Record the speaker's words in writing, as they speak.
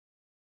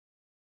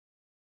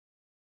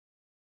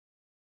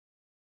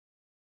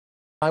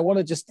I want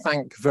to just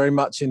thank very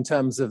much in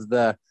terms of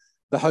the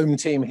home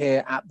team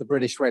here at the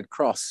British Red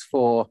Cross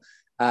for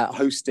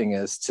hosting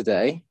us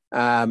today.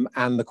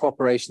 And the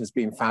cooperation has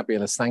been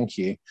fabulous, thank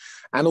you.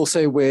 And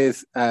also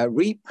with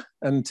REAP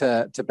and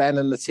to Ben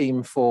and the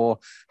team for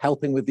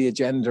helping with the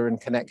agenda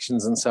and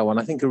connections and so on.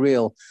 I think a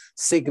real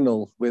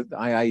signal with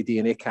IIED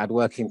and ICCCAD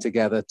working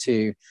together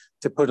to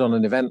put on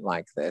an event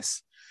like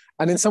this.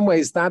 And in some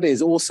ways, that is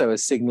also a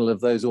signal of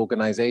those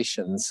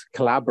organizations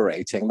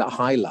collaborating that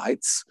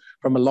highlights,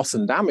 from a loss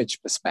and damage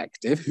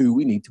perspective, who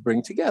we need to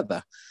bring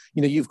together.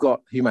 You know, you've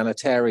got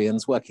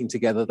humanitarians working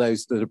together,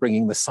 those that are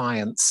bringing the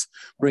science,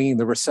 bringing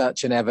the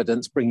research and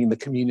evidence, bringing the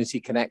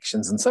community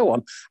connections and so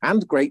on.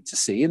 And great to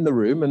see in the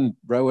room, and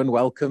Rowan,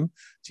 welcome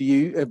to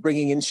you,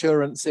 bringing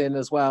insurance in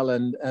as well,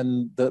 and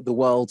the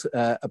world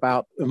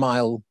about a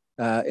mile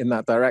in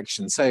that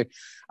direction. So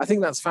I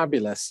think that's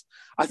fabulous.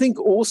 I think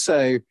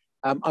also,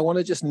 I want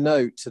to just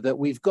note that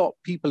we've got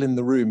people in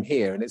the room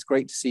here, and it's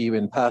great to see you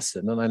in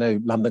person. And I know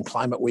London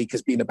Climate Week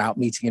has been about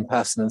meeting in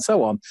person and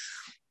so on.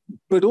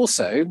 But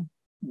also,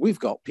 we've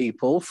got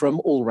people from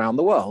all around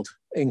the world,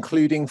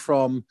 including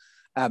from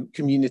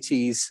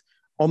communities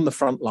on the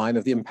front line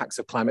of the impacts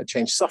of climate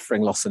change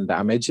suffering loss and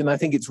damage. And I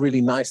think it's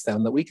really nice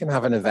then that we can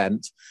have an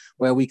event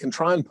where we can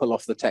try and pull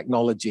off the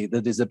technology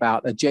that is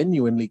about a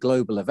genuinely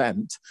global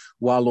event,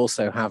 while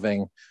also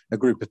having a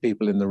group of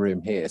people in the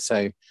room here.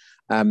 So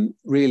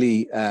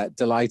really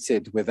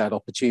delighted with that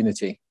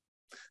opportunity.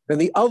 Then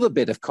the other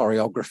bit of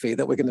choreography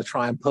that we're going to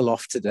try and pull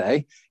off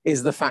today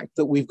is the fact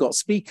that we've got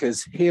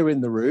speakers here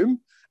in the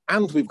room,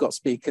 and we've got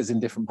speakers in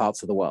different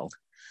parts of the world.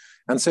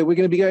 And so we're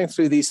going to be going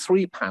through these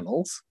 3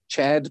 panels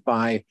chaired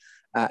by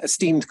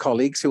esteemed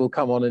colleagues who will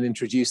come on and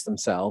introduce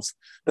themselves.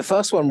 The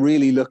first one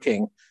really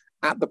looking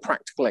at the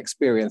practical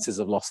experiences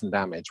of loss and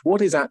damage.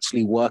 What is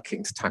actually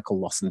working to tackle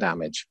loss and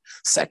damage?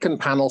 Second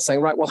panel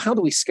saying, right, well, how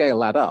do we scale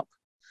that up?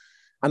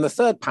 And the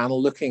third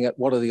panel looking at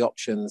what are the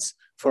options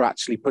for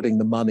actually putting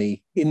the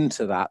money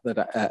into that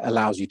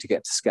allows you to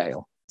get to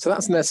scale. So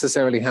that's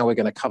necessarily how we're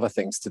going to cover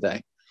things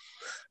today.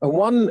 And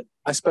one,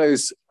 I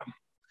suppose,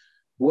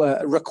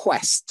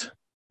 request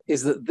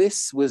is that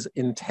this was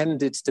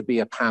intended to be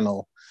a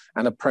panel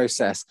and a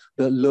process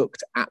that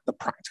looked at the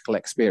practical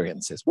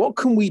experiences. What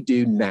can we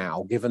do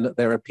now, given that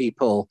there are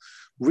people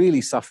really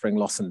suffering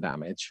loss and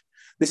damage?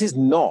 This is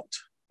not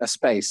a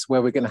space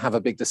where we're going to have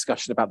a big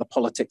discussion about the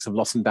politics of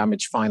loss and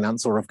damage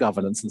finance or of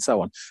governance and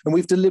so on. And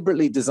we've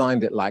deliberately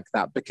designed it like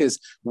that because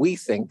we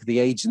think the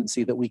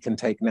agency that we can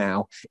take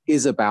now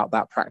is about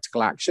that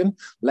practical action.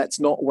 Let's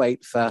not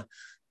wait for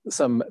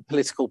some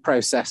political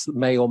process that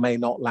may or may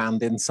not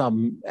land in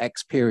some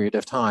X period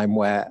of time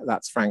where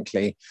that's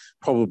frankly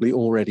probably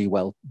already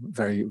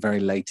very, very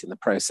late in the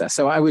process.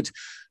 So I would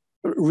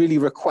really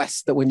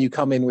request that when you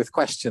come in with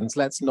questions,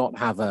 let's not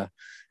have a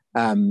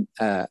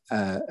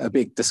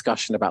big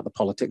discussion about the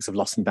politics of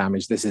loss and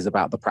damage. This is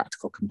about the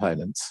practical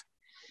components.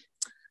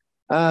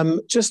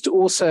 Just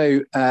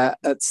also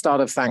at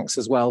start of thanks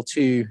as well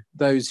to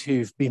those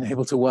who've been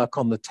able to work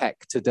on the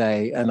tech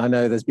today. And I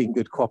know there's been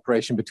good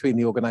cooperation between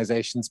the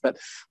organizations, but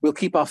we'll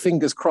keep our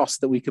fingers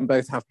crossed that we can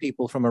both have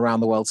people from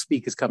around the world,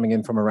 speakers coming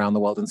in from around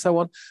the world and so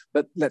on.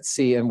 But let's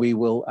see, and we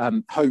will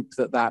hope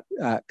that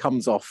that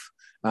comes off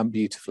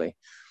beautifully.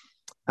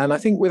 And I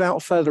think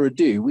without further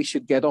ado, we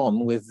should get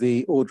on with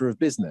the order of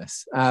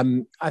business.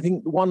 I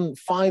think one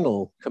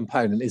final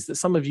component is that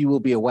some of you will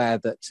be aware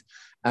that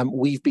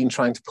we've been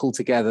trying to pull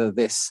together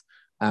this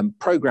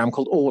program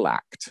called All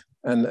Act.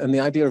 And the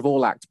idea of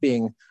All Act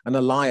being an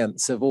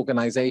alliance of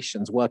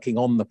organizations working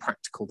on the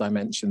practical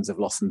dimensions of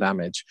loss and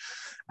damage.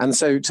 And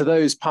so to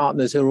those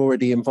partners who are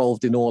already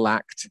involved in All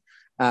Act,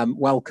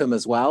 welcome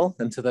as well,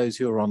 and to those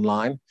who are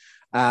online.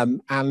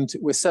 And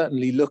we're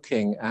certainly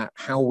looking at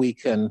how we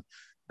can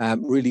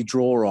really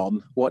draw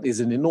on what is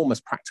an enormous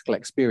practical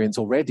experience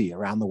already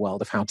around the world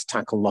of how to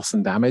tackle loss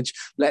and damage.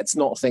 Let's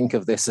not think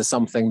of this as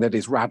something that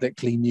is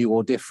radically new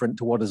or different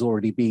to what has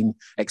already been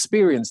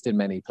experienced in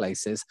many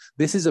places.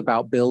 This is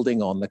about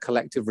building on the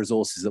collective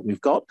resources that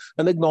we've got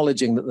and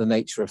acknowledging that the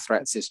nature of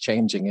threats is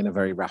changing in a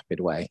very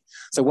rapid way.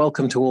 So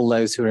welcome to all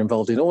those who are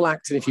involved in All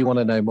Act. And if you want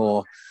to know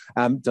more,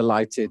 I'm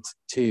delighted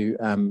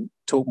to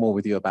talk more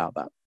with you about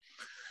that.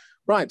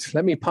 Right,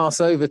 let me pass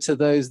over to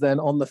those then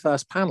on the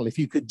first panel. If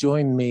you could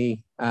join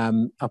me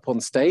up on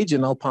stage,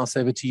 and I'll pass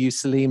over to you,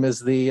 Salim, as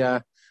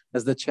the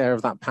chair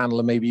of that panel,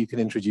 and maybe you can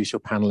introduce your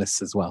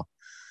panelists as well.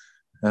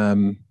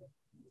 Over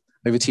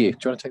to you. Do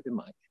you want to take the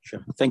mic? Sure.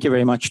 Thank you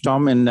very much,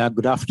 Tom, and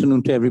good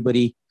afternoon to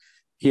everybody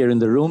here in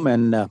the room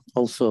and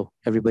also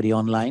everybody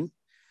online.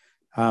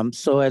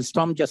 So as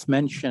Tom just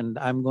mentioned,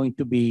 I'm going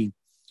to be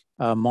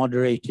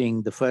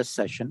moderating the first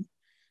session.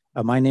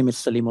 My name is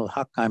Salim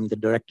Ul-Haq. I'm the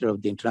director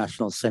of the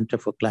International Center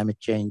for Climate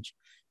Change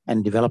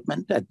and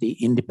Development at the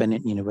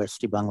Independent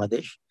University,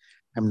 Bangladesh.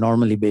 I'm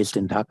normally based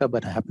in Dhaka,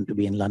 but I happen to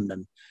be in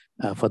London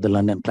for the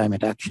London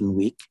Climate Action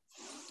Week.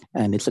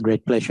 And it's a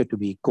great pleasure to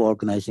be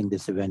co-organizing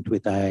this event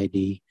with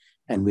IIED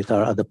and with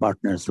our other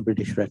partners, the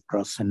British Red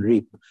Cross and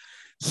REAP.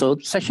 So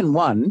session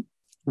 1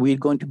 we're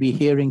going to be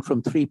hearing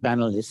from 3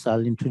 panelists,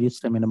 I'll introduce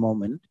them in a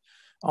moment,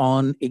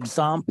 on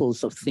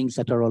examples of things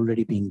that are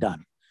already being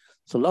done.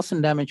 So loss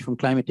and damage from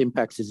climate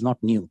impacts is not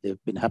new.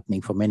 They've been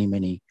happening for many,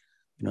 many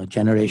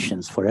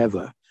generations,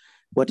 forever.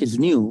 What is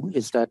new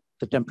is that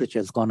the temperature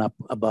has gone up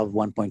above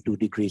 1.2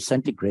 degrees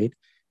centigrade,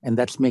 and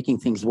that's making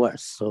things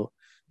worse. So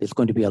there's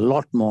going to be a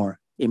lot more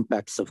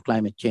impacts of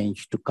climate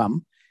change to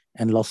come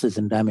and losses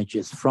and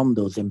damages from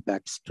those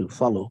impacts to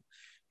follow,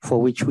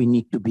 for which we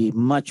need to be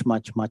much,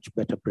 much, much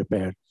better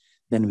prepared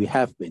than we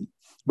have been.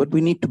 But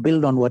we need to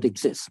build on what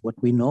exists, what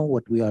we know,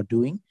 what we are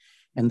doing,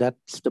 and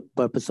that's the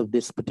purpose of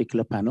this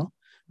particular panel.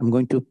 I'm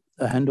going to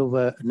hand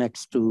over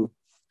next to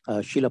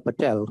Sheila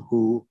Patel,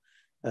 who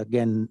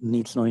again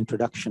needs no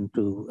introduction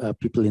to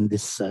people in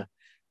this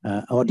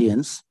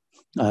audience.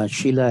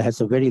 Sheila has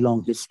a very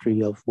long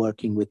history of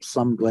working with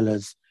Slum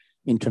Dwellers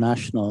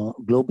International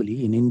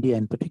globally, in India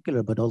in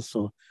particular, but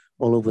also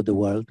all over the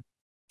world,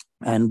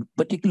 and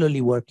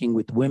particularly working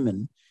with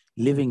women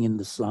living in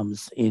the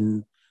slums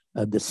in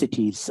the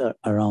cities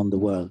around the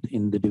world,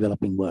 in the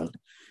developing world.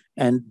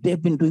 And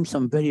they've been doing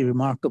some very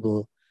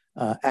remarkable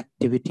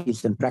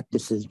activities and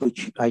practices,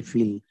 which I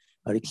feel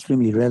are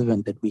extremely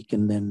relevant that we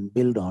can then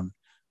build on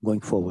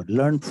going forward,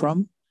 learn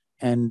from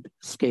and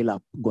scale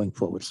up going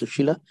forward. So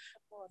Sheila,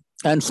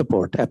 and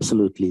support,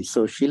 absolutely.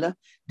 So Sheila,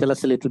 tell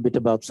us a little bit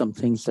about some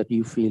things that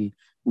you feel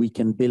we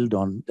can build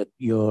on that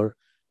your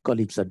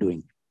colleagues are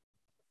doing.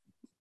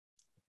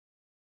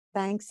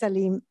 Thanks,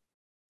 Salim.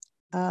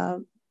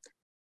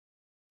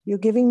 You're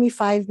giving me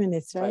 5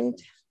 minutes, right? 5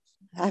 minutes.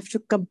 I have to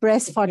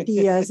compress 40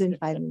 years in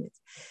 5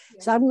 minutes.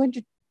 So I'm going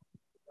to...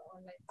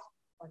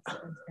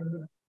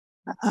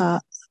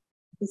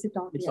 is it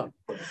on? It's on.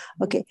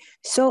 Okay,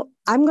 so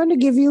I'm going to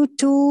give you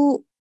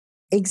 2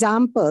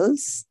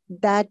 examples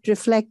that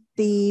reflect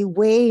the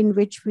way in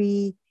which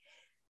we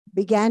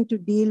began to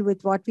deal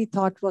with what we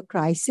thought were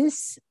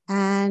crises,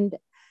 and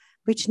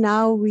which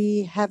now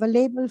we have a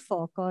label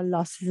for, called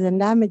losses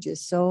and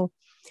damages. So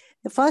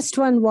the first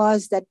one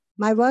was that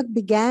my work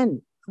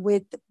began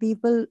with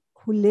people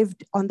who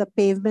lived on the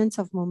pavements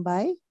of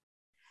Mumbai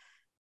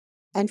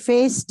and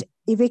faced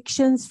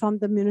evictions from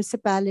the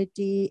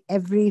municipality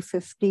every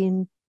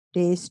 15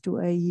 days to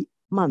a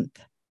month.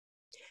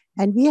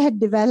 And we had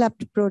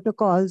developed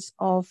protocols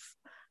of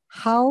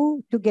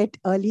how to get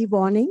early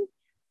warning.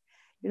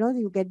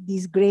 You get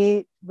these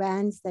gray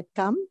vans that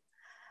come.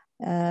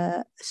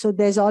 So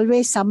there's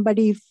always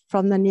somebody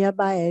from the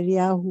nearby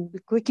area who will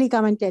quickly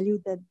come and tell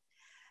you that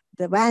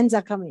the vans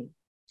are coming.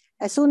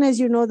 As soon as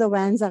you know the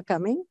vans are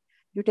coming,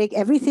 you take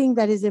everything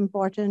that is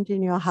important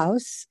in your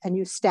house and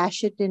you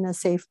stash it in a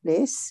safe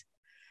place.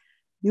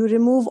 You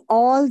remove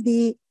all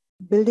the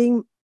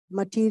building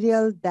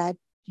material that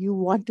you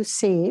want to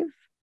save,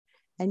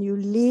 and you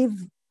leave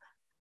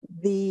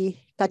the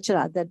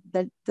kachra,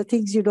 the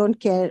things you don't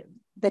care,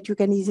 that you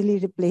can easily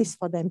replace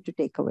for them to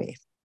take away.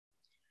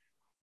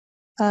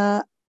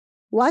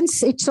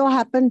 Once it so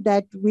happened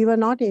that we were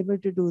not able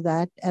to do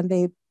that, and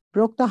they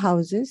broke the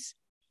houses.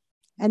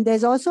 And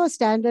there's also a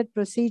standard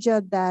procedure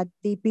that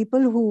the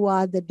people who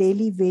are the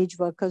daily wage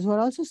workers, who are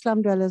also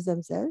slum dwellers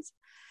themselves,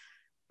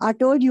 are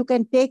told you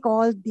can take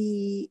all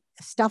the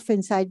stuff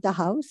inside the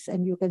house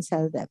and you can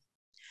sell them.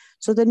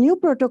 So the new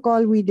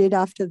protocol we did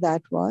after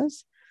that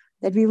was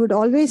that we would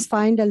always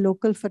find a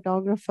local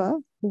photographer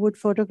who would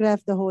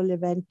photograph the whole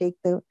event, take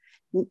the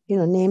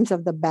names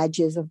of the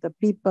badges of the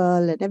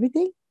people and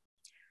everything,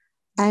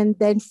 and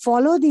then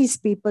follow these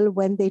people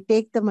when they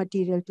take the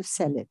material to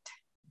sell it.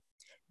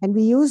 And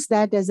we use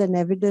that as an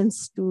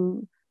evidence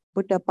to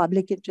put a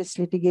public interest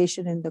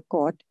litigation in the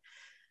court,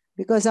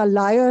 because our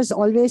lawyers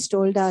always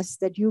told us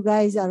that you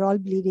guys are all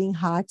bleeding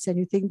hearts and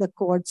you think the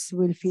courts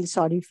will feel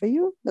sorry for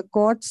you. The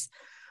courts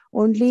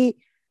only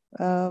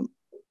give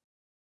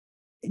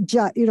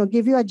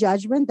you a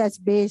judgment that's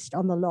based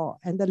on the law.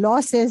 And the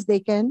law says they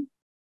can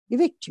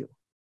evict you.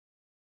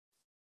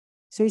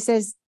 So he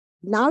says,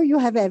 now you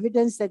have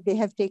evidence that they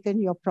have taken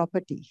your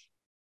property.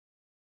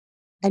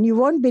 And you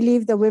won't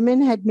believe the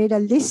women had made a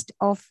list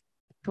of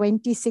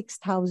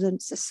 26,000,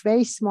 it's a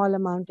very small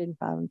amount in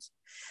pounds.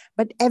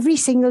 But every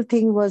single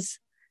thing was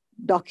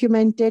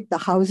documented, the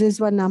houses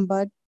were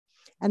numbered,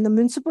 and the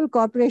Municipal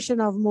Corporation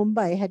of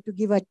Mumbai had to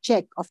give a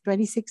check of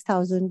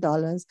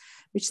 $26,000,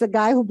 which the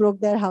guy who broke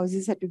their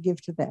houses had to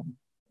give to them.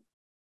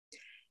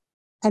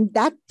 And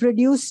that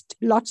produced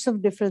lots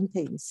of different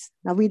things.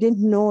 Now, we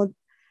didn't know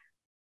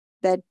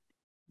that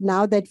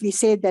now that we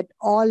say that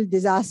all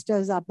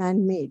disasters are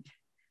man-made,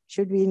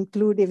 should we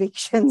include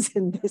evictions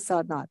in this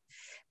or not?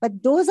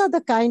 But those are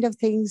the kind of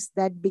things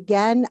that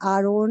began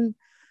our own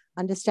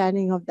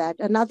understanding of that.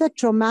 Another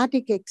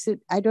traumatic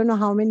exit, I don't know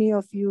how many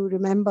of you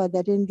remember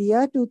that in the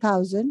year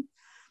 2000,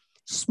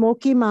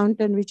 Smoky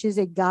Mountain, which is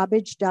a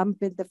garbage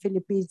dump in the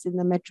Philippines in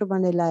the Metro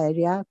Manila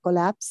area,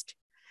 collapsed.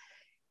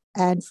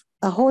 And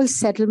a whole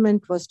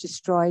settlement was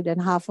destroyed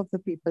and half of the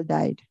people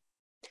died.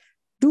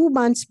 2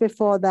 months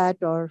before that,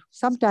 or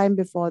sometime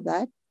before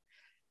that,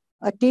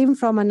 a team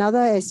from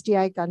another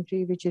STI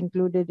country, which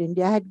included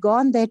India, had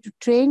gone there to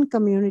train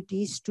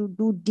communities to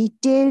do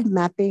detailed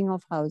mapping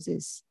of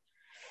houses.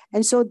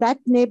 And so that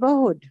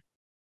neighborhood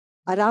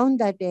around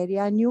that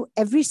area knew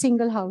every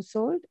single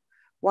household,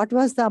 what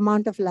was the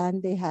amount of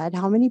land they had,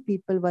 how many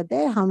people were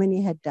there, how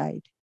many had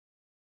died.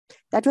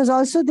 That was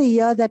also the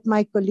year that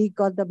my colleague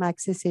got the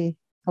Magsaysay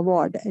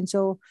Award. And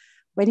so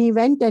when he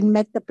went and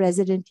met the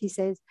president, he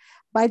says,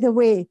 by the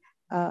way,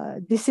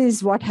 this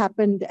is what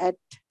happened at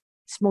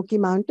Smoky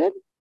Mountain,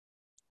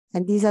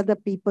 and these are the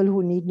people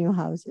who need new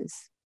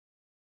houses.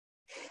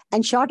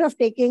 And short of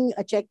taking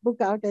a checkbook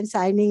out and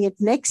signing it,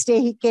 next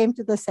day he came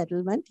to the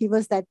settlement. He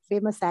was that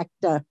famous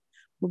actor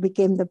who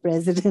became the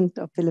president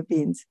of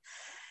Philippines.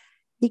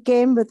 He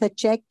came with a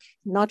check,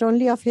 not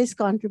only of his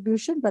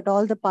contribution, but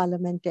all the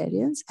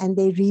parliamentarians, and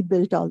they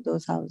rebuilt all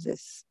those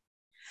houses.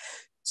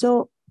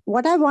 So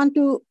what I want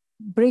to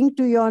bring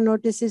to your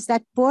notice is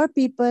that poor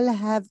people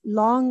have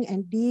long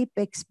and deep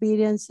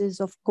experiences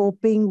of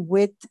coping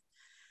with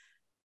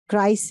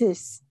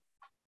crisis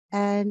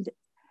and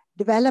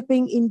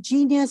developing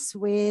ingenious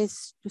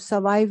ways to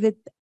survive it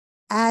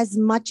as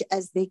much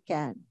as they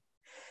can.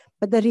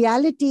 But the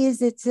reality is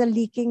it's a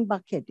leaking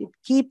bucket. It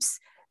keeps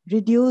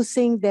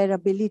reducing their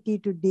ability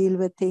to deal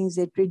with things.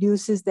 It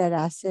reduces their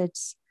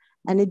assets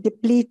and it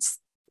depletes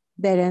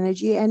their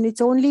energy. And it's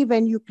only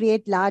when you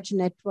create large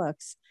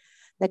networks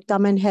that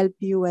come and help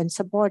you and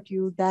support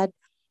you that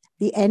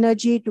the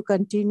energy to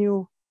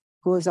continue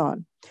goes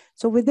on.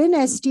 So within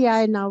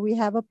STI now we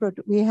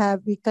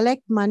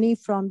collect money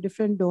from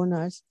different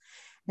donors,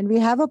 and we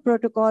have a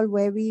protocol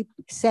where we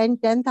send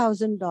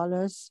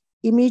 $10,000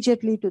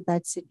 immediately to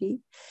that city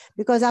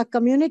because our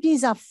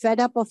communities are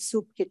fed up of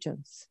soup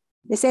kitchens.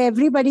 They say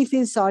everybody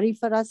feels sorry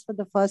for us for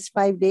the first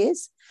 5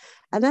 days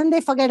and then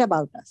they forget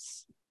about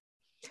us.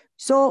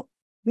 So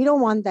we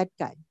don't want that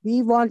kind.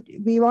 We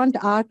want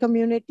our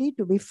community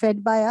to be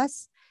fed by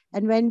us.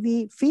 And when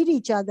we feed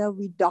each other,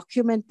 we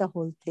document the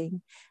whole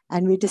thing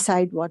and we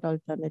decide what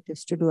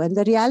alternatives to do. And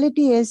the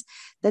reality is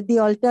that the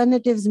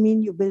alternatives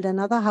mean you build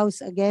another house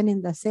again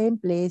in the same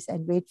place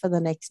and wait for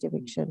the next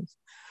evictions.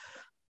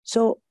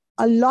 So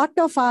a lot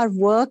of our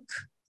work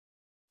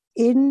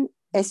in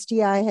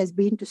STI has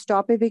been to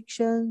stop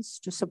evictions,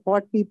 to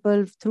support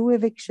people through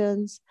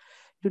evictions,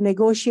 to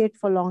negotiate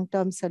for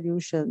long-term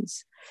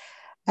solutions,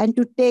 and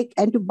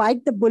to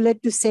bite the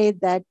bullet to say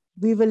that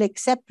we will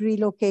accept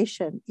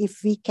relocation if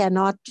we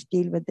cannot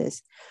deal with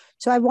this.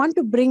 So I want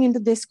to bring into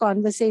this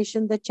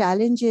conversation the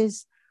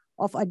challenges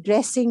of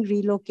addressing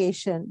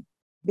relocation,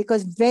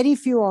 because very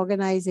few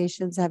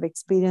organizations have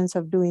experience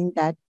of doing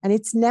that, and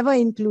it's never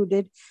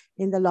included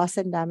in the loss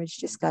and damage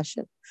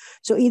discussion.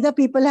 So either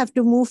people have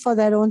to move for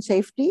their own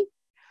safety,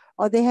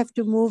 or they have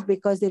to move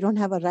because they don't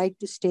have a right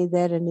to stay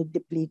there and it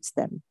depletes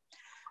them.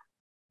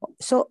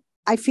 So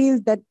I feel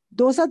that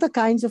those are the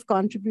kinds of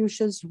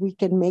contributions we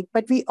can make,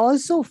 but we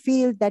also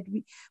feel that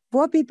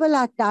poor people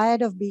are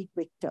tired of being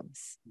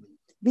victims.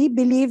 We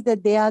believe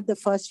that they are the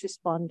first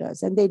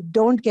responders and they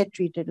don't get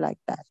treated like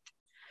that.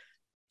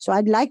 So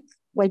I'd like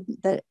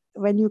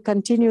when you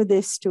continue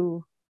this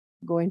to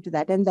go into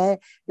that. And the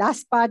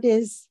last part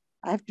is,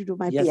 I have to do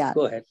my PR. Yes,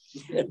 go ahead.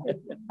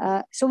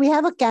 So we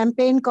have a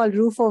campaign called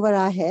Roof Over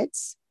Our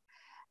Heads.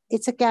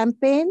 It's a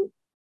campaign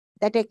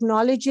that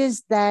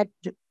acknowledges that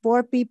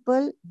poor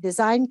people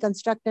design,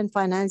 construct, and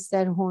finance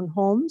their own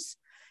homes,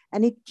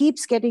 and it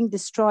keeps getting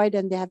destroyed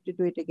and they have to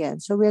do it again.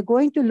 So we're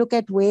going to look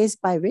at ways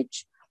by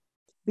which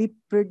we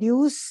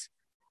produce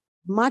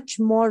much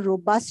more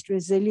robust,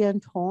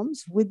 resilient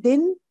homes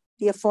within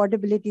the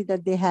affordability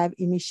that they have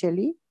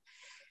initially,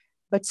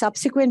 but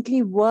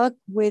subsequently work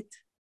with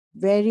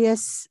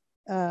various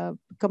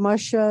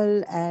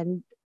commercial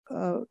and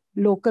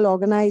local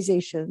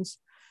organizations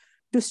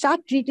to start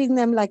treating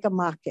them like a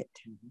market.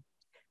 Mm-hmm.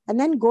 And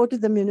then go to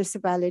the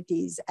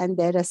municipalities and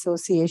their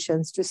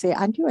associations to say,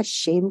 aren't you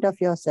ashamed of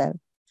yourself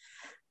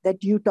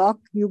that you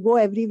go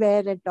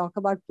everywhere and talk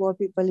about poor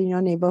people in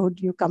your neighborhood,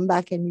 you come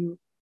back and you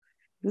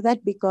do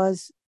that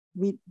because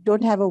we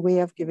don't have a way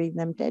of giving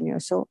them tenure.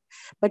 So,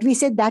 but we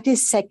said that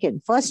is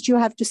second. First, you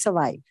have to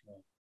survive.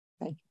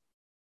 Thank you.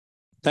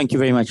 Thank you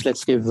very much.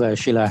 Let's give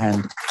Sheila a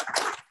hand.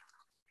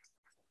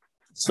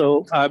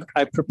 So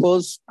I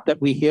propose that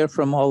we hear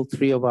from all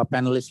three of our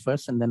panelists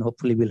first, and then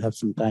hopefully we'll have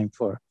some time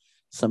for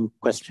some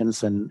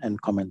questions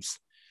and comments.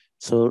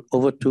 So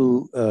over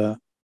to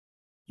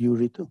you,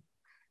 Ritu.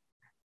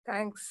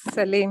 Thanks,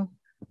 Salim.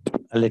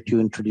 I'll let you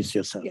introduce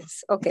yourself.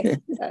 Yes, okay.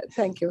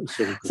 Thank you.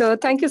 So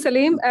thank you,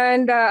 Salim.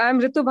 And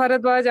I'm Ritu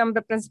Bharadwaj. I'm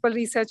the principal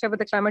researcher with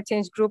the Climate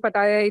Change Group at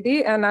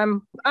IIED. And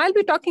I'll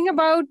be talking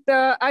about,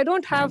 I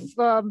don't have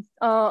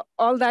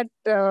all that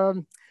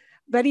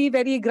very,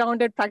 very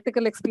grounded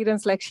practical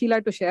experience like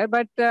Sheila to share,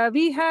 but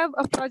we have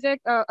a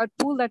project, a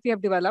tool that we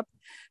have developed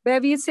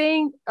where we're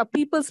saying a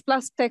people's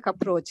plus tech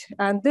approach.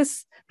 And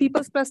this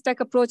people's plus tech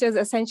approach is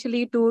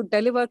essentially to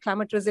deliver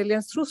climate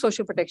resilience through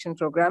social protection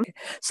program.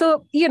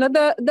 So,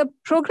 the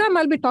program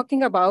I'll be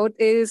talking about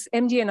is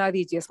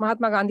MGNREGS,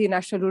 Mahatma Gandhi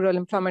National Rural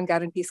Employment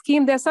Guarantee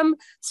Scheme. There's some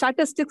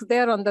statistics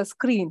there on the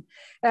screen.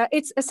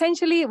 It's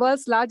essentially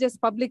world's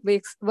largest public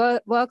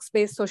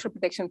works-based social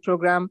protection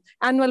program,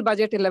 annual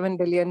budget 11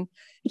 billion,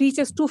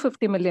 reaches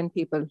 250 million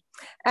people.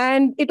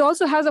 And it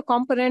also has a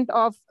component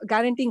of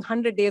guaranteeing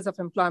 100 days of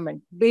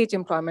employment, wage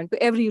employment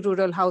to every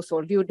rural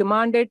household. You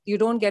demand it, you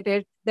don't get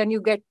it, then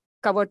you get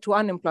covered through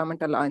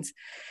unemployment allowance.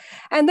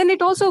 And then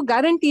it also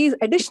guarantees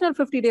additional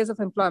 50 days of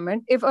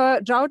employment if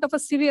a drought of a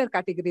severe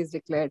category is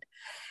declared.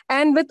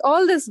 And with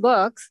all this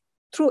works,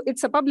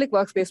 it's a public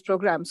works-based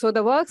program. So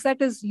the works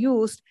that is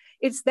used,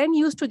 it's then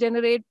used to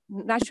generate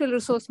natural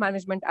resource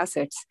management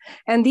assets.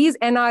 And these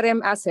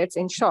NRM assets,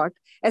 in short,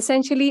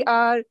 essentially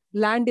are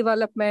land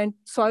development,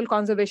 soil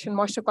conservation,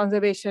 moisture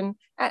conservation,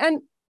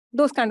 and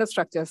those kind of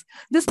structures.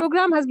 This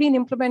program has been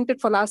implemented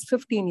for the last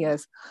 15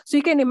 years. So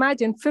you can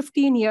imagine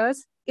 15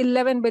 years,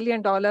 $11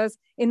 billion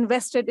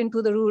invested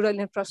into the rural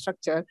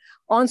infrastructure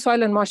on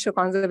soil and moisture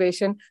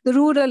conservation. The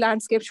rural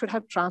landscape should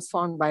have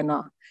transformed by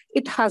now.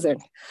 It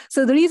hasn't.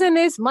 So the reason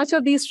is much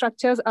of these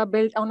structures are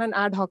built on an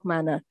ad hoc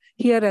manner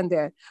here and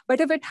there.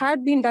 But if it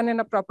had been done in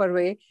a proper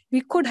way,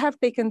 we could have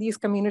taken these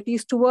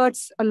communities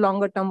towards a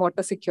longer term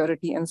water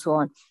security and so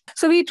on.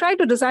 So we tried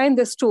to design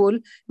this tool,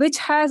 which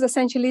has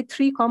essentially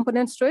 3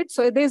 components to it.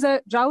 So there's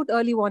a drought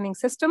early warning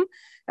system.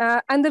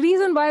 And the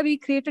reason why we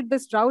created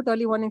this drought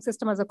early warning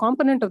system as a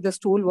component of this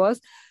tool was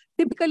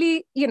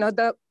typically,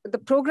 the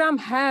program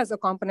has a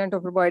component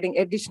of providing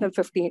additional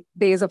 50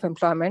 days of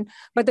employment,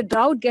 but the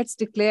drought gets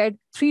declared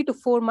 3 to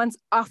 4 months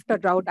after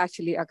drought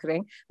actually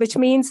occurring, which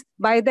means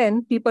by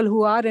then people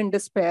who are in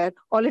despair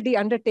already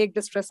undertake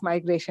distress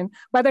migration.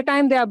 By the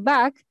time they are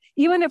back,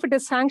 even if it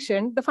is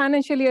sanctioned, the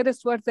financial year is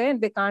towards the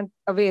end, they can't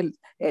avail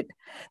it.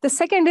 The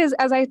second is,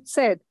 as I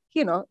said,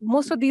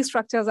 most of these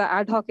structures are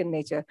ad hoc in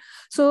nature.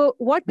 So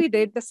what we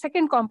did, the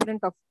second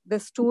component of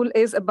this tool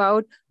is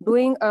about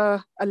doing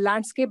a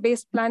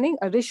landscape-based planning,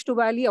 a ridge to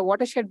valley, a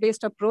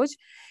watershed-based approach.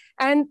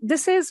 And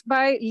this is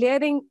by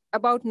layering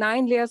about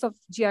 9 layers of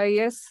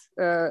GIS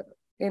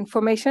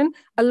information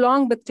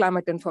along with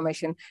climate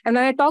information. And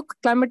when I talk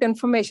climate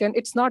information,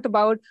 it's not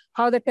about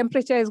how the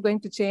temperature is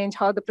going to change,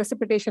 how the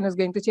precipitation is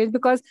going to change,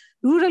 because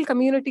rural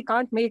community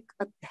can't make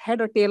a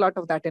head or tail out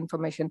of that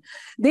information.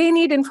 They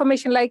need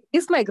information like,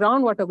 is my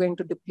groundwater going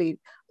to deplete?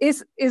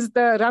 Is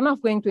the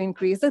runoff going to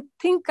increase? The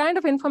kind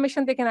of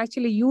information they can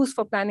actually use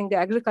for planning the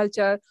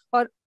agriculture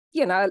or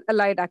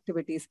allied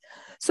activities.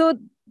 So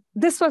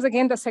this was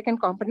again the second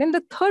component.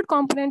 The third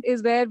component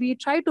is where we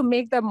try to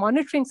make the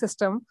monitoring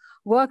system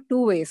work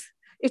 2 ways.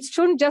 It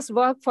shouldn't just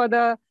work for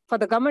the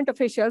government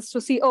officials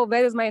to see, oh,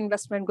 where is my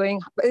investment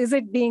going? Is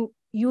it being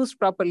used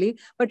properly?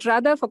 But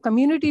rather for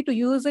community to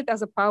use it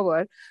as a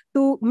power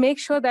to make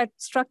sure that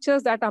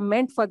structures that are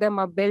meant for them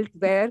are built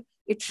where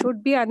it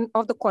should be and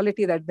of the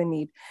quality that they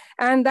need.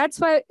 And that's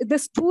why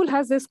this tool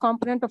has this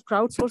component of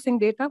crowdsourcing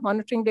data,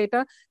 monitoring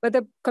data, where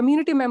the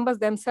community members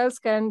themselves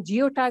can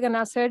geotag an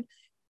asset,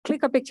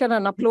 click a picture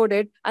and upload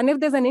it. And if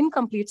there's an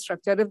incomplete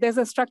structure, if there's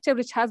a structure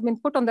which has been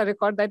put on the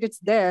record that it's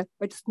there,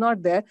 but it's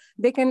not there,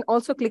 they can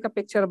also click a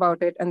picture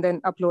about it and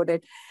then upload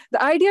it.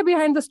 The idea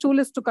behind this tool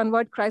is to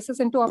convert crisis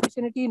into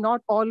opportunity,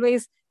 not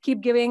always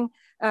keep giving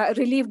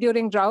relief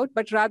during drought,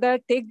 but rather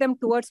take them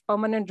towards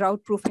permanent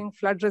drought proofing,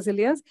 flood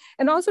resilience,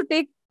 and also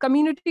take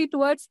community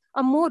towards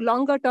a more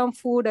longer term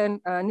food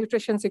and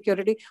nutrition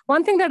security.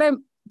 One thing that I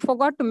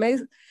forgot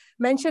to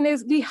mention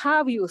is we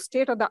have used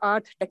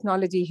state-of-the-art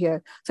technology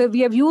here. So we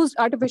have used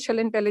artificial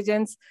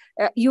intelligence.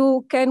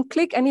 You can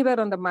click anywhere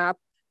on the map.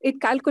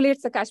 It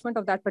calculates the catchment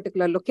of that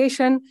particular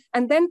location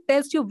and then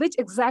tells you which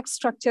exact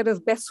structure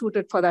is best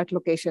suited for that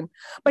location.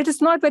 But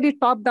it's not very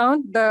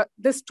top-down.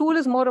 This tool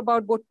is more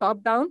about both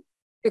top-down,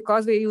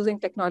 because we're using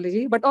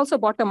technology, but also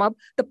bottom-up.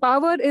 The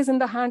power is in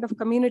the hand of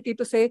community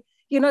to say,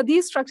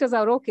 these structures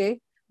are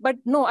okay, but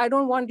no, I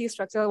don't want these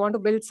structures. I want to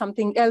build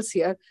something else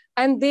here.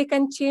 And they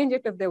can change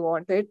it if they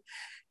want it.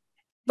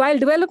 While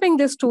developing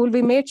this tool,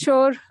 we made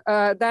sure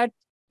that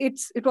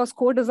it was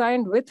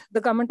co-designed with the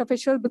government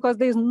officials, because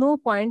there's no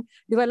point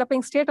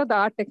developing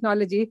state-of-the-art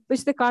technology,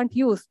 which they can't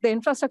use. The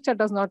infrastructure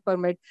does not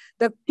permit.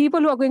 The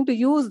people who are going to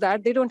use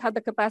that, they don't have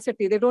the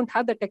capacity, they don't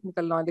have the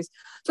technical knowledge.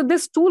 So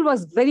this tool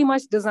was very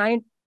much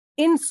designed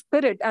in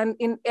spirit and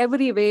in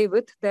every way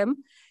with them.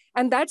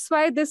 And that's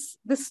why this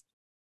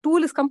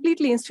tool is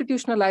completely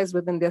institutionalized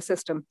within their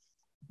system.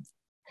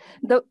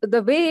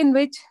 The way in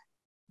which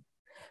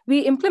we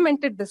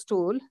implemented this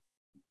tool,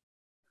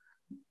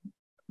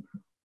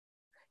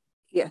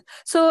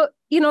 so,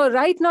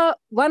 right now,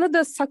 one of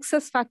the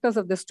success factors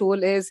of this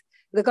tool is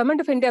the government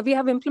of India. We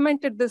have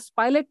implemented this,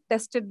 pilot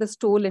tested this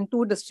tool in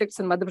 2 districts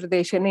in Madhya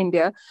Pradesh in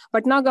India,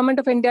 but now government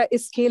of India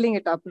is scaling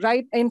it up,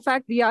 right? In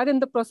fact, we are in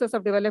the process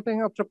of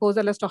developing a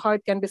proposal as to how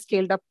it can be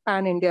scaled up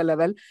pan-India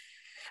level.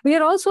 We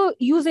are also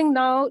using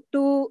now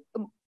to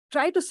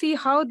try to see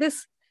how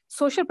this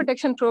social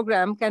protection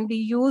program can be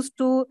used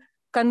to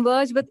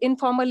converge with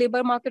informal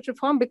labor market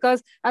reform,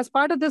 because as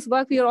part of this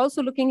work, we are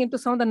also looking into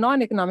some of the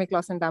non-economic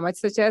loss and damage,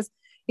 such as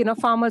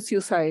farmer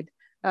suicide,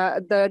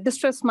 the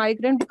distressed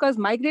migrant, because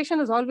migration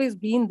has always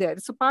been there.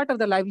 It's a part of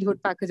the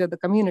livelihood package of the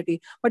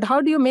community. But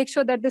how do you make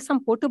sure that there's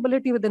some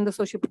portability within the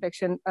social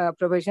protection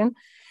provision?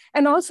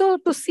 And also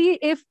to see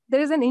if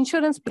there is an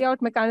insurance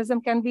payout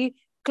mechanism can be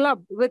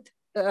clubbed with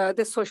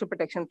this social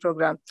protection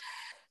program.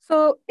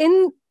 So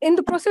in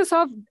the process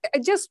of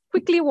just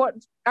quickly,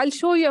 I'll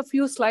show you a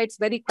few slides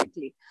very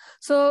quickly.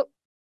 So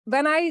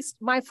when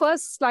my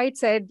first slide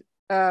said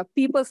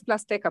people's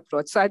plus tech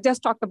approach. So I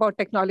just talked about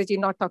technology,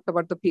 not talked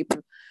about the people.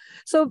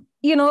 So,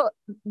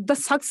 the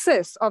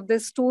success of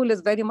this tool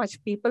is very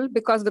much people,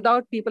 because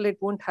without people, it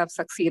won't have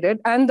succeeded.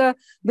 And the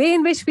way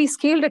in which we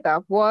scaled it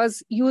up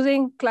was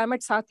using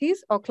climate sathis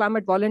or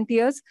climate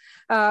volunteers,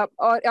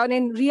 or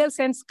in real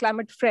sense,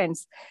 climate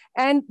friends.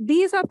 And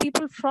these are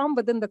people from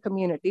within the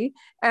community,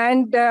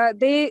 and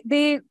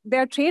they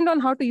are trained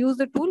on how to use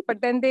the tool,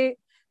 but then they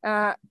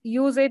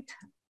use it.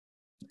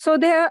 So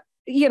they're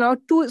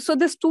so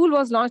this tool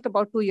was launched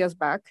about 2 years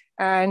back,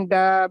 and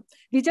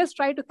we just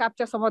try to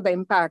capture some of the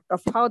impact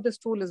of how this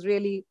tool is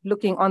really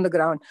looking on the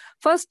ground.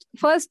 First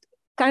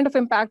kind of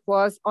impact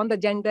was on the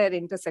gender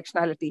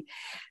intersectionality.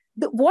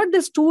 What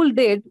this tool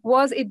did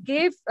was it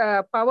gave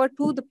power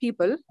to the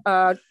people,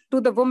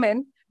 to the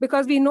women,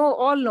 because we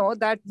all know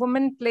that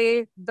women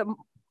play the.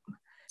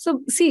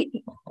 So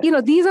see,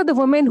 these are the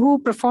women who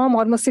perform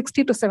almost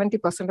 60 to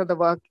 70% of the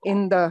work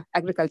in the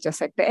agriculture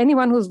sector.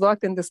 Anyone who's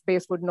worked in this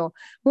space would know.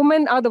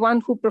 Women are the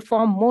ones who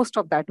perform most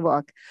of that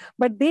work,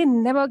 but they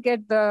never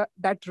get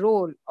that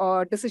role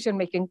or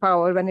decision-making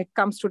power when it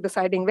comes to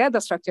deciding where the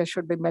structure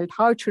should be built,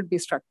 how it should be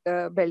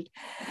built.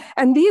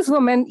 And these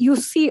women, you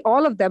see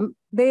all of them,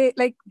 they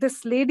like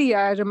this lady,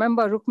 I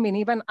remember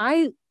Rukmini, when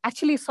I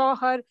actually saw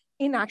her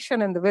in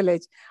action in the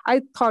village,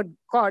 I thought,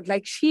 God,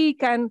 like she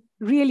can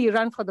really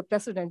run for the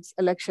president's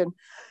election.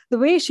 The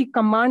way she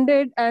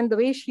commanded and the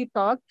way she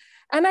talked.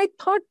 And I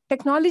thought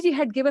technology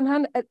had given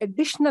her an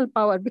additional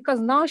power, because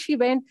now she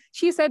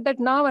said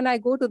that now when I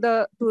go to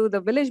the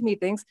village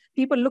meetings,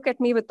 people look at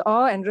me with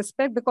awe and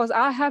respect, because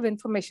I have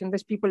information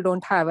which people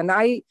don't have. And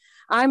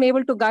I'm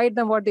able to guide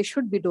them what they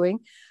should be doing.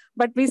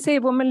 But we say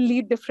women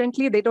lead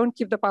differently. They don't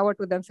keep the power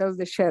to themselves,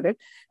 they share it.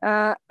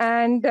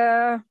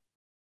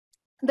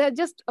 There are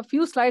just a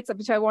few slides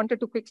which I wanted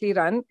to quickly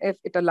run, if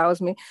it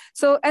allows me.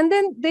 So, and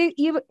then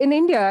in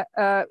India,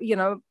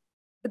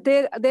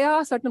 there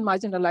are certain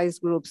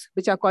marginalized groups,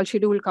 which are called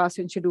scheduled caste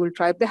and scheduled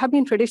tribe. They have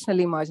been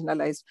traditionally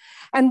marginalized.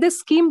 And this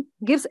scheme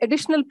gives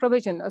additional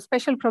provision, a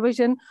special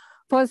provision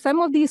for some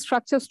of these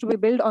structures to be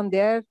built on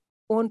their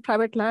own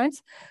private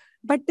lands,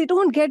 but they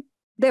don't get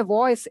their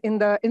voice in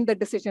the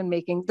decision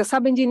making. The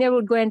sub-engineer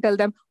would go and tell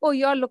them, oh,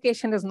 your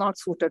location is not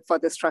suited for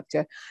this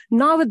structure.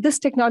 Now with this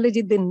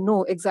technology, they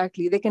know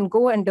exactly. They can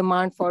go and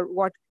demand for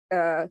what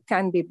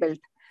can be built.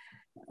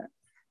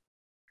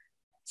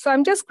 So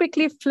I'm just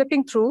quickly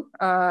flipping through.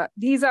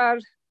 These are,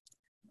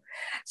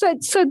 so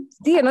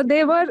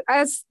they were,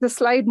 as the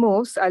slide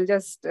moves, I'll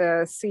just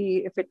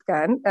see if it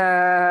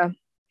can.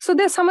 So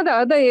there's some of the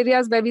other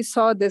areas where we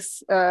saw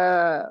this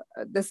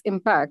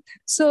impact.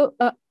 So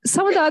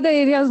some of the other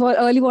areas were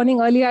early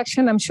warning, early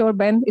action. I'm sure,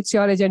 Ben, it's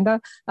your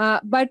agenda.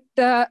 But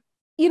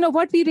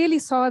what we really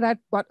saw that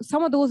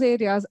some of those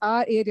areas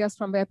are areas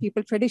from where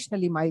people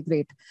traditionally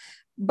migrate.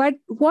 But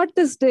what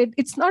this did,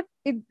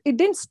 it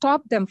didn't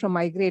stop them from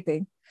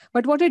migrating.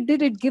 But what it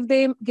did, it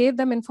gave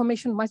them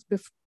information much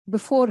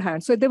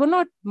beforehand. So they were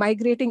not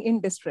migrating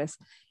in distress.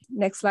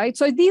 Next slide.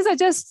 So these are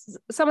just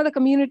some of the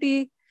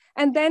community.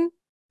 And then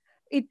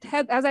it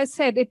helped, as I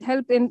said, it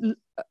helped in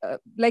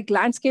like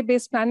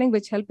landscape-based planning,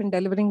 which helped in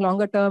delivering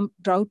longer-term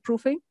drought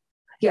proofing.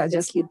 Yeah,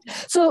 just leave.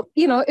 So,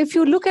 if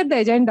you look at the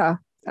agenda,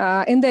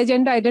 in the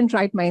agenda, I didn't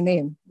write my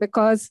name,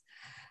 because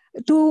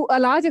to a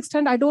large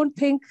extent, I don't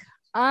think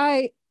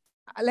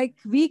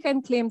we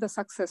can claim the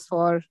success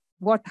for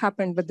what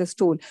happened with this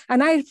tool.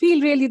 And I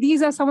feel really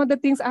these are some of the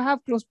things. I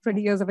have close to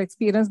 20 years of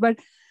experience, but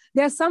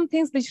there are some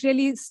things which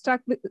really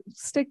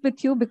stick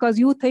with you, because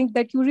you think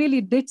that you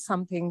really did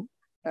something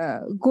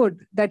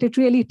good, that it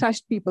really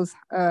touched people's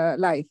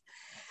life.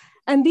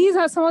 And these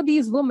are some of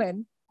these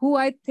women who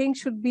I think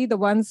should be the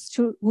ones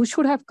who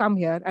should have come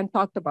here and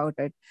talked about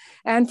it.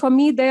 And for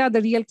me, they are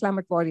the real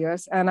climate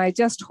warriors. And I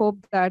just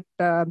hope that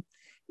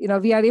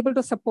we are able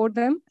to support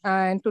them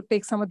and to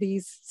take some of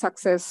these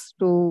success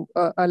to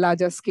a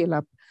larger scale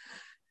up.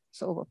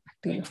 So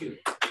thank you.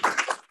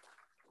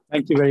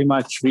 Thank you very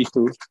much,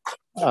 Ritu.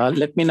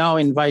 Let me now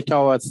invite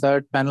our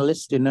third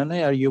panelist.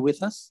 Inanne, are you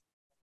with us?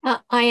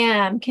 I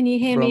am. Can you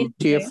hear me? From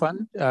Tier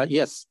Fund?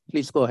 Yes,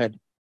 please go ahead.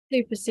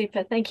 Super,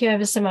 super. Thank you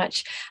ever so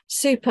much.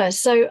 Super.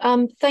 So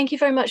thank you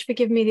very much for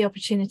giving me the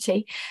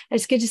opportunity.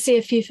 It's good to see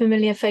a few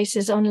familiar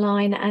faces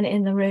online and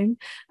in the room.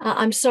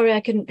 I'm sorry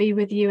I couldn't be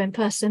with you in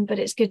person, but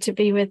it's good to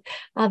be with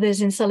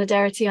others in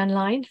solidarity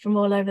online from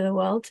all over the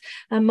world.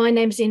 My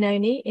name's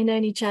Inoni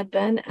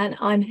Chadburn, and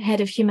I'm Head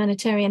of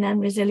Humanitarian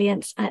and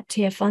Resilience at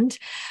Tear Fund.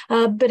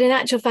 But in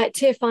actual fact,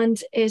 Tear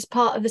Fund is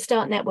part of the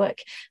START Network,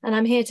 and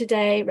I'm here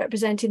today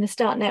representing the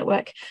START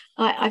Network.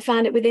 I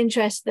found it with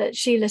interest that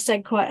Sheila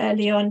said quite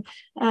early on,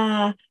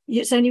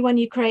 it's only when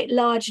you create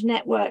large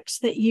networks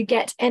that you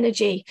get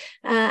energy.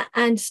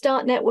 And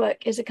START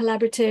Network is a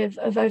collaborative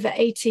of over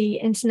 80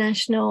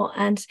 international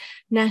and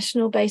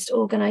national-based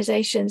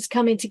organizations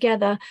coming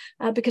together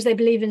because they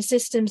believe in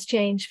systems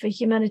change for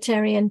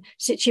humanitarian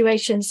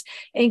situations,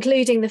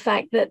 including the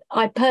fact that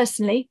I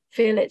personally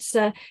feel it's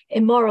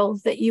immoral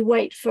that you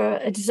wait for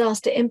a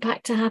disaster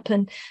impact to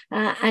happen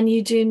and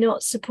you do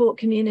not support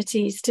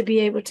communities to be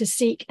able to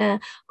seek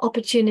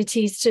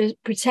opportunities to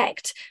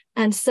protect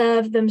and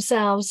serve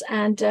themselves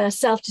and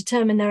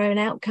self-determine their own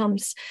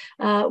outcomes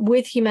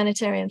with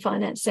humanitarian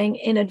financing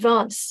in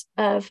advance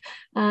of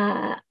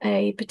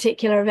a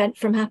particular event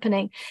from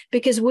happening.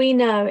 Because we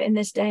know in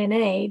this day and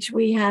age,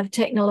 we have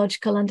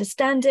technological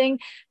understanding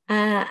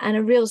and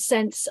a real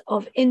sense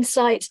of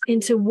insight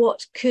into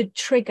what could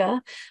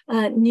trigger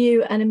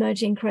new and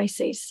emerging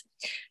crises.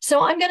 So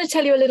I'm going to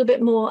tell you a little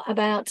bit more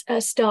about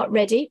Start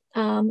Ready.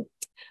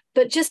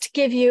 But just to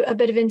give you a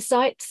bit of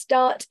insight,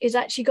 START has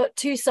actually got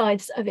two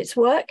sides of its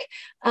work.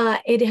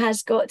 It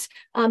has got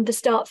the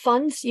START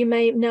funds. You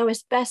may know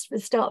us best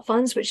with START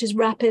funds, which is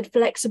rapid,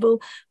 flexible,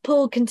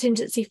 pooled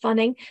contingency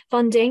funding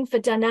for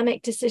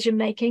dynamic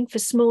decision-making for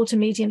small to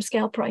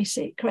medium-scale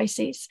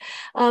crises.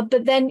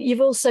 But then you've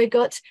also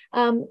got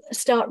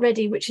START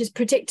Ready, which is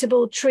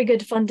predictable,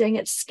 triggered funding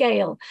at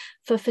scale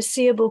for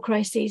foreseeable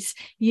crises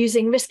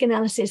using risk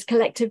analysis,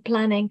 collective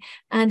planning,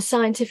 and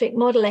scientific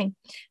modeling.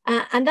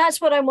 And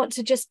that's what I want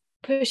to just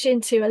push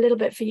into a little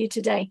bit for you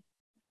today.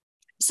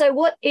 So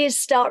what is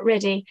Start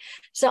Ready?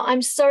 So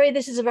I'm sorry,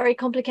 this is a very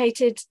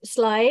complicated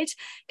slide.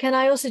 Can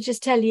I also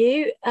just tell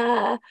you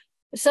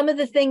some of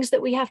the things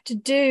that we have to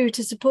do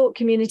to support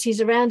communities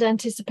around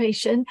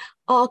anticipation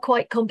are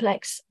quite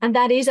complex. And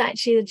that is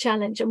actually the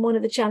challenge, and one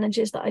of the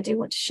challenges that I do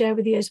want to share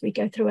with you as we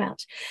go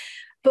throughout.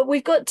 But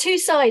we've got two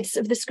sides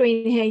of the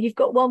screen here. You've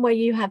got one where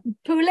you have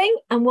pooling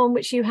and one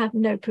which you have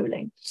no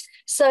pooling.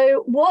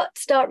 So what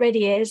Start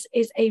Ready is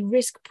a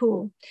risk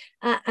pool.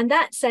 And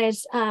that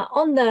says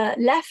on the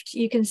left,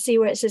 you can see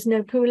where it says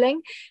no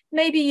pooling.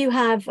 Maybe you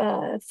have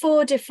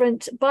 4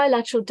 different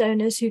bilateral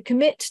donors who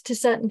commit to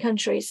certain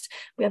countries.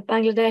 We have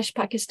Bangladesh,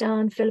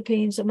 Pakistan,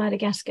 Philippines, or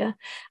Madagascar.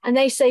 And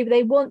they say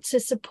they want to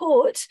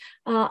support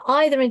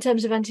either in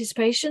terms of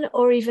anticipation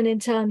or even in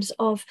terms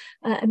of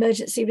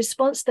emergency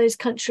response, those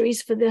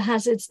countries for the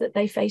hazards that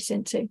they face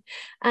into.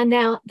 And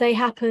now they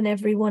happen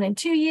every 1 in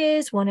 2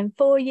 years, 1 in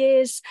 4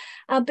 years.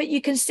 But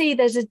you can see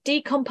there's a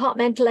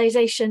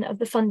decompartmentalization of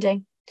the funding.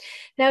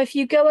 Now, if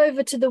you go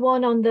over to the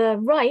one on the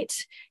right,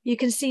 you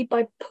can see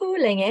by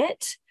pooling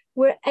it,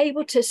 we're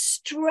able to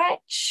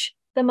stretch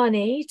the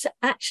money to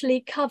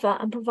actually cover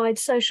and provide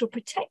social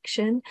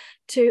protection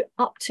to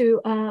up to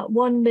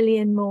 1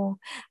 million more.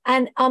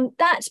 And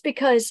that's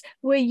because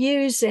we're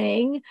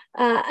using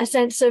a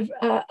sense of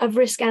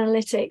risk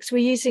analytics. We're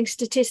using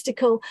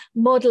statistical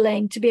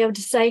modeling to be able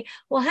to say,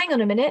 well, hang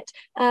on a minute,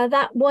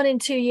 that 1 in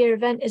 2 year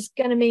event is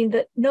going to mean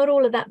that not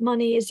all of that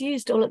money is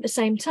used all at the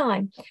same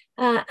time.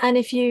 And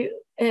if you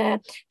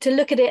to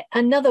look at it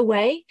another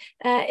way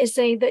is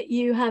saying that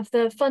you have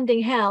the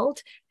funding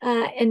held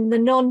in the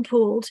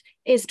non-pooled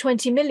is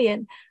 20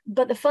 million,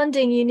 but the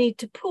funding you need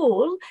to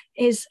pool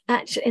is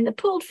actually in the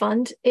pooled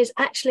fund is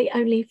actually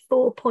only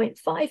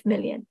 4.5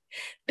 million,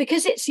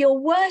 because it's your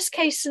worst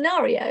case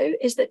scenario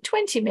is that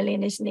 20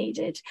 million is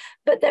needed,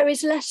 but there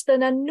is less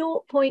than a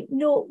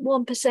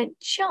 0.01%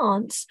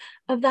 chance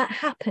of that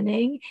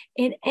happening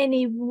in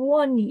any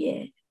 1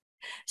 year.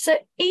 So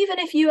even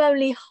if you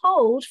only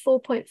hold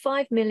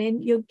 4.5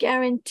 million, you're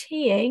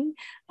guaranteeing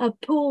a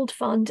pooled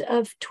fund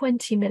of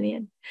 20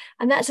 million.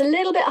 And that's a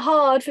little bit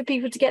hard for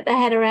people to get their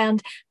head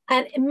around,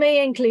 and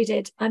me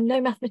included. I'm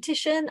no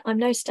mathematician, I'm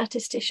no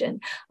statistician.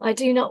 I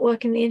do not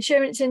work in the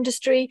insurance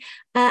industry.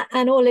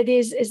 And all it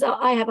is that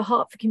I have a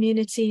heart for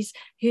communities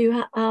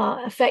who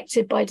are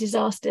affected by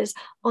disasters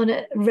on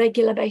a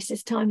regular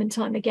basis, time and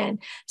time again.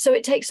 So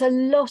it takes a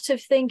lot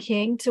of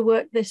thinking to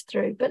work this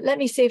through. But let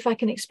me see if I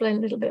can explain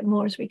a little bit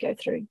more as we go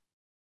through.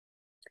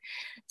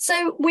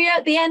 So we are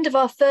at the end of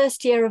our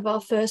first year of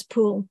our first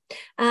pool,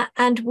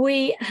 and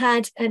we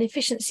had an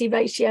efficiency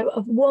ratio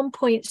of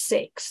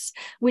 1.6,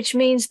 which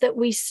means that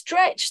we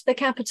stretched the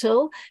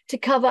capital to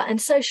cover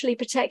and socially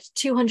protect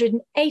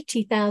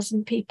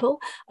 280,000 people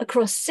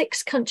across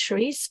 6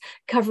 countries,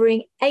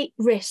 covering 8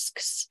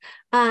 risks.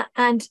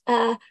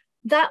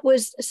 That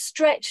was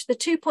stretched, the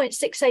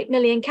 2.68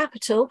 million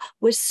capital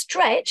was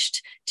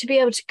stretched to be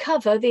able to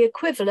cover the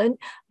equivalent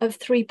of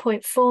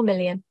 3.4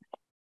 million.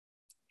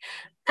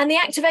 And the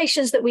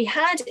activations that we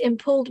had in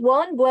pooled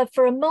 1 were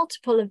for a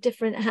multiple of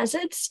different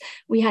hazards.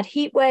 We had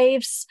heat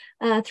waves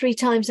 3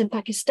 times in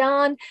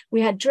Pakistan.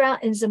 We had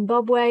drought in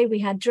Zimbabwe. We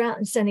had drought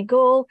in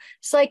Senegal,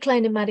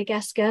 cyclone in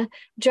Madagascar,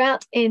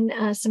 drought in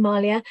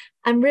Somalia,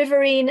 and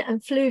riverine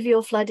and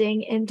fluvial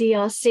flooding in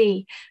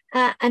DRC.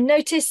 And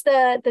notice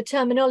the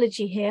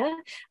terminology here,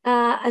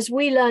 as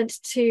we learned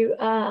to,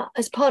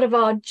 as part of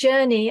our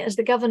journey as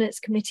the governance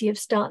committee of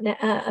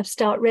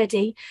Start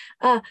Ready,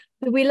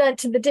 we learned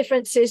the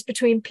differences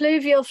between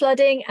pluvial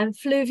flooding and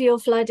fluvial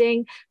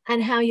flooding,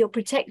 and how you're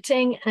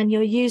protecting and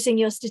you're using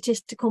your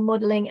statistical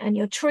modeling and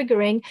you're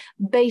triggering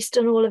based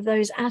on all of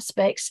those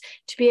aspects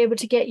to be able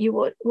to get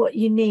you what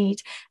you need.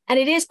 And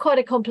it is quite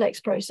a complex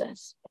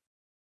process.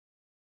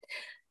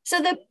 So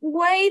the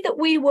way that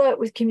we work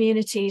with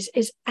communities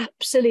is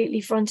absolutely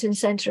front and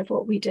center of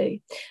what we do.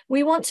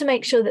 We want to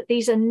make sure that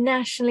these are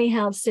nationally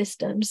held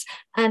systems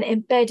and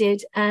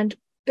embedded and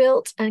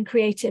built and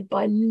created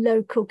by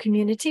local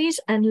communities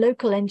and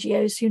local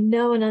NGOs who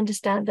know and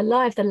understand the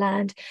lie of the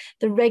land,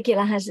 the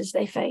regular hazards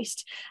they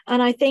faced.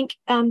 And I think,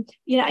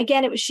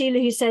 again, it was Sheila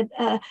who said,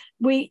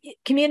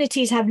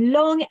 communities have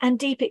long and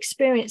deep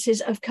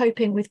experiences of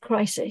coping with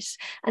crisis.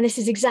 And this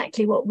is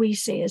exactly what we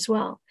see as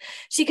well.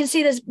 So you can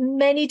see there's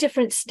many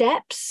different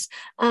steps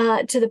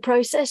to the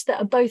process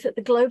that are both at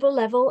the global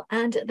level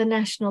and at the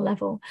national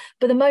level.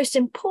 But the most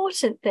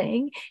important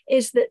thing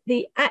is that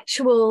the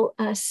actual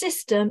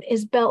system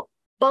is built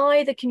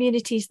by the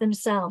communities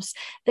themselves.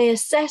 They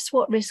assess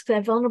what risks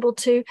they're vulnerable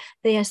to.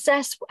 They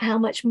assess how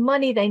much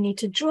money they need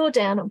to draw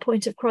down on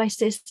point of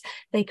crisis.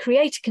 They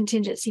create a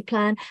contingency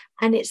plan,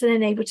 and it's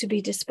then able to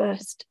be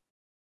dispersed.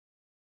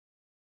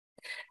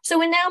 So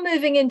we're now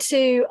moving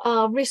into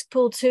our risk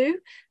pool 2,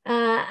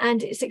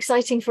 and it's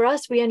exciting for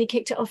us. We only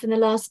kicked it off in the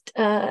last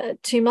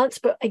 2 months,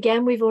 but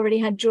again, we've already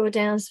had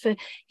drawdowns for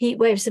heat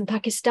waves in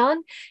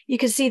Pakistan. You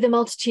can see the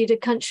multitude of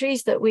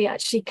countries that we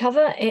actually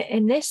cover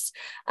in this.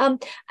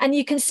 And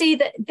you can see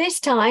that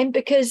this time,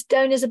 because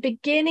donors are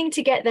beginning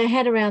to get their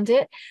head around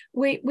it,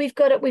 we've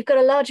got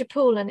a larger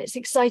pool, and it's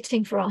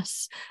exciting for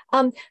us.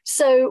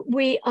 So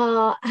we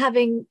are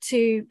able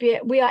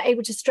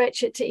to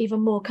stretch it to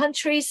even more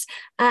countries.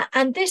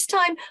 And this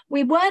time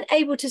we weren't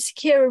able to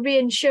secure a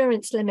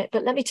reinsurance limit,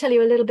 but let me tell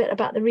you a little bit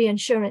about the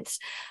reinsurance.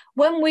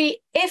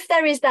 If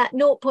there is that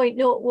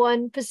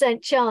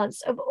 0.01%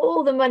 chance of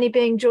all the money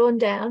being drawn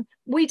down,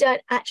 we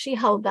don't actually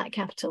hold that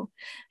capital.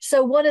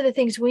 So one of the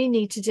things we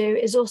need to do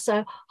is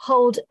also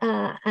hold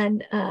a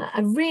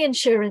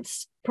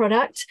reinsurance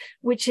product,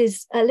 which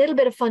is a little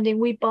bit of funding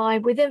we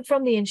buy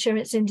from the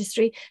insurance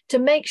industry to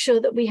make sure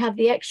that we have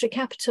the extra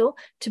capital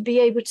to be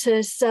able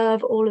to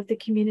serve all of the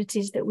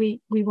communities that we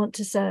want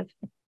to serve.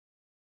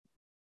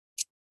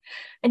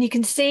 And you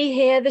can see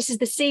here, this is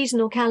the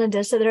seasonal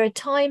calendar. So there are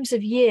times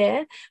of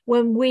year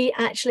when we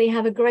actually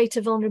have a greater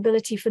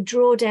vulnerability for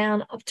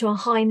drawdown up to a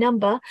high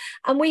number.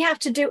 And we have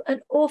to do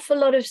an awful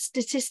lot of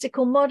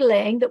statistical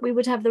modeling that we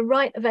would have the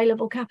right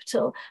available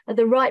capital at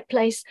the right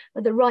place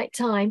at the right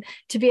time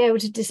to be able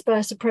to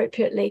disperse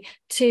appropriately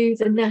to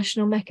the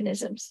national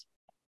mechanisms.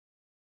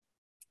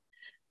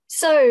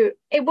 So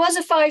it was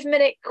a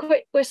 5-minute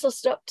quick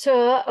whistle-stop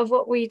tour of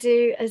what we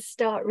do as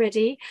Start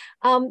Ready.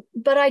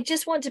 But I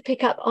just want to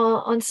pick up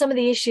on some of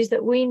the issues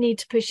that we need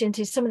to push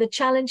into, some of the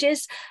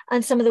challenges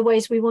and some of the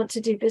ways we want to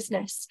do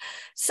business.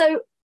 So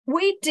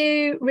we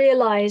do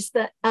realize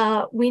that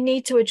we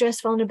need to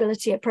address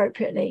vulnerability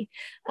appropriately.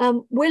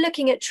 We're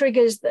looking at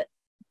triggers that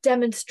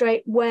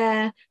demonstrate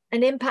where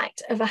an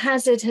impact of a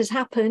hazard has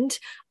happened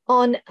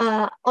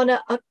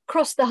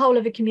across the whole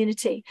of a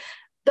community.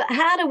 But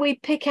how do we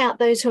pick out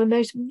those who are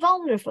most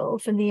vulnerable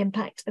from the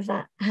impact of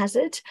that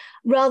hazard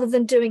rather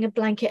than doing a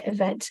blanket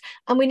event?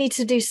 And we need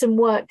to do some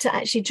work to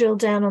actually drill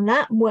down on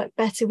that and work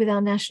better with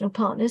our national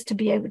partners to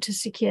be able to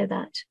secure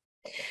that.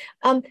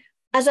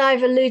 As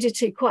I've alluded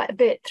to quite a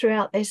bit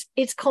throughout this,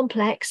 it's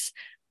complex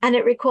and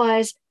it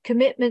requires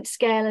commitment,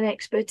 scale, and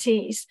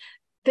expertise.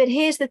 But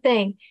here's the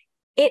thing.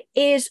 It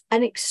is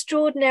an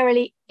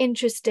extraordinarily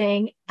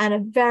interesting and a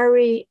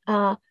very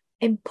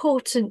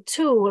important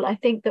tool, I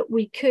think, that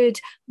we could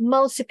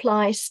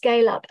multiply,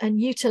 scale up and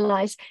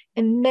utilize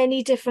in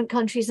many different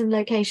countries and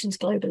locations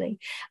globally.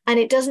 And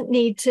it doesn't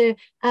need to,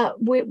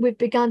 we've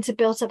begun to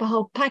build up a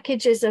whole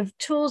packages of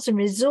tools and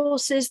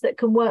resources that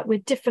can work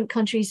with different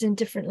countries in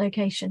different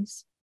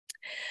locations.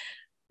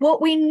 What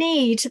we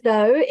need,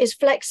 though, is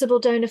flexible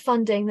donor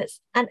funding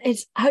and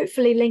is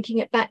hopefully linking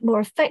it back more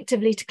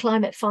effectively to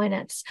climate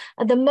finance.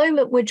 At the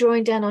moment, we're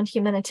drawing down on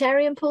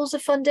humanitarian pools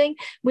of funding,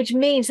 which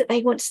means that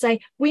they want to say,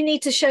 we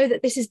need to show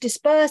that this is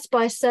dispersed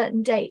by a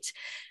certain date.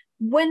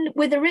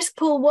 With the risk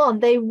pool 1,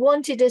 they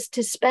wanted us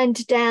to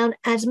spend down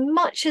as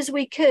much as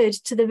we could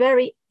to the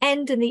very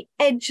end and the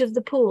edge of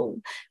the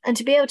pool. And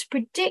to be able to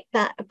predict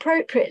that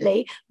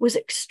appropriately was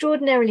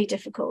extraordinarily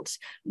difficult.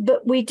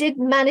 But we did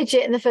manage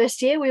it in the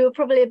first year. We were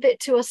probably a bit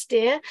too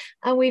austere,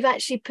 and we've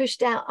actually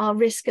pushed out our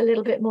risk a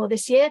little bit more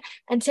this year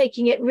and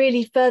taking it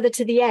really further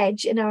to the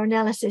edge in our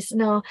analysis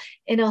and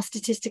in our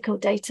statistical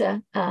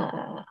data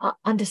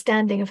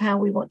understanding of how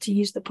we want to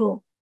use the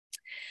pool.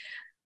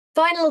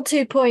 Final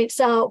 2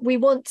 points are we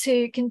want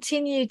to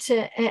continue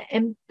to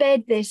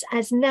embed this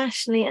as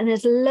nationally and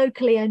as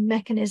locally owned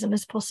mechanism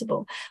as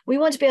possible. We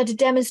want to be able to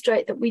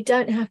demonstrate that we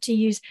don't have to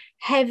use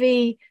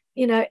heavy,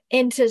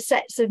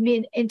 intersets of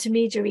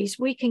intermediaries.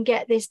 We can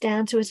get this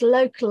down to as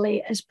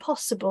locally as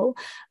possible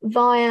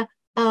via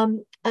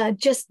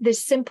just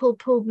this simple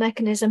pooled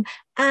mechanism,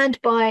 and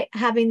by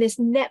having this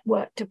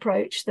networked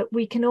approach that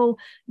we can all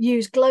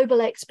use global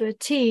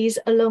expertise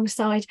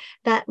alongside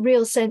that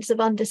real sense of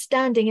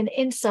understanding and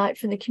insight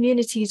from the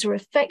communities who are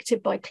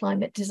affected by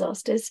climate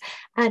disasters,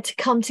 and to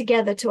come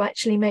together to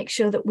actually make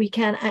sure that we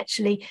can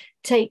actually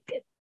take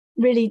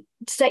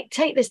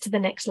this to the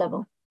next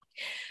level.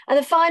 And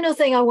the final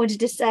thing I wanted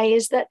to say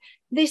is that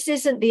this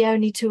isn't the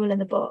only tool in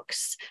the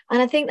box.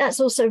 And I think that's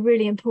also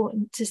really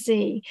important to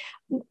see.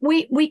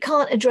 We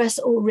can't address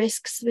all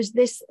risks with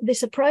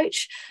this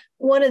approach.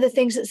 One of the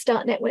things that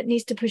Start Network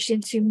needs to push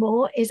into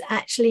more is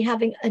actually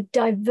having a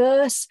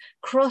diverse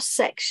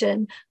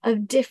cross-section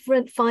of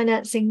different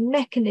financing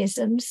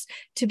mechanisms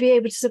to be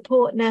able to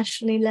support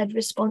nationally led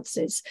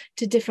responses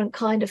to different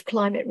kind of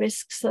climate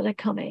risks that are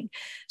coming.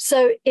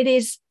 So it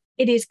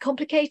is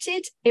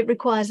complicated, it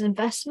requires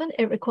investment,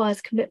 it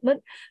requires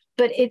commitment,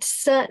 but it's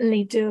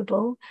certainly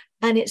doable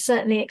and it's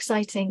certainly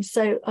exciting.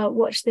 So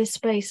watch this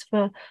space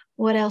for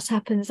what else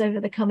happens over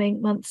the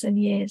coming months and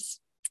years.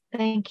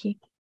 Thank you.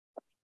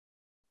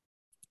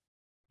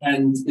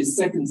 And this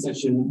second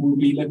session, we'll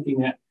be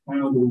looking at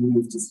how do we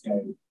move to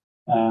scale.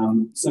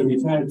 So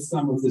we've heard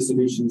some of the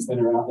solutions that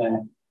are out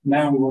there.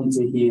 Now we want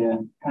to hear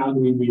how do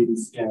we really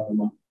scale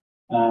them up.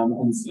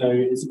 And so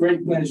it's a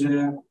great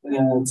pleasure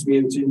to be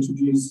able to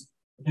introduce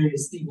a very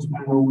esteemed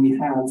panel. We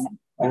have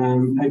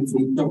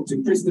hopefully Dr.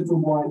 Christopher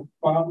White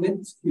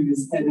Bartlett, who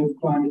is Head of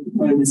Climate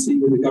Diplomacy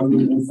with the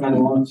Government of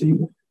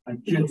Vanuatu. I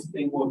dread to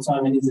think what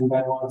time it is in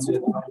Vanuatu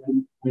at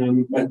the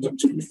moment, but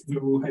Dr. Christopher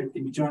will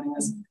hopefully be joining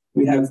us.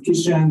 We have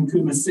Kishan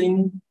Kumar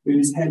Singh, who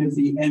is Head of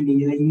the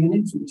MEA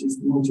Unit, which is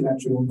the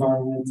Multilateral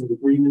Environmental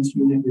Agreements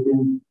Unit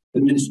within the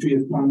Ministry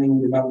of Planning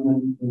and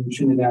Development in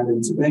Trinidad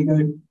and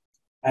Tobago.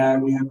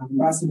 We have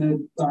Ambassador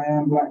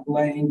Diane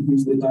Black-Lane,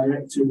 who's the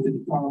Director of the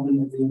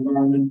Department of the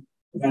Environment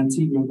of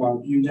Antigua and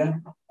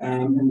Barbuda,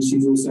 and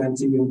she's also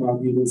Antigua and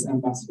Barbuda's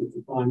Ambassador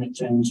for Climate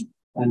Change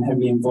and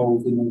heavily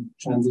involved in the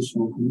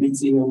Transitional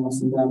Committee on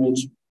Loss and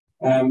Damage.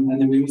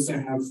 And then we also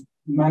have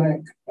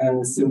Marek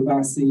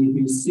Silvasi,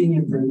 who's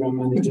Senior Program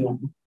Manager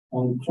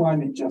on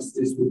Climate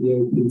Justice with the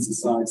Open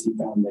Society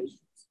Foundation.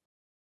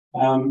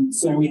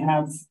 So we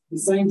have the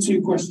same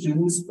two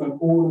questions for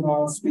all of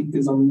our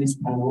speakers on this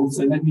panel.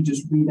 So let me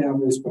just read out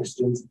those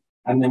questions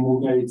and then we'll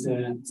go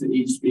to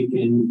each speaker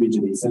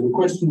individually. So the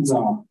questions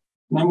are,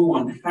 number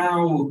one,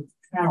 how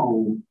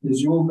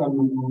has your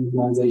government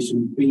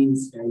organisation been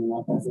scaling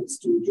up efforts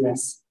to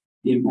address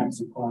the impacts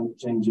of climate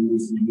change in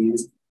recent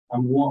years,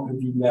 and what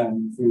have you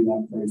learned through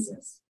that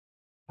process?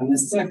 And the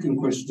second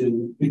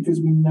question,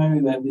 because we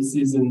know that this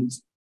isn't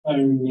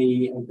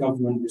only a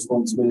government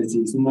responsibility,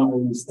 it's not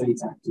only state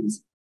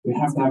actors, we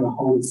have to have a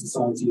whole of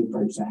society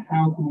approach. So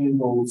how can we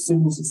involve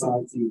civil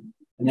society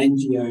and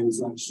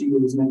NGOs, like Sheila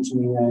was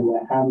mentioning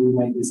earlier? How do we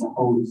make this a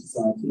whole of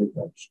society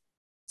approach?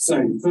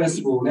 So first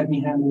of all, let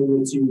me hand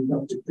over to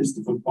Dr.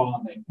 Christopher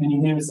Bartlett. Can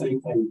you hear us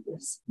okay,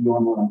 Chris? You're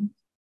on the line.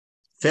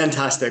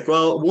 Fantastic.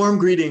 Well, warm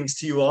greetings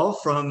to you all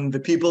from the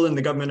people in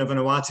the government of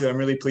Vanuatu. I'm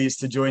really pleased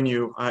to join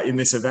you in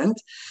this event.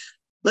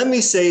 Let me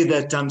say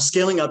that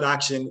scaling up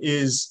action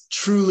is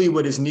truly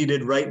what is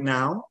needed right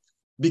now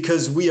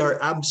because we are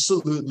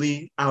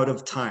absolutely out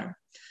of time.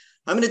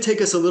 I'm going to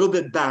take us a little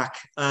bit back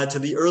to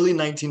the early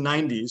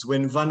 1990s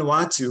when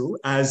Vanuatu,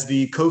 as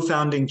the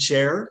co-founding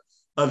chair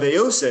of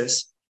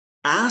AOSIS,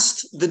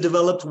 asked the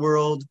developed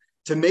world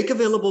to make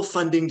available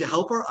funding to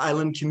help our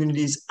island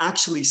communities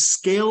actually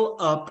scale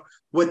up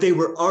what they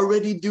were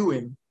already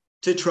doing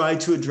to try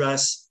to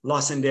address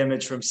loss and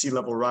damage from sea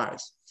level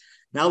rise.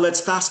 Now let's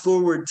fast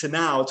forward to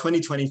now,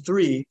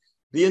 2023,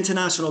 the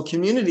international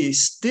community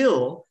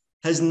still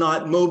has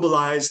not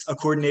mobilized a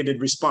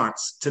coordinated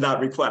response to that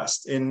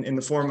request in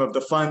the form of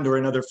the fund or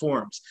in other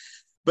forms.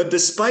 But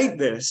despite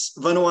this,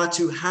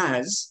 Vanuatu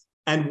has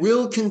and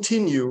will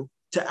continue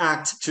to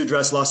act to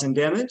address loss and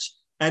damage,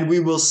 and we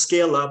will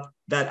scale up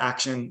that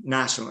action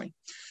nationally.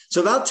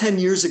 So about 10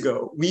 years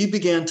ago, we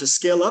began to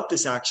scale up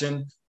this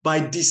action by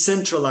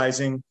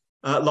decentralizing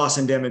loss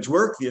and damage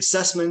work, the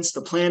assessments,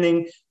 the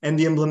planning, and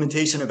the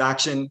implementation of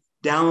action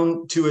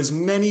down to as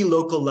many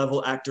local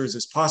level actors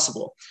as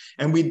possible.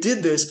 And we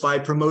did this by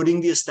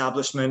promoting the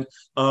establishment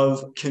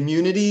of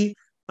community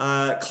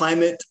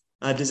climate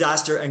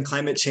disaster and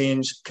climate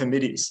change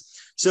committees.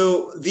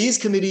 So these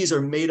committees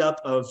are made up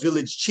of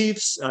village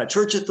chiefs,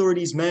 church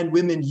authorities, men,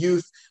 women,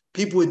 youth,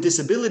 people with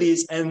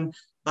disabilities, and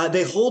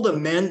they hold a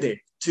mandate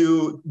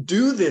to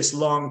do this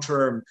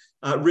long-term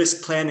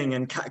risk planning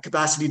and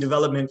capacity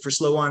development for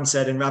slow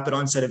onset and rapid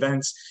onset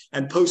events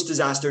and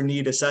post-disaster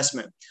need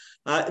assessment.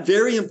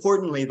 Very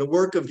importantly, the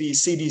work of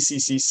these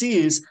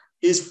CDCCCs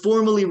is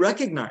formally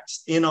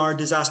recognized in our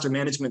disaster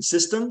management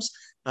systems.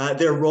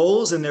 Their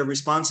roles and their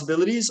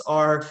responsibilities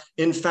are,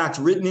 in fact,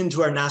 written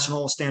into our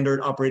national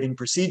standard operating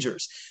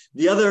procedures.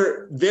 The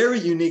other very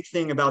unique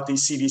thing about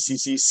these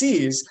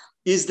CDCCCs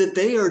is that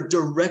they are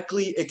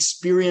directly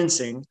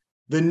experiencing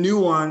the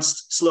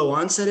nuanced slow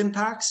onset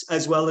impacts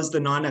as well as the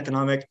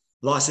non-economic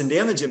loss and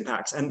damage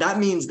impacts. And that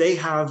means they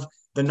have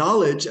the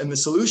knowledge and the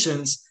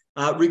solutions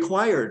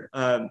required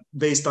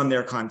based on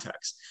their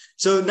context.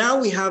 So now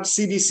we have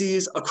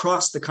CDCs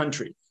across the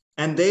country,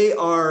 and they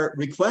are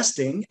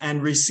requesting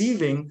and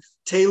receiving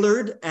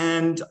tailored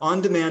and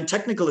on-demand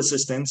technical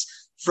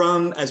assistance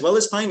from, as well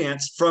as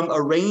finance, from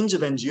a range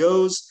of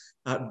NGOs,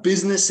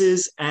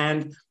 businesses,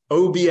 and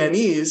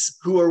OBNEs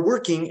who are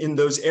working in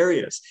those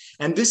areas.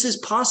 And this is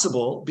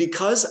possible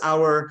because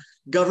our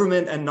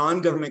government and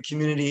non-government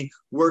community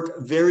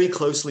work very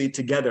closely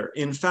together.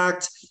 In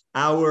fact,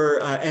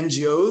 our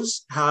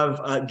NGOs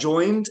have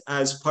joined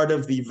as part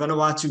of the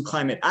Vanuatu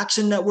Climate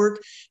Action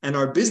Network, and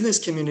our business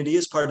community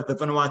is part of the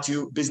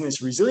Vanuatu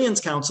Business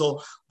Resilience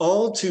Council,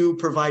 all to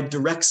provide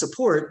direct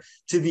support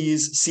to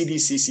these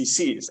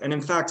CDCCCs. And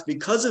in fact,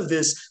 because of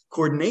this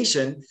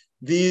coordination,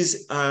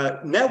 these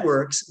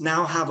networks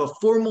now have a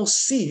formal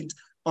seat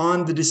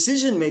on the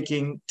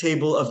decision-making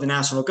table of the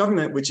national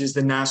government, which is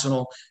the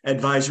National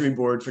Advisory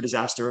Board for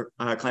Disaster,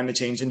 Climate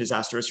Change and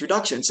Disaster Risk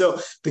Reduction. So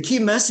the key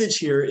message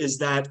here is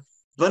that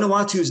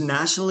Vanuatu's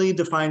nationally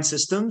defined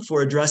system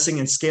for addressing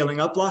and scaling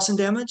up loss and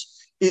damage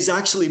is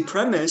actually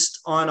premised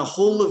on a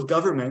whole of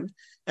government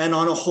and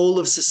on a whole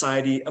of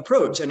society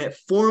approach. And it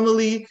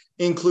formally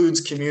includes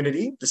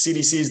community, the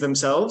CDCs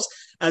themselves,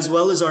 as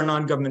well as our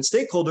non-government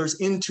stakeholders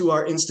into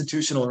our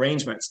institutional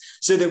arrangements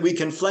so that we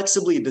can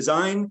flexibly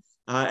design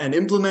and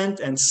implement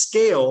and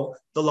scale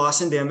the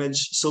loss and damage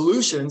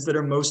solutions that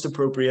are most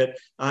appropriate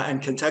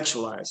and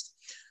contextualized.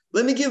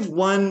 Let me give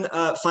one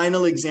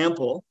final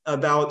example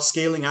about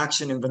scaling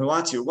action in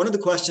Vanuatu. One of the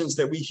questions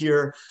that we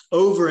hear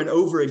over and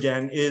over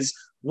again is,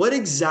 what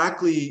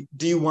exactly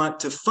do you want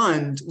to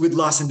fund with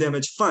loss and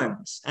damage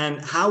funds?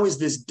 And how is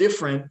this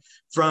different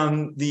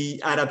from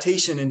the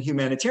adaptation and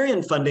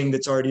humanitarian funding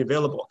that's already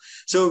available?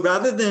 So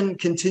rather than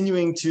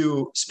continuing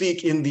to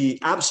speak in the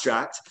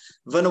abstract,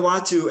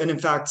 Vanuatu, and in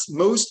fact,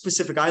 most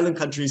Pacific Island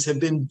countries have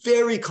been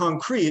very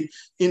concrete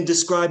in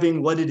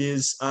describing what it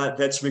is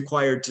that's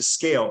required to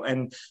scale.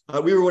 And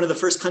we were one of the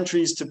first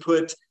countries to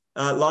put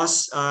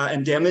loss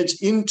and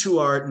damage into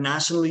our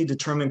nationally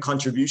determined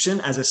contribution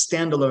as a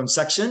standalone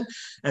section.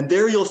 And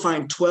there you'll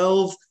find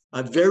 12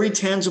 very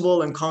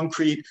tangible and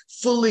concrete,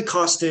 fully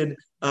costed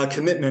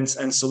commitments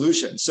and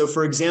solutions. So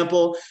for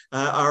example,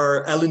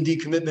 our L&D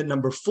commitment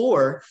number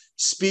 4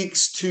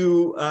 speaks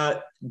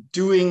to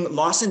doing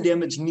loss and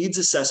damage needs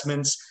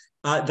assessments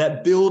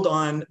that build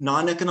on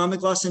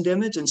non-economic loss and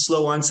damage and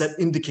slow onset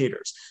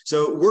indicators.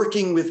 So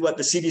working with what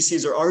the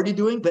CDCs are already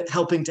doing, but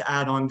helping to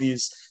add on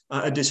these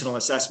additional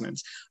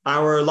assessments.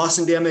 Our loss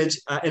and damage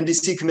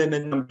NDC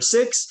commitment number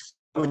 6,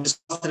 which is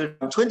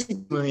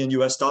 $20 million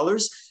US,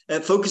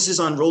 it focuses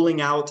on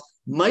rolling out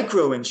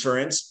micro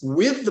insurance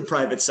with the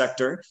private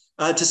sector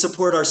to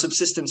support our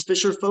subsistence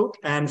fisher folk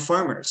and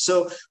farmers.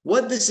 So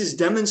what this is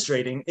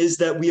demonstrating is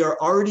that we are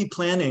already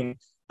planning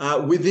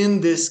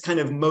within this kind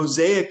of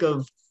mosaic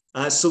of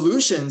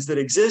solutions that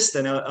exist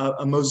and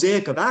a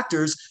mosaic of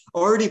actors,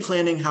 already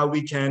planning how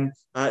we can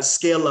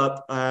scale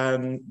up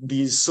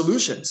these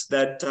solutions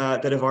that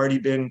have already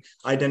been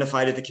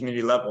identified at the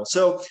community level.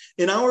 So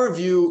in our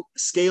view,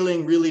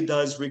 scaling really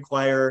does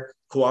require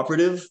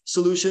cooperative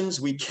solutions.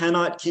 We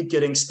cannot keep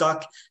getting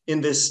stuck in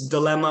this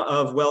dilemma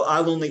of, well,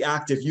 I'll only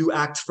act if you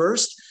act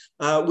first.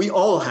 We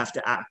all have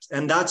to act.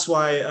 And that's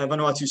why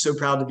Vanuatu is so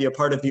proud to be a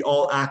part of the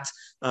All Act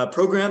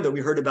program that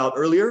we heard about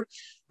earlier.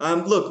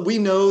 Look, we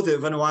know that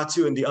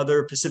Vanuatu and the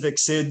other Pacific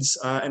SIDS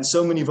and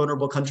so many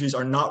vulnerable countries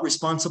are not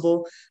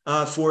responsible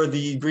for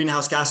the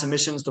greenhouse gas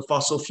emissions, the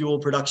fossil fuel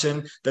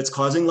production that's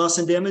causing loss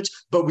and damage,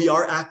 but we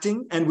are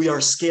acting and we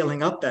are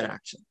scaling up that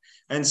action.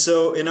 And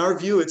so in our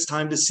view, it's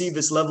time to see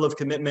this level of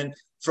commitment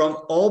from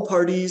all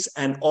parties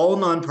and all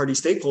non-party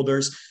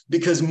stakeholders,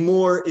 because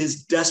more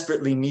is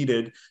desperately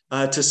needed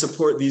to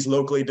support these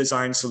locally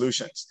designed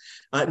solutions.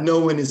 No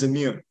one is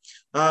immune.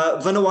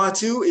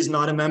 Vanuatu is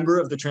not a member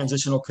of the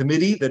transitional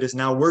committee that is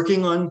now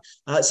working on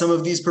some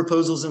of these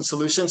proposals and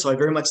solutions. So I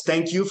very much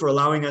thank you for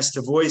allowing us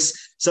to voice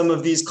some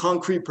of these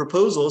concrete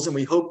proposals, and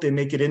we hope they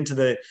make it into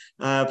the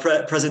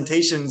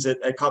presentations at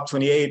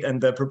COP28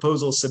 and the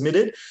proposals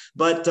submitted.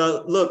 But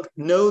look,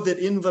 know that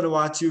in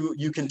Vanuatu,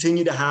 you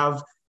continue to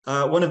have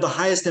one of the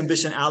highest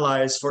ambition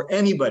allies for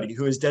anybody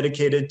who is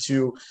dedicated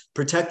to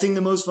protecting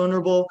the most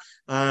vulnerable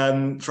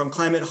from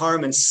climate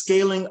harm and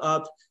scaling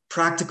up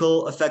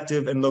practical,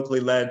 effective, and locally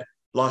led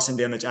loss and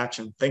damage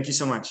action. Thank you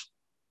so much.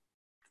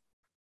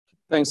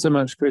 Thanks so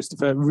much,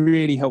 Christopher.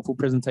 Really helpful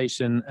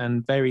presentation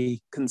and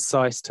very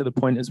concise to the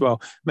point as well.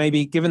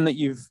 Maybe given that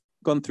you've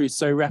gone through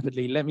so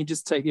rapidly, let me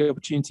just take the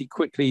opportunity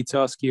quickly to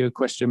ask you a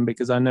question,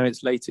 because I know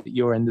it's late at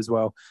your end as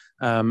well,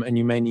 and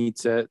you may need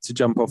to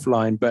jump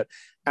offline. But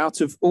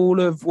out of all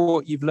of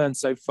what you've learned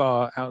so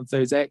far, out of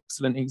those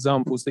excellent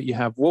examples that you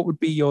have, what would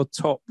be your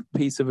top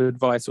piece of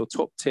advice or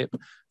top tip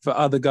for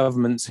other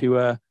governments who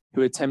are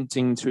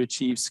attempting to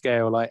achieve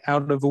scale? Like,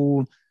 out of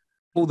all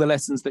the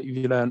lessons that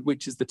you've learned,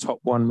 which is the top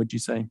one, would you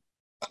say?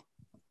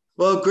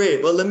 Well,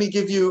 great. Well, let me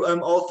give you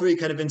all three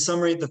kind of in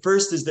summary. The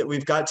first is that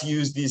we've got to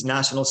use these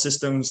national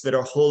systems that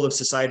are whole of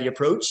society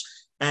approach,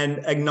 and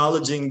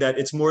acknowledging that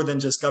it's more than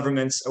just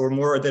governments or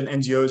more than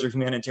NGOs or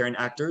humanitarian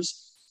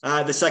actors.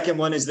 The second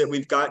one is that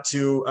we've got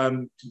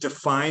to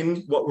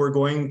define what we're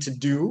going to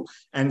do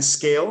and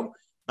scale,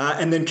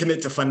 and then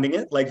commit to funding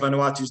it, like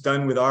Vanuatu's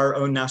done with our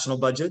own national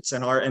budgets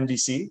and our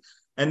NDC.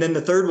 And then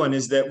the third one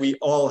is that we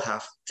all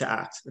have to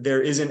act.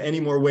 There isn't any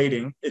more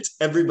waiting. It's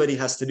everybody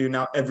has to do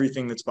now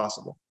everything that's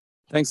possible.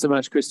 Thanks so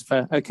much,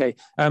 Christopher. Okay,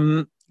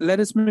 let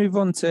us move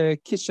on to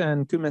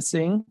Kishan Kumar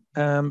Singh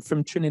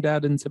from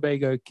Trinidad and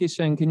Tobago.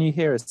 Kishan, can you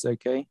hear us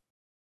okay?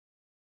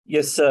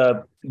 Yes,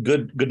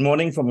 good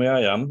morning from where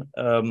I am.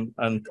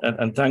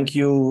 And thank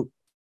you,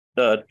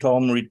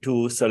 Tom,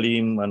 Ritu,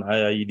 Salim, and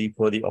IIED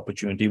for the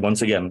opportunity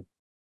once again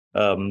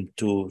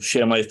to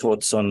share my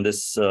thoughts on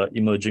this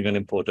emerging and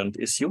important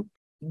issue.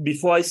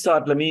 Before I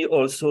start, let me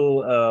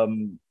also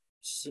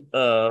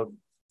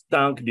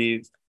thank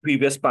the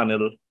previous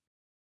panel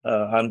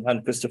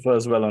and Christopher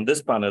as well on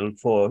this panel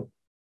for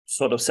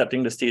sort of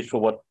setting the stage for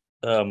what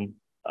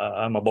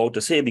I'm about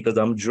to say, because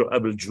I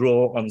will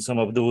draw on some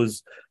of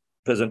those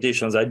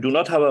presentations. I do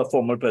not have a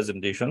formal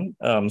presentation,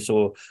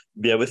 so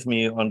bear with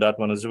me on that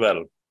one as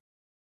well.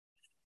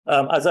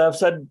 As I have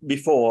said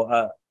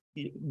before,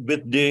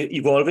 with the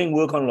evolving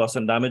work on loss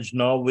and damage,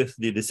 now with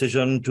the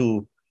decision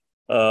to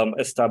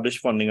establish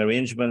funding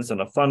arrangements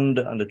and a fund,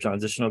 and the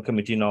transitional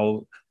committee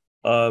now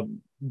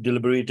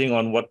deliberating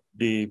on what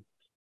the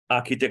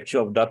architecture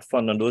of that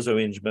fund and those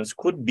arrangements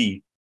could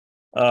be.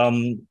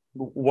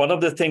 One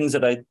of the things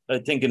that I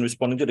think, in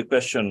responding to the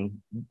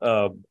question,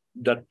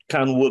 that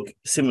can work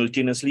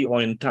simultaneously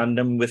or in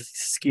tandem with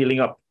scaling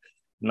up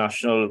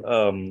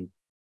national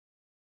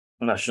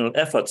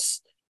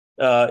efforts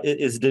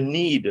is the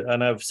need,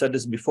 and I've said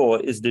this before,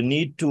 is the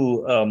need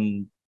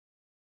to,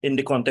 in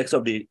the context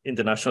of the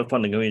international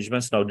funding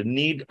arrangements now, the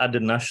need at the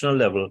national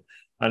level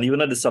and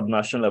even at the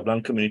subnational level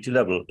and community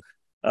level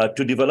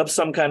to develop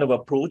some kind of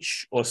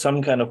approach or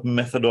some kind of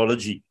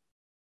methodology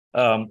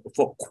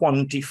for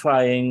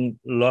quantifying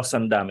loss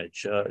and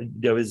damage.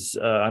 There is,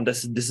 and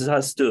this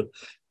has to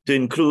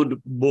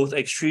include both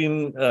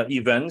extreme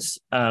events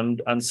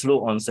and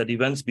slow onset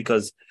events,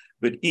 because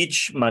with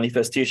each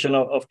manifestation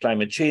of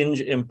climate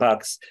change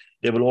impacts,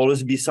 there will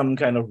always be some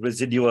kind of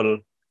residual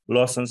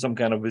loss and some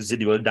kind of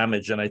residual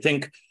damage. And I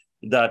think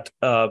that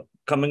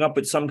coming up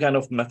with some kind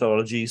of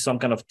methodology, some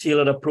kind of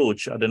tailored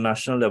approach at the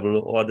national level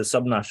or the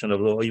subnational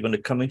level or even the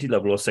community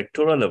level or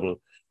sectoral level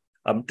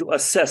to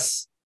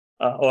assess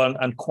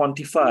and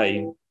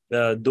quantify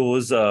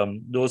those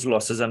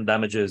losses and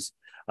damages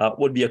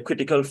would be a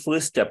critical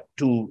first step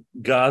to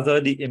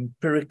gather the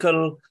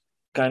empirical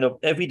kind of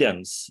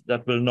evidence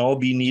that will now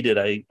be needed,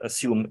 I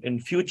assume, in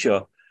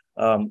future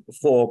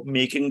for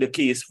making the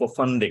case for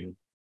funding.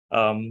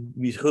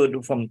 We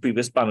heard from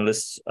previous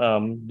panelists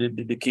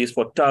the case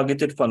for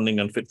targeted funding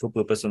and fit for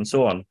purpose and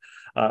so on.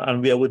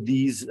 And where would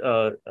these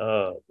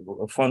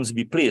funds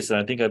be placed? And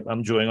I think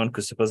I'm drawing on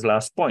Christopher's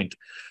last point.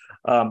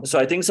 So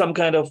I think some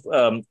kind of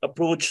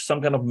approach,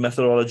 some kind of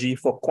methodology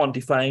for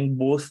quantifying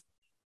both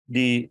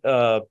the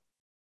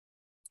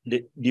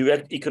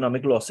direct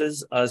economic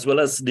losses as well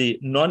as the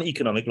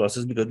non-economic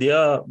losses, because there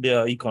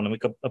are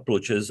economic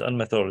approaches and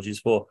methodologies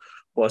for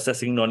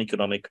assessing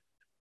non-economic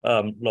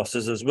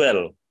losses as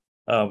well,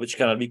 which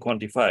cannot be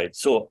quantified.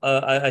 So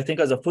I think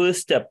as a first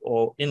step,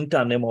 or in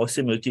tandem or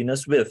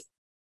simultaneous with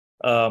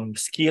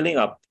scaling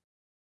up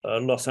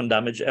loss and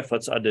damage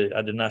efforts at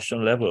the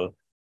national level,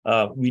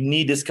 we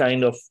need this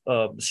kind of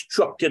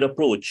structured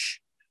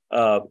approach,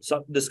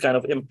 this kind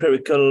of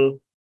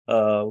empirical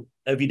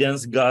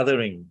evidence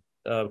gathering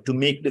to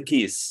make the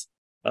case,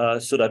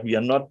 so that we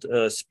are not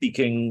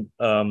speaking,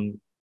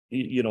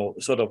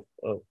 sort of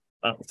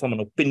from an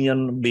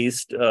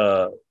opinion-based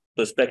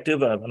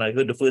perspective. And I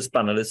heard the first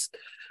panelist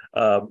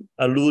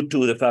allude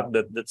to the fact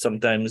that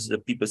sometimes the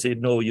people say,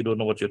 no, you don't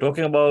know what you're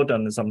talking about,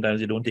 and sometimes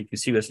they don't take you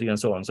seriously and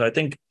so on. So I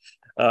think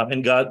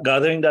in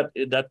gathering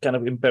that kind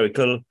of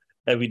empirical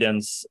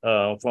evidence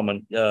from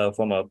a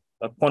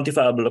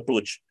quantifiable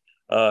approach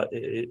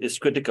is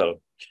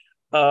critical.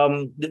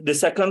 The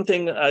second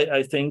thing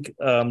I think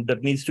that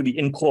needs to be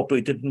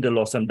incorporated in the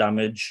loss and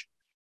damage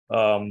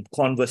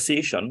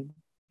conversation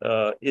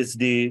is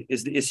the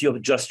issue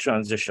of just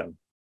transition.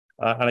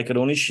 And I can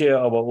only share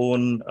our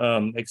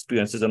own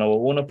experiences and our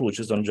own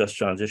approaches on just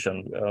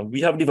transition.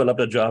 We have developed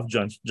a draft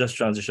just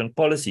transition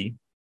policy,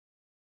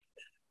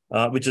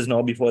 which is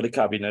now before the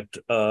cabinet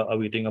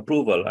awaiting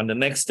approval. And the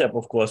next step,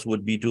 of course,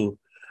 would be to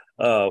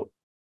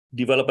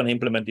develop an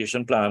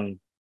implementation plan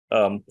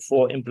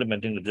for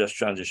implementing the just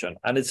transition.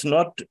 And it's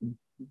not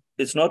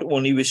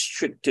only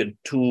restricted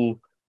to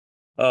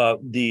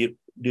the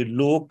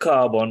low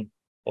carbon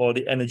or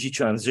the energy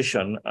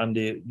transition and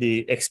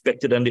the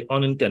expected and the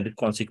unintended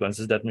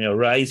consequences that may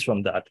arise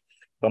from that,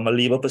 from a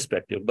labor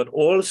perspective, but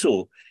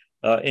also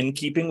in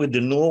keeping with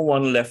the no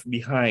one left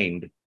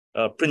behind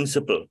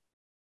principle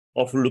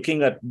of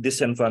looking at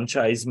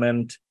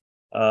disenfranchisement,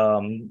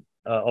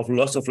 of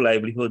loss of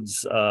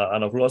livelihoods,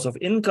 and of loss of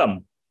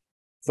income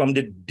from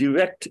the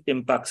direct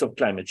impacts of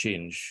climate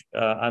change.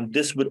 And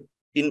this would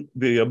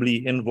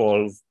invariably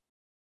involve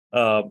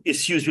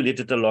issues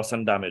related to loss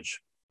and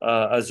damage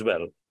as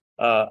well.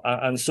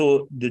 And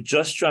so the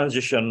just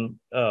transition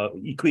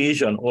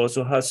equation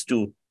also has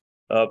to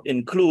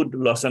include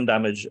loss and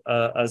damage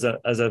as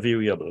a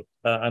variable.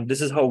 And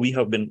this is how we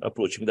have been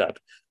approaching that.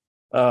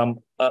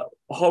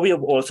 How we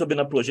have also been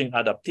approaching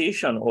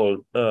adaptation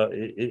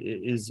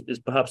is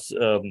perhaps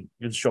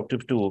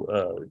instructive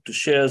to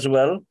share as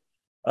well.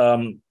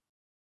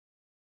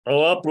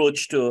 Our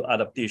approach to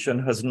adaptation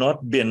has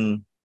not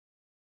been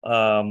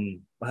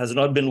one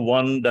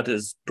that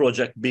is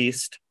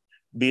project-based,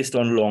 based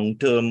on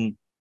long-term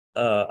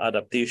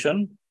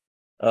adaptation,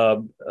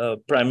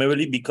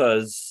 primarily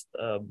because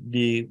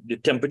the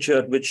temperature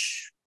at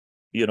which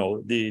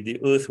the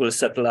Earth will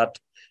settle at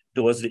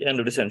towards the end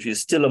of the century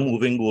is still a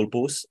moving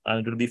goalpost,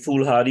 and it will be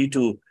foolhardy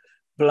to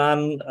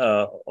plan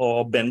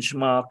or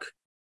benchmark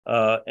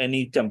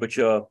any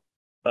temperature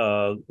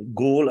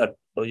goal at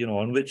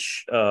on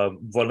which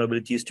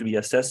vulnerability is to be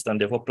assessed,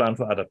 and therefore plan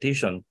for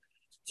adaptation.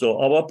 So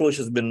our approach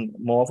has been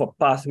more of a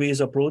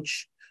pathways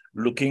approach,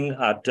 looking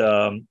at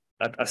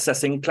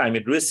assessing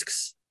climate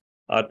risks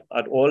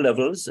at all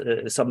levels,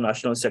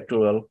 subnational,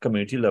 sectoral,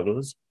 community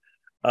levels,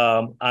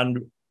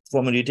 and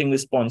formulating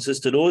responses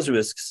to those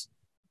risks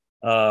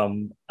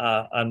and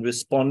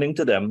responding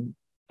to them.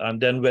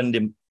 And then when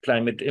the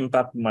climate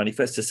impact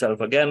manifests itself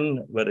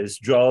again, whether it's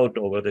drought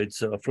or whether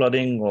it's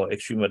flooding or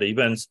extreme weather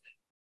events,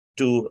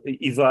 to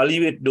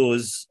evaluate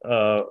those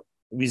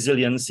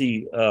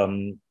resiliency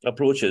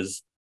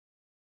approaches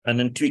and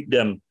then tweak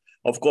them,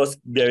 of course,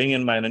 bearing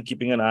in mind and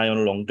keeping an eye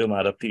on long-term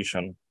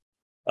adaptation.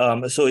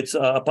 So it's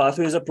a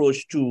pathways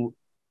approach to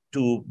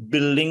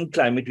building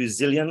climate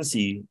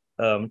resiliency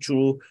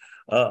through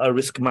a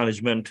risk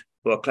management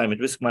or climate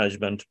risk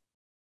management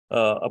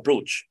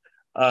approach.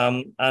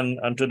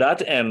 And to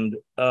that end,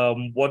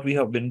 what we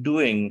have been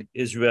doing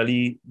is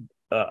really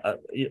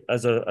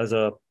as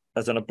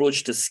an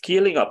approach to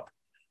scaling up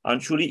and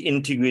truly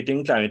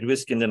integrating climate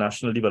risk in the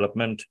national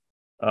development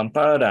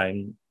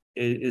paradigm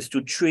is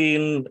to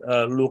train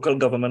local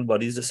government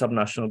bodies, the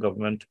subnational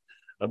government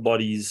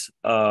bodies,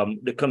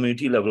 the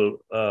community level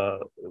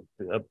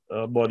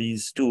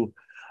bodies to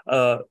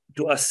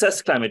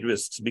assess climate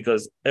risks,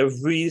 because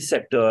every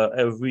sector,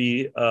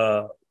 every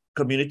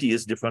community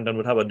is different and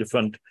would have a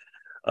different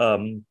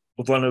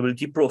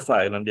vulnerability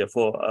profile, and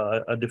therefore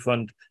a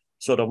different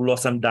sort of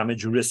loss and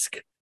damage risk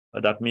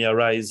that may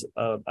arise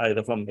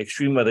either from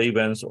extreme weather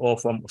events or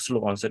from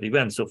slow onset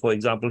events. So for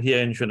example, here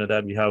in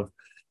Trinidad, we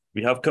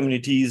have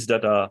communities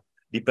that are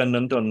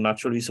dependent on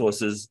natural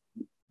resources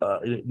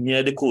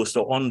near the coast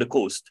or on the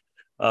coast,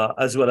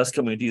 as well as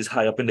communities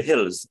high up in the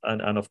hills.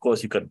 And of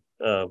course, you could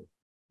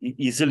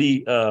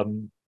easily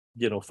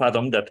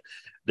fathom that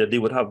they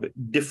would have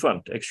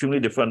extremely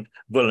different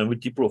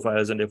vulnerability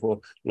profiles, and therefore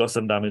loss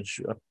and damage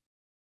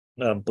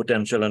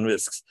potential and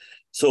risks.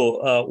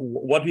 So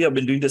what we have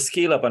been doing to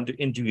scale up and to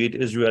integrate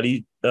is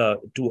really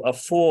to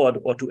afford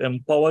or to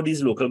empower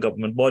these local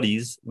government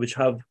bodies, which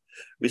have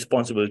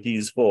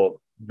responsibilities for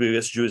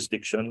various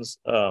jurisdictions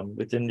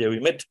within their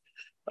remit,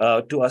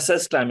 to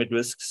assess climate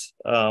risks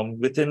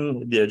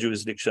within their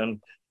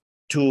jurisdiction,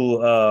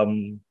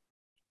 to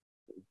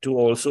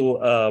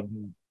also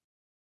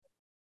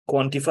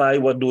quantify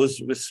what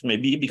those risks may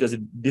be, because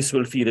this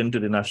will feed into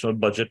the national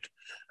budget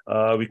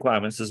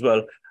requirements as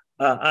well.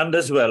 And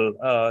as well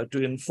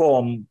to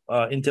inform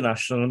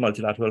international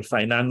multilateral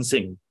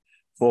financing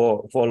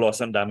for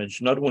loss and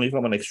damage, not only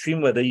from an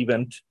extreme weather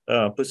event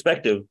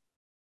perspective,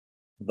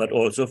 but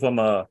also from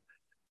a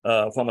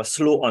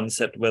slow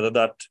onset, whether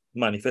that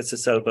manifests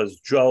itself as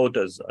drought,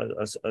 as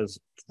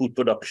food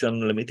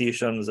production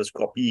limitations, as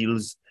crop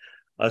yields,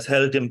 as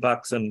health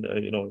impacts, and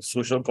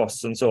social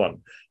costs, and so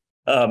on.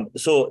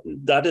 So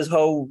that is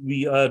how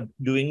we are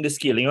doing the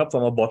scaling up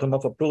from a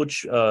bottom-up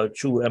approach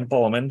through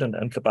empowerment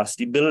and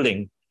capacity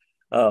building.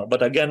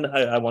 But again,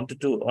 I wanted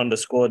to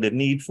underscore the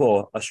need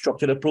for a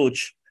structured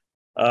approach.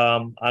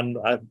 And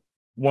I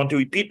want to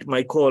repeat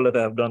my call that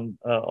I've done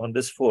on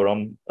this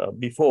forum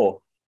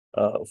before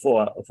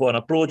for an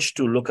approach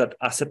to look at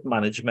asset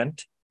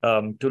management,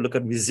 to look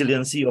at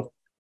resiliency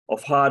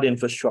of hard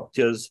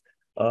infrastructures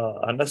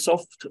and the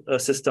soft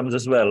systems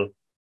as well,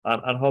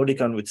 and how they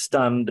can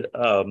withstand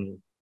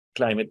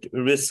climate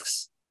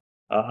risks.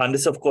 And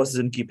this, of course, is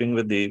in keeping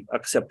with the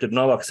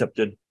now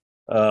accepted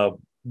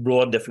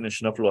broad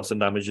definition of loss and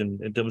damage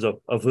in terms of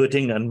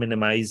averting and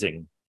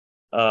minimizing,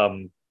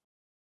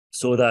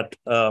 so that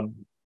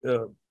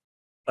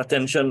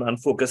attention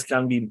and focus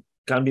can be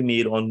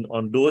made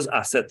on those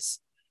assets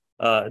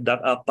that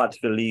are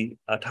particularly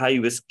at high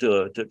risk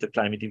to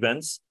climate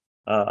events,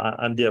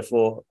 and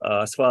therefore,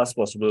 as far as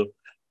possible,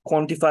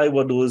 quantify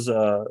what those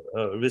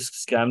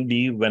risks can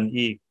be when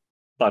a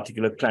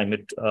particular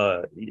climate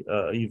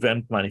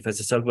event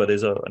manifests itself, whether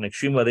it's an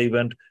extreme weather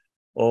event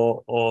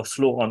or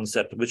slow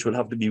onset, which will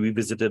have to be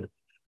revisited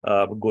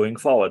going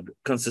forward,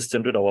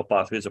 consistent with our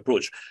pathways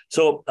approach.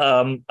 So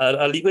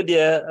I'll leave it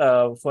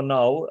there for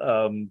now.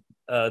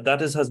 That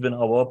has been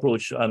our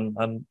approach,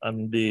 and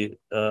the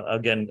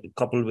again,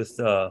 coupled with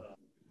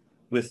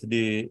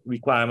the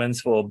requirements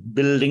for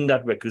building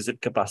that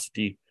requisite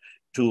capacity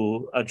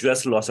to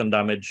address loss and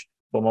damage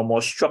from a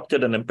more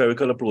structured and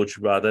empirical approach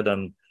rather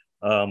than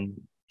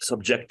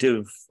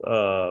subjective,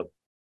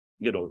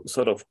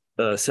 sort of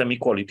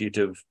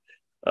semi-qualitative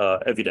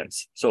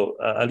evidence. So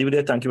I'll leave it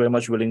there. Thank you very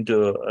much. Willing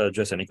to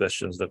address any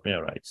questions that may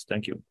arise.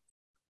 Thank you.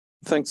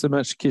 Thanks so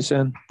much,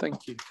 Kishan.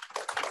 Thank you.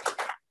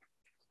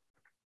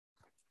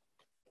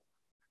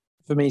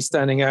 For me,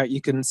 standing out, you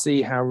can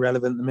see how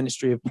relevant the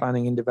Ministry of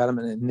Planning and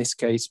Development in this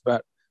case,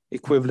 but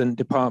equivalent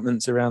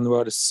departments around the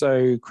world are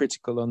so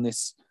critical on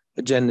this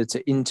agenda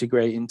to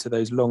integrate into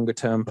those longer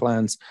term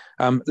plans.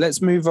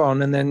 Let's move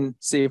on and then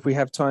see if we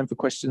have time for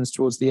questions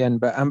towards the end.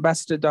 But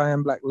Ambassador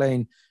Diane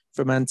Black-Lane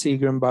from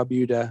Antigua and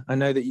Barbuda, I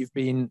know that you've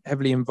been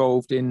heavily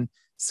involved in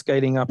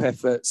scaling up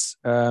efforts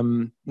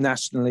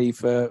nationally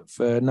for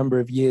a number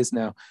of years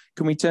now.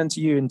 Can we turn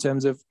to you in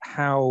terms of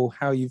how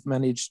you've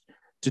managed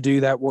to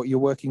do that, what you're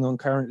working on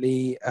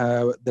currently,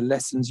 the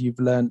lessons you've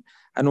learned,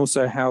 and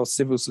also how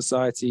civil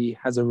society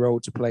has a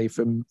role to play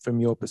from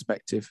your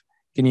perspective?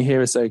 Can you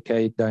hear us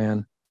okay,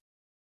 Diane?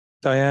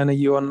 Diane, are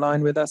you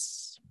online with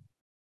us?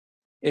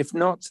 If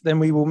not, then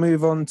we will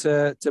move on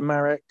to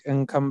Marek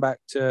and come back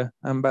to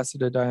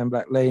Ambassador Diane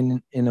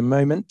Black-Lane in a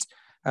moment.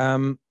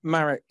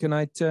 Marek, can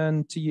I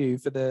turn to you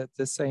for the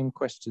same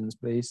questions,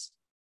 please?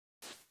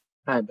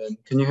 Hi, Ben.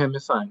 Can you hear me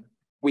fine?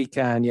 We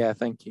can, yeah,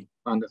 thank you.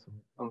 Wonderful.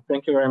 Well,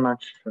 thank you very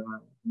much.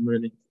 I'm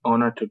really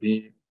honored to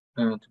be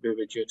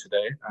with you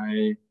today.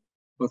 I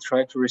will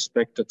try to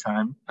respect the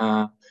time.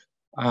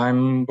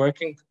 I'm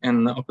working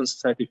in Open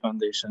Society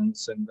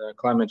Foundations in the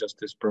Climate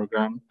Justice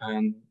Program,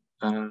 and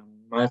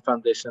my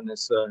foundation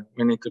is,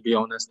 we need to be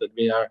honest, that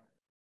we are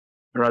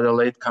a rather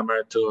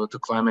latecomer to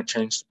climate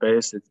change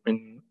space. It's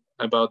been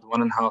about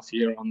 1.5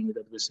 years only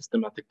that we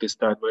systematically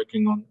start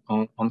working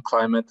on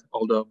climate,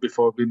 although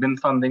before we've been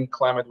funding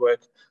climate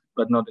work,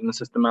 but not in a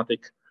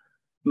systematic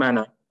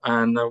manner.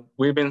 And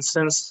we've been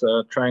since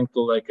trying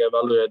to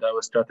evaluate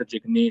our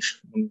strategic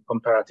niche and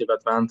comparative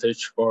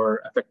advantage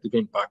for effective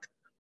impact.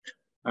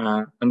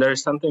 And there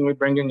is something we're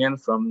bringing in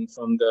from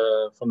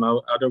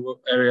our other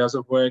areas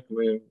of work,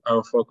 with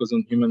our focus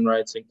on human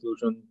rights,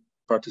 inclusion,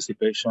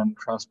 participation,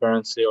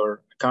 transparency,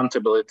 or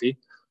accountability.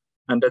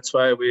 And that's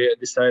why we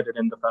decided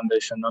in the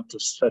foundation not to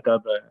set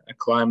up a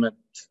climate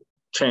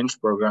change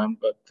program,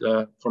 but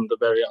from the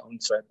very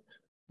onset,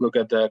 look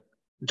at the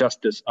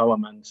justice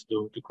elements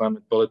to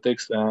climate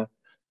politics.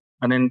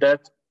 And in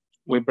that,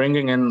 we're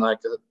bringing in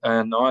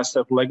an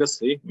OSF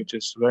legacy, which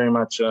is very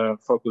much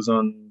focused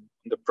on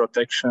the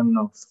protection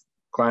of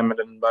climate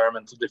and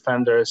environmental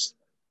defenders,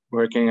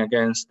 working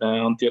against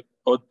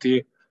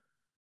authoritarian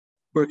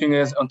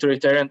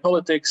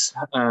politics,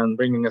 and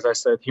bringing, as I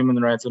said,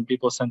 human rights and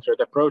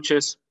people-centered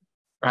approaches.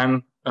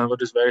 And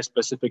what is very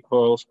specific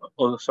for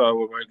also our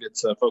work,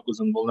 it's focused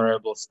on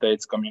vulnerable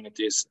states,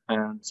 communities,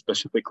 and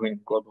specifically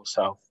in Global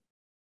South.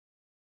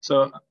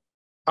 So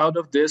out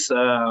of this,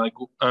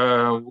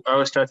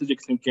 our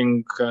strategic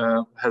thinking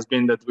has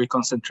been that we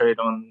concentrate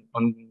on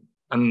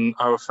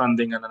our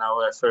funding and on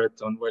our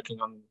effort on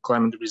working on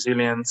climate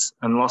resilience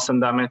and loss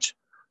and damage.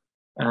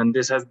 And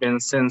this has been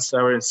since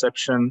our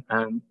inception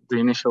and the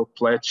initial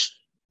pledge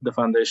the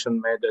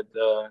foundation made at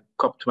the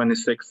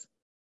COP26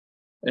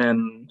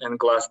 in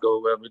Glasgow,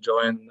 where we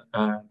joined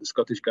the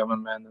Scottish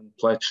government and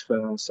pledged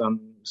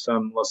some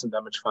loss and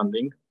damage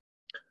funding.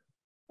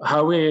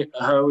 How we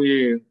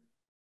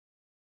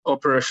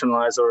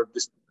operationalize or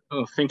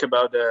think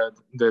about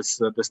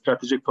the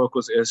strategic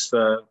focus is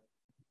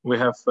we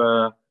have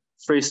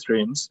 3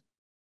 streams.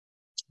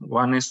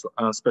 One is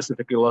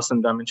specifically loss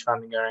and damage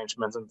funding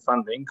arrangements and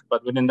funding,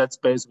 but within that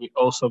space, we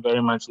also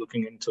very much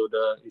looking into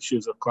the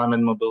issues of climate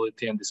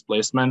mobility and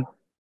displacement.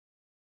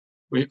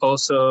 We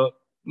also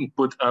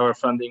put our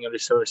funding and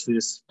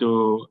resources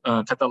to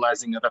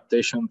catalyzing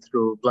adaptation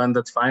through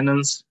blended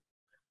finance.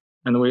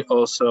 And we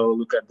also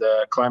look at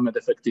the climate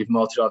effective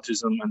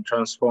multilateralism and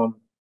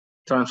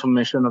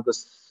transformation of the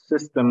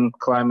system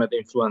climate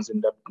influence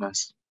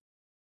indebtedness.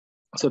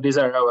 So these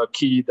are our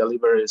key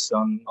deliveries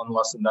on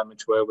loss and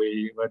damage where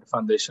the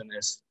foundation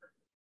is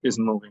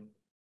moving.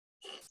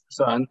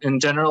 So in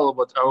general,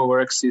 what our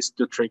work seeks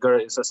to trigger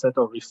is a set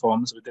of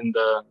reforms within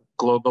the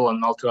global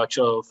and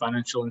multilateral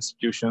financial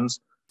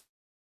institutions,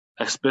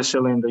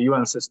 especially in the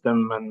UN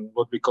system and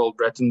what we call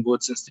Bretton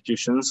Woods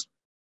institutions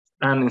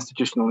and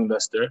institutional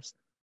investors,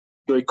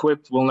 to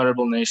equip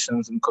vulnerable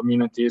nations and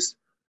communities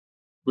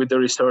with the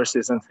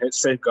resources and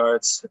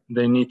safeguards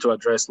they need to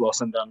address loss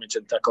and damage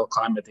and tackle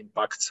climate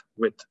impacts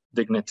with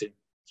dignity.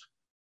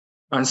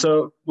 And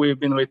so we've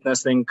been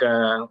witnessing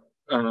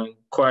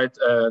quite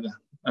a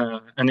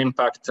an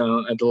impact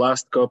at the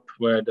last COP,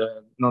 where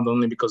not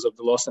only because of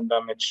the loss and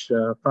damage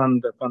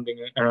fund, the funding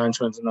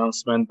arrangements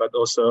announcement, but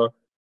also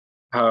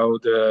how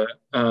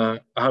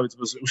it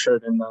was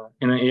ushered in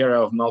an era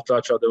of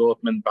multilateral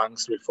development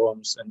banks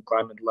reforms and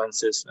climate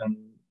lenses, and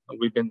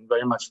we've been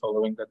very much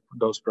following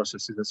those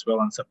processes as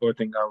well and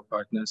supporting our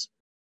partners.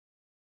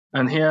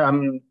 And here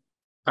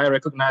I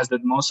recognize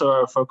that most of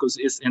our focus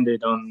is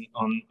indeed on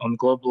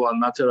global and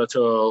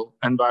multilateral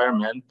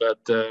environment, but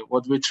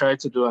what we try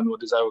to do and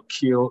what is our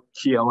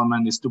key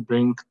element is to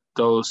bring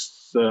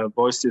those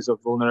voices of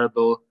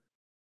vulnerable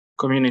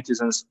communities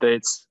and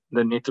states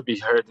that need to be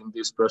heard in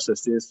these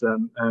processes,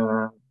 and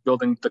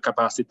building the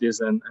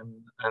capacities and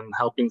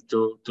helping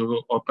to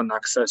open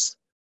access.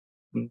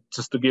 And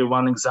just to give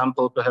one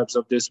example perhaps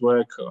of this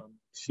work,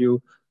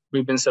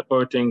 we've been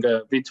supporting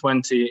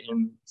V20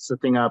 in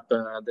setting up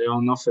their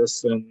own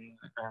office in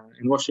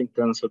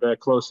Washington, so they're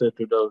closer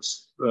to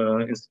those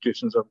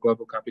institutions of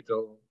global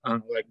capital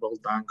like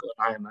World Bank or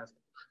IMF.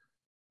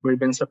 We've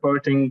been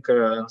supporting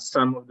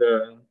some of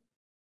the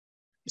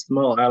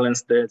small island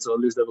states or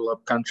least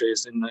developed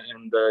countries in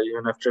the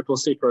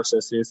UNFCCC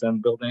processes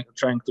and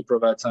trying to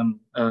provide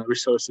some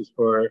resources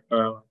for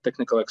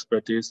technical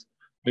expertise.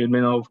 We've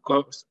been, of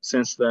course,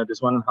 since this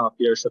 1.5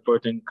 years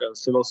supporting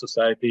civil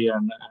society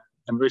and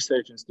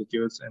research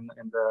institutes in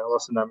the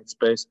loss and damage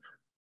space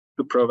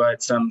to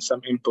provide some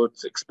input,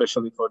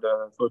 especially for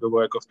the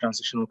work of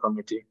transitional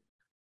committee.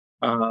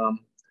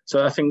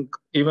 So I think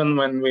even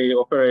when we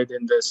operate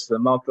in this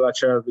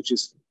multilateral, which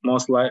is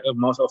most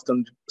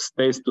often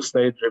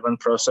state-to-state driven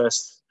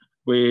process,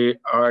 we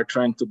are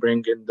trying to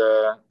bring in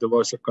the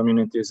voice of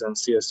communities and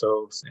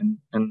CSOs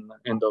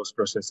in those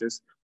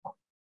processes.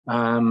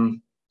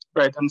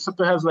 Right, and so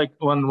perhaps like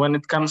when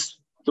it comes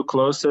to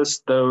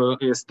closest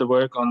is the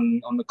work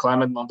on the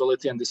climate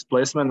mobility and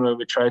displacement, where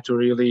we try to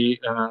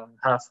really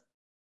have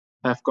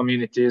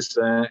communities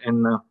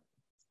in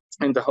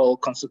the whole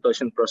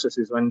consultation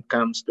processes when it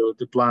comes to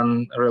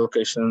plan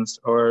relocations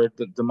or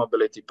the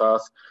mobility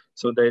path.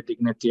 So their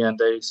dignity and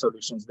their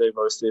solutions, their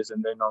voices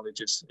and their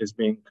knowledge is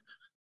being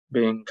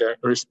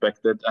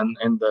respected, and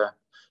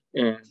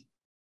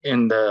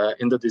in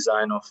the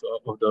design of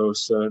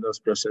those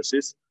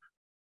processes.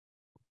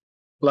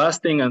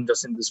 Last thing, and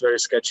just in this very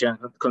sketchy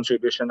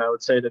contribution, I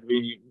would say that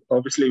we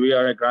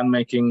are a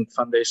grant-making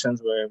foundation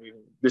where we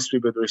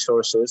distribute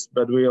resources,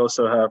 but we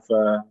also have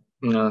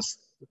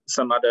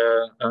some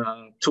other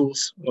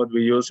tools what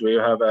we use. We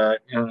have a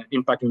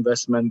impact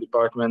investment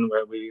department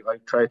where we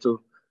try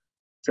to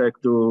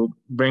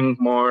bring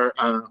more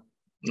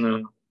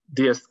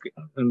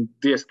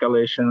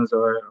de-escalations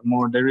or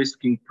more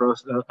de-risking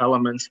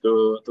elements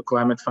to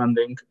climate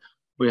funding.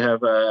 We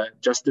have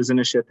Justice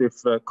Initiative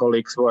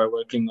colleagues who are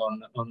working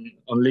on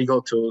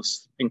legal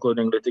tools,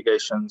 including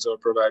litigations or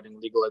providing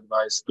legal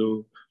advice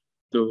to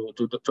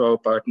our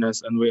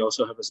partners. And we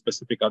also have a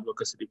specific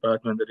advocacy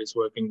department that is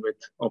working with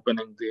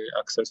opening the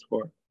access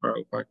for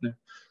our partner.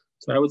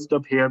 So I would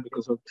stop here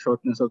because of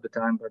shortness of the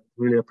time, but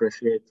really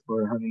appreciate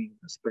for having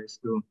a space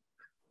to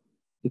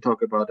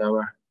talk about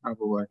our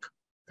work.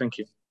 Thank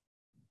you.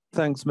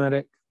 Thanks,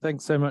 Marek.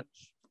 Thanks so much.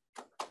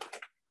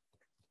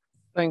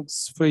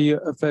 Thanks for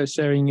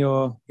sharing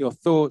your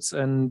thoughts,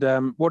 and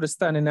what is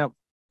standing out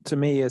to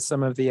me is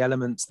some of the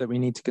elements that we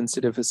need to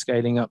consider for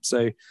scaling up.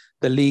 So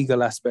the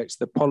legal aspects,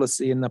 the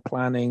policy and the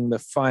planning, the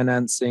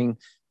financing,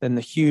 then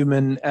the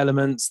human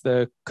elements,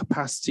 the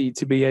capacity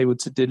to be able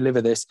to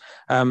deliver this.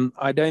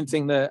 I don't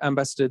think that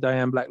Ambassador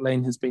Diane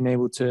Black-Lane has been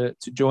able to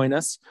join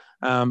us,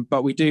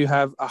 but we do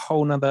have a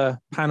whole nother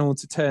panel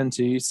to turn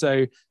to.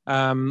 So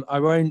I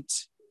won't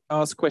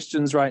ask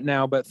questions right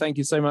now, but thank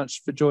you so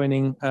much for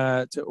joining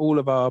to all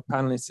of our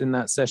panelists in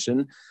that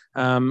session.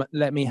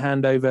 Let me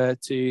hand over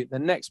to the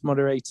next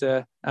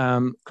moderator,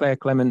 Claire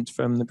Clement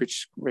from the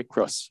British Red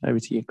Cross. Over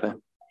to you, Claire.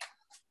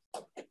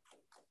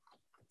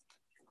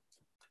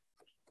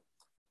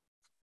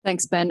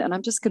 Thanks, Ben. And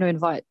I'm just going to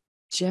invite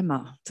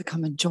Gemma to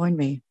come and join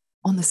me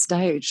on the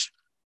stage.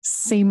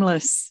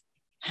 Seamless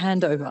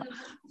handover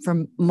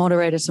from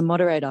moderator to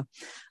moderator.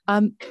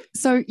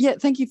 So yeah,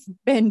 thank you,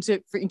 Ben,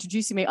 for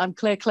introducing me. I'm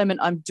Claire Clement.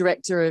 I'm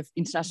Director of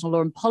International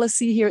Law and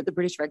Policy here at the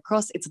British Red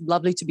Cross. It's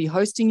lovely to be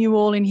hosting you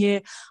all in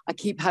here. I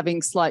keep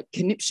having slight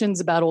conniptions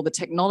about all the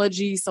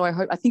technology, so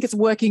I think it's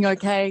working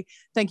okay.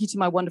 Thank you to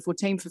my wonderful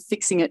team for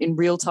fixing it in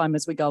real time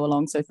as we go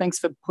along. So thanks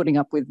for putting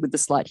up with the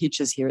slight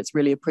hitches here. It's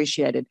really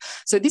appreciated.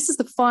 So this is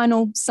the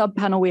final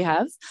sub-panel we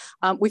have.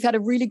 We've had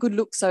a really good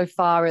look so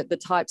far at the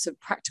types of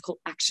practical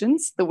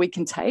actions that we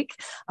can take.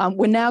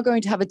 We're now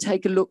going to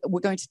take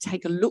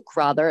a look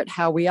rather at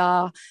how we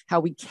are, how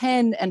we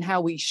can, and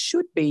how we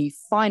should be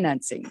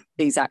financing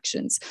these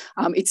actions.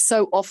 It's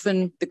so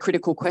often the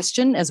critical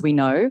question, as we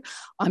know.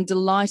 I'm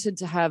delighted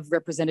to have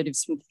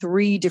representatives from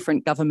 3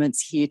 different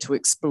governments here to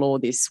explore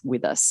this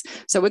with us.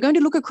 So we're going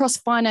to look across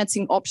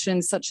financing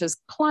options such as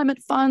climate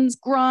funds,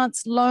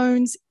 grants,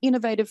 loans,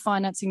 innovative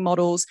financing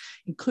models,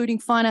 including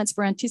finance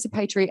for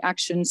anticipatory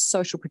actions,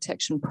 social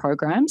protection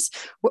programs.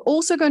 We're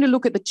also going to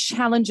look at the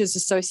challenges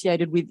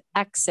associated with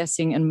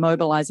accessing and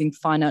mobilizing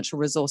financial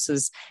resources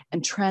resources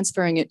and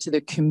transferring it to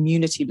the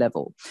community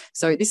level.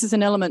 So this is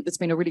an element that's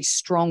been a really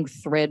strong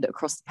thread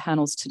across the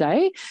panels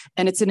today,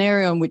 and it's an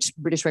area in which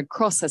British Red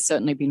Cross has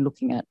certainly been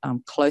looking at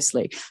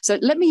closely. So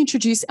let me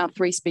introduce our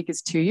three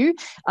speakers to you.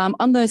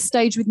 On the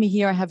stage with me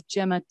here, I have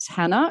Gemma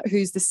Tanner,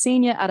 who's the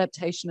Senior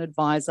Adaptation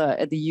Advisor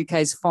at the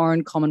UK's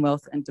Foreign,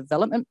 Commonwealth and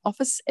Development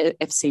Office,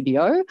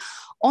 FCDO.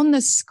 On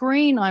the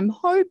screen, I'm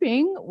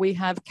hoping we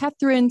have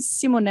Catherine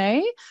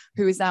Simonet,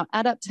 who is our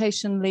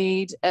Adaptation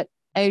Lead at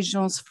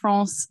Agence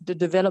France de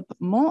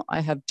Développement.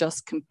 I have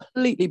just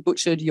completely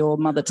butchered your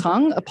mother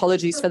tongue.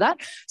 Apologies for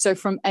that. So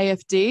from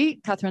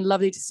AFD, Catherine,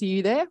 lovely to see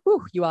you there.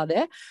 Whew, you are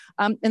there.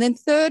 And then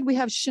third, we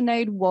have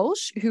Sinead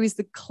Walsh, who is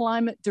the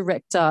Climate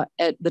Director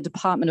at the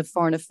Department of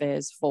Foreign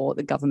Affairs for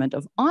the Government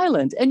of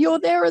Ireland. And you're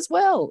there as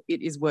well.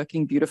 It is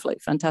working beautifully.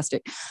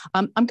 Fantastic.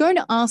 I'm going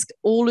to ask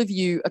all of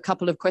you a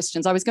couple of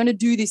questions. I was going to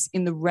do this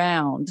in the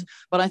round,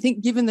 but I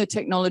think given the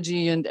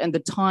technology and the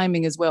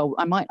timing as well,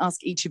 I might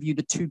ask each of you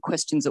the two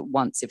questions at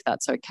once, if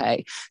that's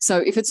okay. So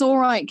if it's all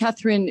right,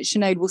 Catherine,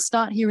 Sinead, we'll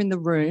start here in the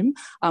room.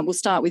 We'll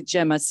start with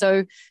Gemma.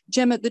 So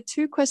Gemma, the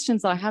two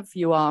questions I have for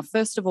you are,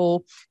 first of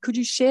all, could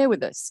you share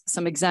with us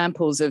some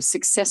examples of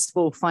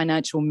successful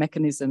financial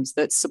mechanisms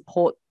that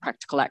support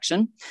practical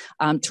action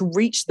to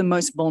reach the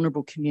most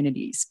vulnerable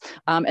communities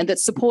and that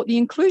support the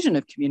inclusion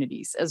of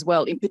communities as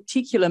well, in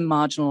particular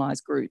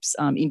marginalised groups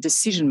in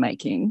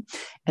decision-making?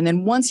 And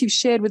then once you've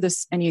shared with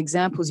us any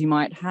examples you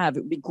might have,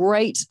 it would be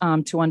great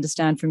to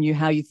understand from you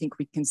how you think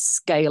we can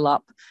scale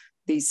up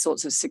these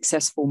sorts of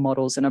successful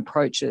models and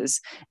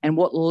approaches, and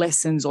what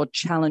lessons or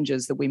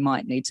challenges that we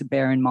might need to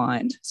bear in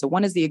mind. So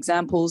one is the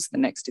examples, the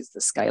next is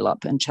the scale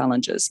up and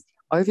challenges.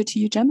 Over to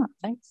you, Gemma.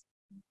 Thanks.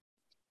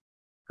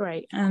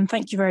 Great, and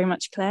thank you very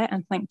much, Claire,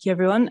 and thank you,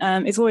 everyone.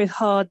 It's always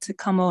hard to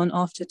come on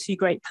after two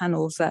great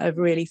panels that have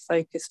really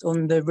focused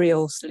on the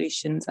real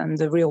solutions and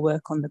the real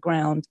work on the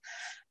ground.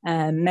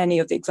 Many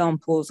of the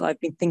examples I've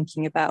been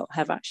thinking about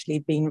have actually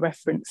been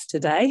referenced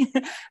today,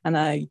 and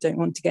I don't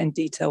want to get in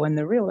detail when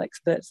the real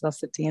experts are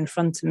sitting in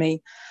front of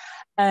me.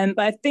 But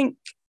I think,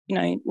 you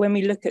know, when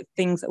we look at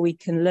things that we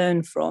can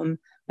learn from,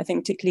 I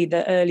think particularly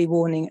the early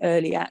warning,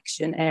 early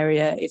action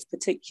area is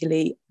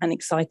particularly an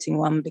exciting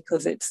one,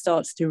 because it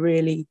starts to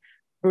really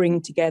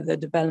bring together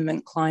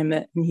development,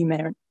 climate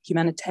and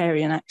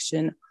humanitarian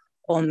action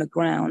on the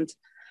ground.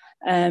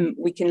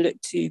 We can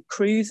look to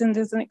cruising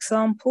as an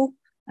example,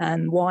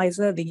 and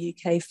WISER, the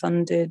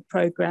UK-funded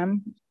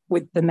programme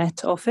with the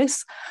Met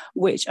Office,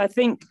 which I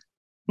think,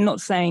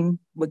 not saying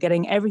we're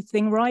getting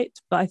everything right,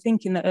 but I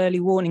think in the early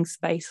warning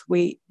space,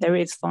 there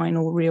is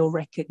final real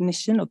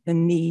recognition of the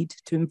need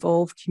to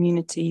involve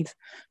communities,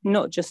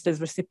 not just as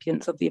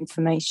recipients of the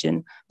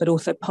information, but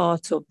also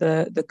part of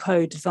the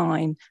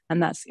co-design,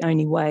 and that's the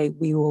only way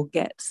we will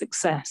get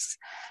success.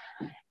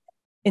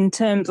 In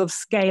terms of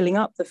scaling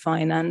up the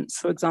finance,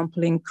 for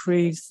example, in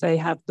Cruise, they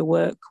have the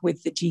work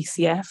with the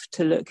GCF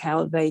to look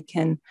how they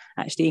can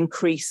actually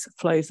increase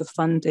flows of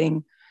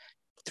funding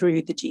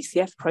through the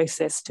GCF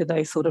process to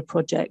those sort of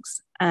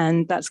projects.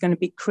 And that's going to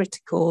be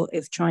critical,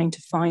 is trying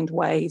to find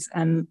ways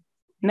and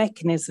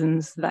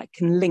mechanisms that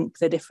can link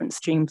the different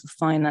streams of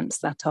finance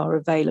that are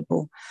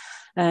available.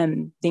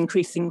 The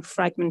increasing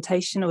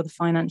fragmentation of the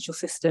financial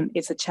system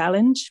is a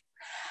challenge.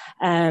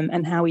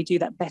 And how we do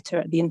that better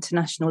at the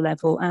international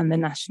level and the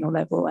national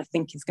level, I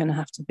think, is going to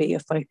have to be a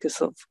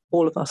focus of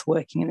all of us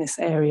working in this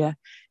area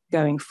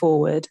going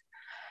forward.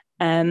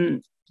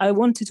 I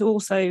wanted to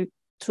also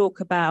talk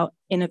about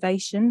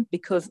innovation,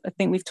 because I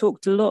think we've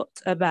talked a lot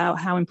about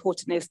how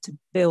important it is to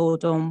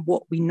build on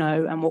what we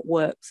know and what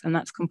works, and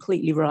that's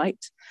completely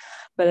right.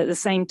 But at the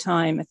same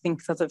time, I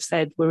think, as I've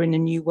said, we're in a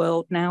new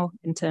world now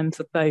in terms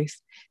of both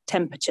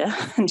temperature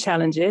and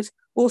challenges,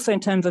 also in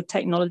terms of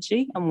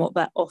technology and what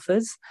that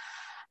offers.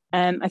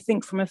 I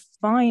think from a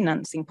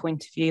financing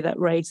point of view, that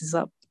raises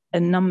up a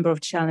number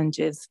of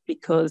challenges,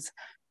 because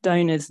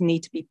donors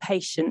need to be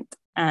patient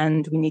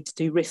and we need to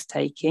do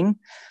risk-taking.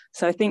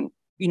 So I think,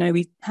 you know,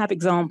 we have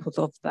examples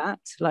of that,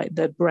 like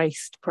the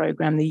BRACED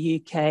programme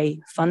the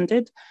UK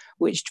funded,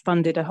 which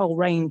funded a whole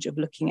range of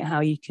looking at how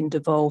you can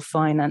devolve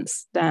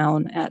finance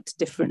down at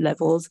different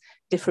levels.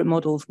 Different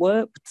models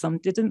worked, some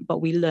didn't,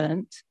 but we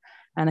learnt.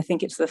 And I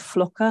think it's the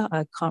FLOCA,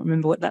 I can't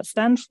remember what that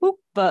stands for,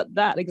 but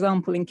that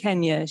example in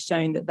Kenya has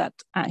shown that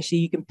actually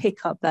you can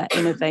pick up that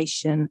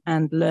innovation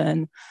and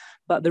learn.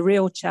 But the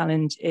real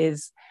challenge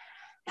is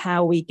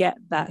how we get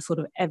that sort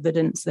of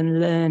evidence and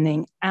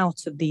learning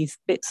out of these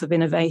bits of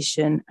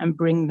innovation and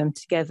bring them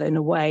together in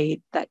a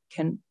way that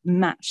can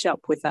match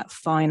up with that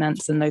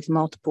finance and those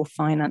multiple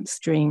finance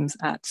streams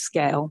at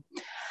scale.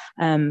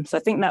 So I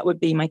think that would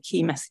be my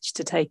key message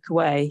to take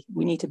away.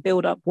 We need to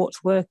build up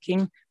what's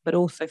working, but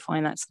also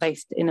find that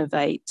space to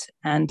innovate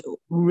and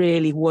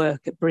really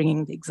work at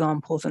bringing the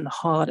examples and the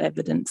hard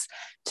evidence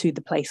to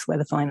the place where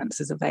the finance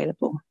is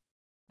available.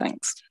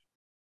 Thanks.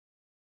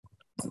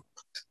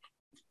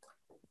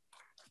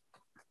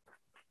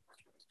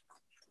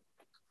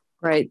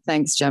 Great.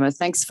 Thanks, Gemma.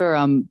 Thanks for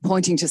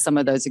pointing to some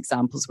of those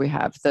examples we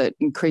have that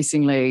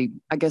increasingly,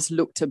 I guess,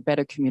 look to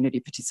better community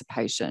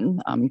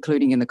participation,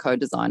 including in the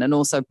co-design, and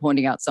also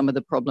pointing out some of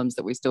the problems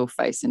that we still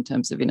face in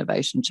terms of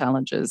innovation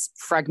challenges.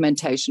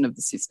 Fragmentation of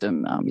the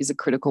system is a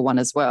critical one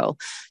as well.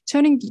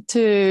 Turning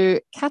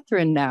to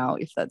Catherine now,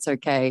 if that's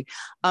okay,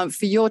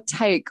 for your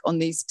take on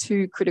these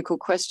two critical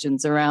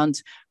questions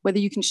around whether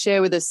you can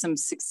share with us some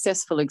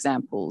successful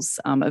examples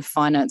of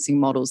financing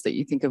models that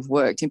you think have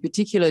worked, in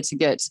particular to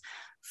get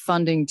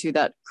funding to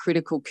that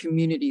critical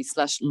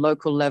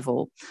community/local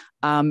level.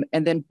 And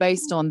then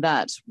based on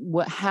that,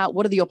 what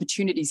are the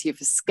opportunities here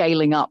for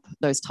scaling up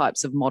those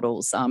types of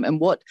models? And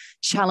what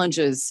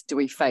challenges do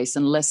we face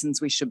and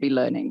lessons we should be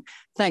learning?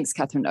 Thanks,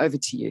 Catherine, over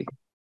to you.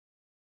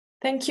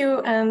 Thank you,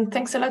 and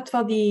thanks a lot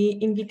for the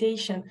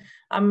invitation.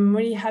 I'm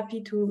really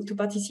happy to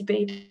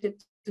participate to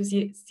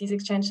this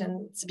exchange,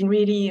 and it's been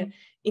really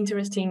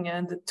interesting.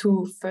 The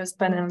two first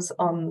panels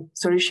on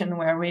solution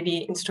were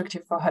really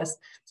instructive for us.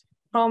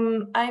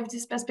 From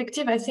IIED's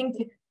perspective, I think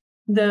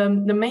the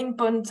main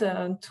point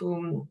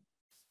for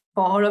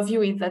all of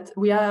you is that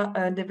we are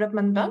a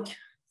development bank.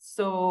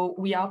 So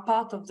we are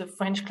part of the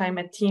French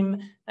climate team,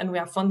 and we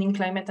are funding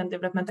climate and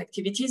development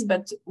activities,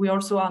 but we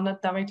also are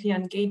not directly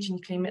engaged in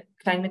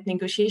climate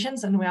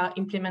negotiations, and we are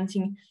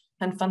implementing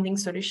and funding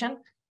solutions.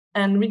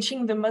 And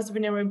reaching the most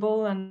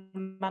vulnerable and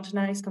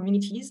marginalized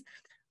communities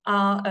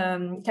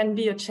can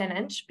be a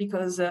challenge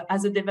because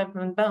as a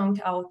development bank,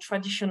 our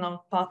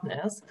traditional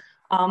partners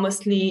are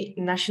mostly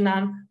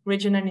national,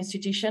 regional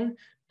institutions,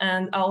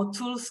 and our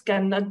tools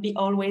cannot be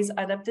always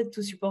adapted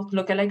to support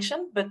local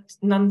action, but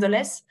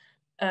nonetheless,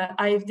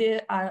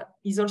 IIED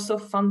is also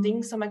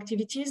funding some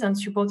activities and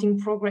supporting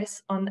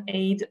progress on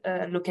aid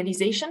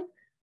localization.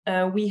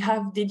 We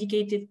have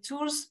dedicated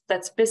tools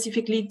that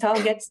specifically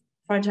target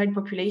fragile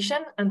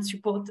population and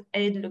support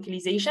aid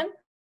localization.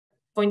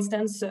 For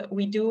instance,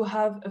 we do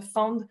have a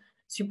fund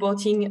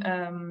supporting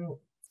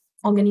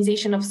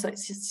organization of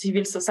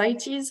civil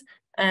societies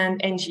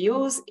and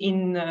NGOs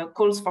in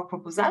calls for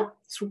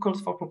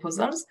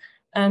proposals.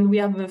 And we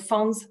have a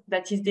fund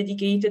that is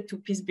dedicated to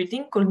peace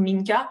building called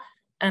MINCA,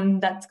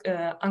 and that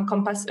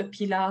encompass a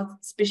pillar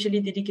specially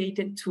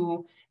dedicated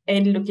to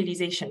aid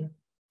localization.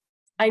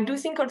 I do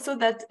think also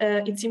that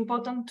it's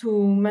important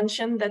to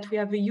mention that we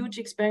have a huge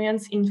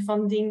experience in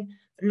funding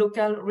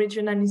local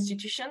regional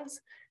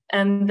institutions,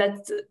 and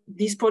that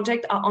these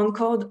projects are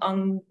anchored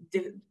on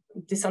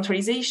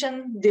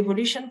decentralization,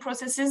 devolution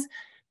processes,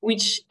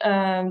 which they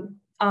are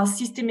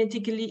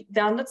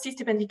not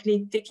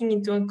systematically taking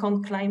into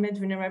account climate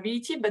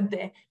vulnerability, but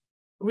they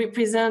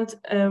represent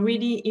a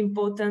really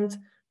important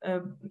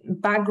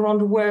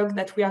background work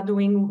that we are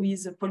doing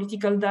with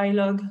political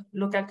dialogue,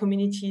 local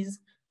communities,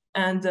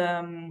 and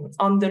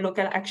on the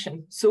local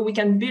action. So we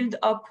can build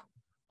up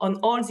on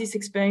all this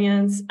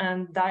experience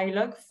and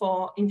dialogue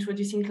for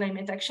introducing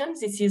climate action.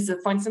 This is,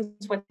 for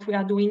instance, what we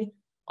are doing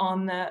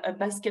on a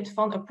basket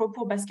fund, a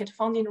proper basket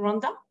fund in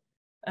Rwanda,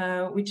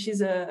 which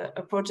is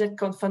a project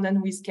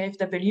co-funded with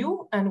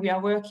KfW, and we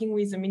are working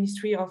with the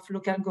Ministry of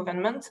Local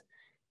Government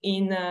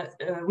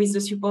with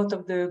the support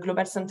of the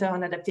Global Center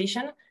on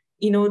Adaptation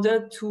in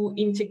order to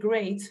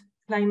integrate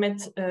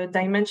climate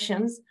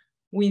dimensions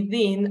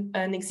within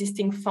an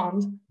existing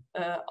fund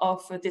of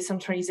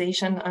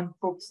decentralization and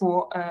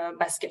proper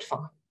basket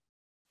fund.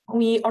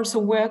 We also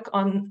work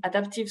on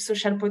adaptive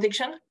social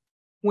protection,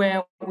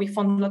 where we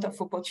found a lot of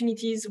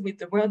opportunities with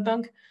the World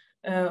Bank.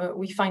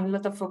 We find a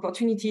lot of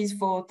opportunities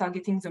for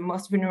targeting the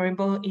most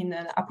vulnerable in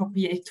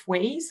appropriate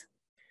ways.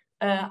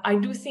 I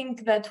do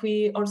think that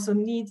we also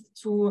need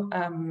to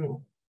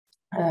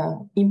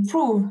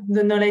improve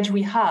the knowledge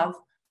we have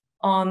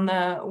on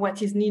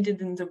what is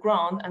needed in the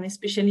ground, and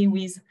especially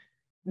with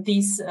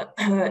this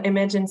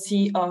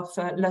emergency of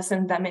loss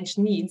and damage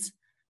needs.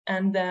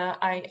 And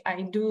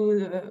I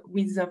do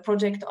with a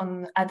project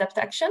on Adapt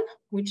Action,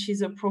 which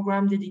is a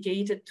program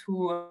dedicated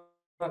to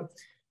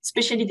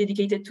specially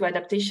dedicated to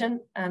adaptation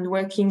and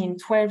working in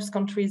 12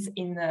 countries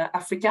in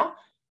Africa.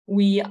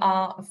 We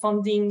are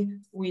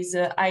funding with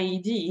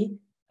IIED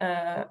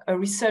a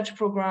research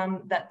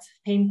program that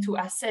aims to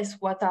assess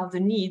what are the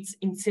needs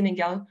in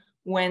Senegal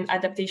when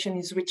adaptation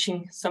is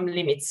reaching some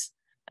limits.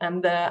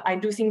 And I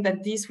do think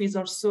that this is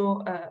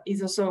also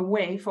a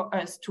way for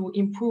us to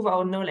improve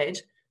our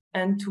knowledge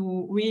and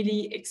to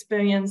really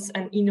experience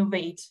and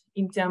innovate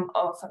in terms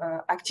of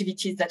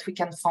activities that we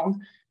can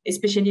fund,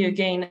 especially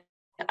again,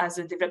 as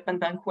a development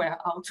bank where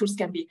our tools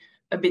can be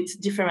a bit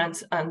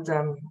different and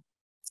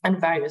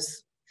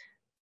various.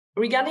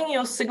 Regarding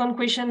your second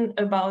question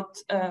about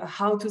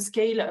how to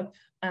scale up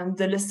and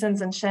the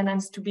lessons and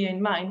challenges to be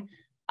in mind,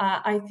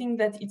 I think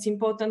that it's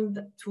important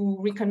to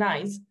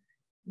recognize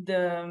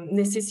the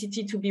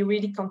necessity to be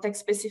really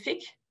context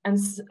specific. And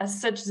as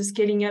such, the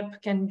scaling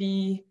up can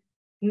be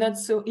not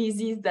so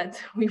easy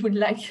that we would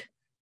like.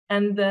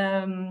 And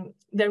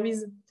there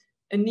is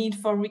a need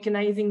for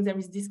recognizing there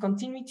is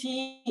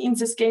discontinuity in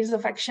the scales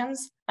of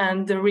actions,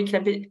 and the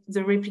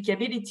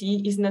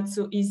replicability is not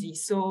so easy.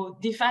 So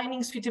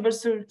defining suitable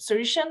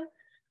solution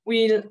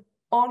will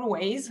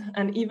always,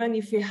 and even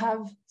if we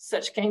have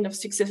such kind of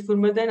successful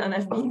model, and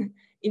I've been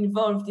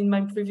involved in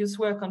my previous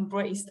work on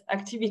braced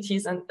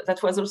activities, and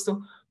that was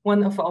also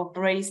one of our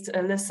braced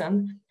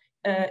lessons,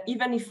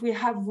 even if we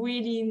have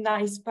really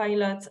nice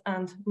pilots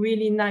and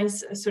really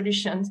nice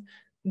solutions,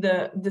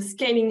 the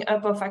scaling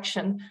up of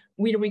action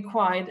will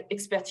require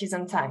expertise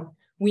and time.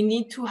 We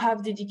need to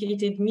have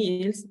dedicated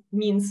means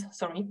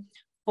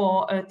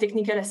for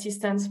technical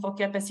assistance, for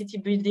capacity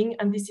building,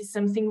 and this is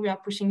something we are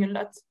pushing a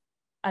lot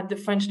at the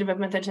French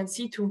Development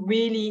Agency, to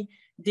really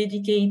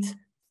dedicate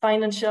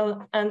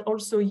financial and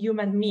also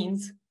human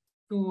means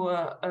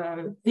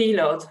to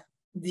tailor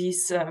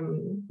this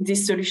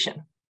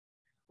solution.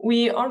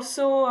 We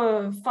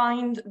also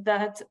find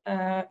that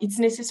it's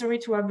necessary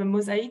to have a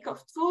mosaic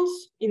of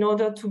tools in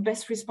order to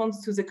best respond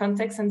to the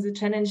context and the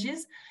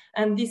challenges.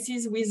 And this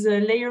is with a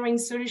layering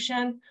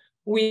solution,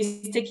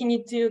 with taking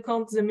into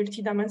account the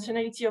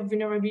multidimensionality of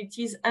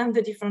vulnerabilities and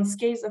the different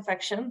scales of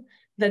action,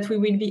 that we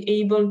will be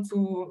able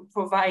to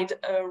provide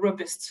a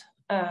robust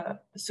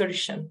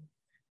solution.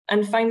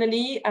 And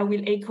finally, I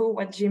will echo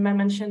what Gemma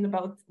mentioned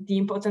about the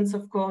importance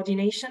of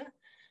coordination.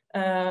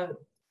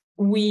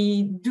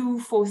 We do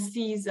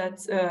foresee that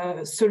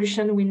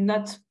solution will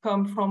not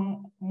come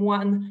from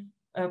one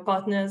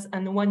partners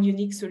and one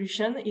unique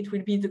solution. It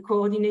will be the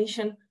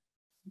coordination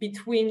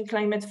between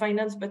climate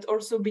finance, but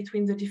also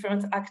between the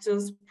different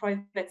actors,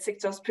 private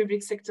sectors,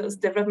 public sectors,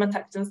 development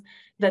actors,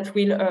 that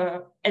will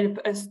help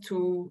us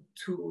to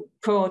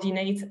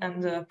coordinate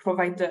and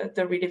provide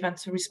the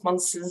relevant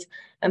responses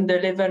and the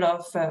level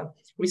of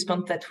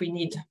response that we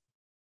need.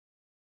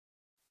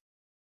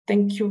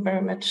 Thank you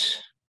very much.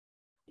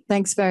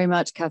 Thanks very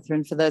much,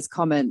 Catherine, for those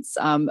comments.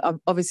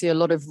 Obviously, a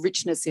lot of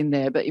richness in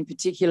there, but in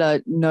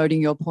particular,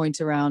 noting your point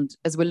around,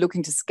 as we're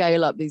looking to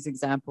scale up these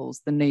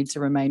examples, the need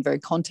to remain very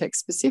context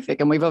specific.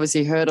 And we've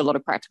obviously heard a lot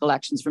of practical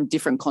actions from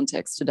different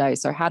contexts today.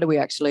 So how do we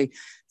actually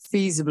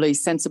feasibly,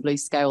 sensibly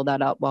scale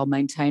that up while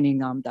maintaining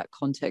that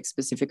context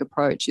specific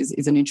approach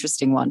is an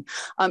interesting one.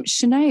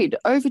 Sinead,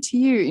 over to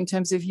you in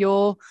terms of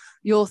your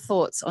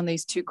thoughts on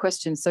these two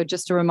questions. So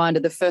just a reminder,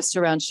 the first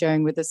around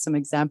sharing with us some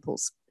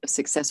examples of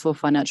successful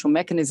financial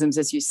mechanisms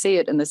as you see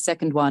it, and the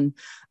second one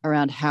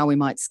around how we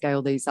might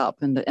scale these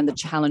up and the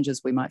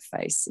challenges we might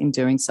face in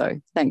doing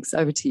so. Thanks,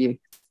 over to you.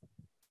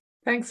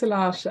 Thanks a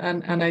lot,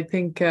 and I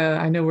think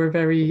I know we're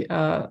very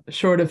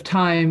short of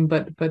time,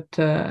 but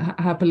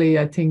happily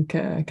I think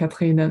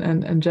Catherine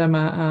and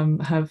Gemma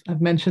have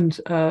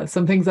mentioned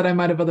some things that I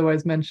might have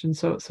otherwise mentioned.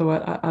 So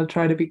I'll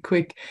try to be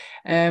quick.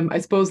 I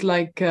suppose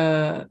like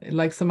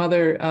some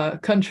other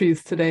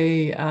countries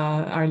today,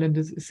 Ireland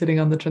is sitting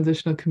on the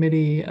transitional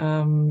committee,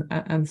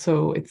 and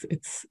so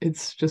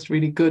it's just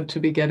really good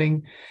to be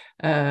getting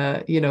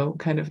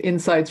kind of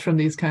insights from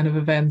these kind of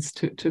events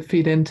to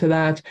feed into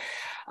that.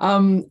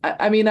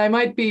 I mean, I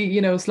might be,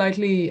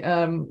 slightly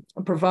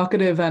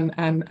provocative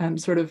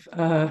and sort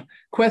of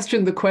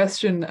question the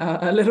question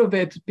a little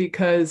bit,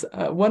 because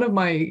one of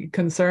my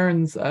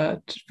concerns,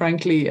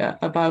 frankly,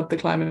 about the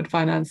climate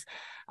finance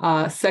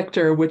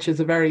sector, which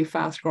is a very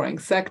fast-growing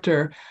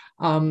sector,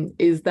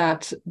 is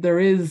that there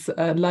is,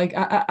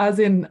 as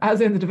in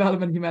the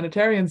development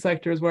humanitarian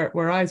sectors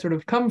where I sort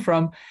of come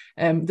from,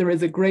 there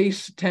is a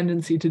great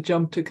tendency to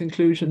jump to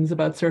conclusions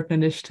about certain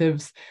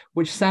initiatives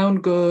which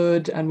sound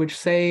good and which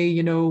say,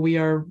 we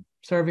are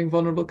serving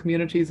vulnerable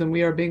communities and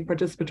we are being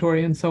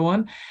participatory and so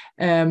on,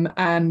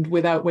 and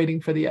without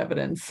waiting for the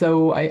evidence.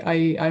 So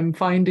I'm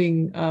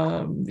finding,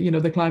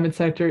 the climate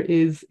sector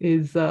is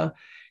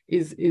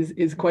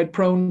quite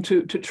prone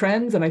to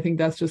trends, and I think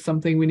that's just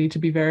something we need to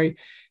be very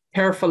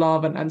careful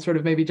of. And sort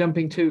of maybe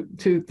jumping to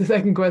the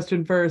second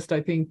question first,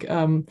 I think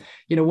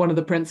one of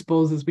the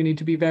principles is we need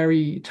to be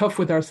very tough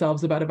with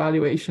ourselves about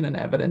evaluation and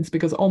evidence,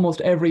 because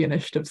almost every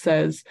initiative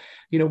says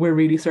we're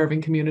really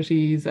serving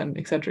communities and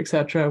et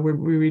cetera, we're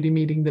really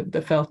meeting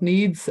the felt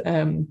needs,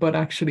 but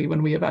actually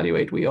when we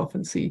evaluate we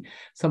often see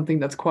something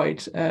that's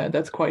quite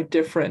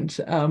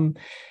different.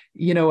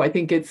 I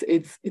think it's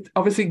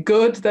obviously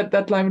good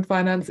that climate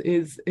finance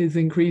is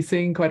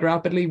increasing quite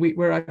rapidly.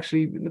 We're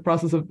actually in the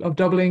process of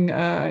doubling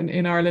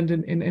in Ireland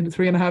in a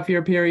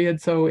 3.5-year period.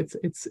 So it's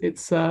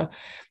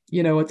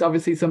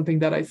obviously something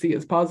that I see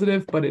as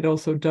positive, but it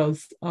also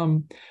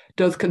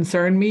does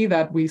concern me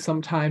that we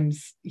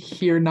sometimes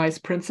hear nice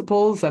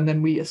principles and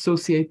then we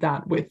associate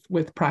that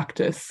with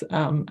practice,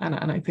 and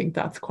I think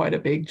that's quite a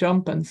big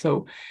jump. And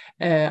so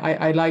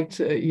I liked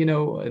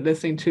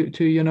listening to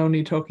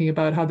Yononi talking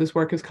about how this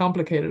work is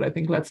complicated. I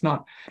think let's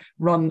not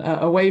run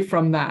away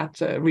from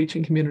that.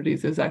 Reaching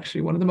communities is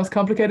actually one of the most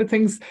complicated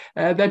things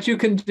that you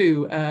can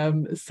do.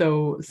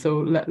 So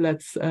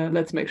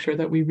let's make sure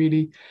that we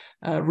really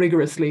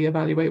rigorously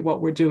evaluate what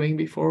we're doing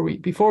before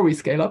we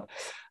scale up.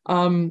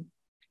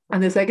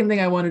 And the second thing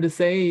I wanted to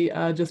say,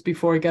 just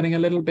before getting a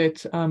little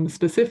bit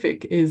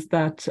specific, is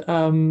that,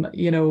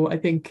 I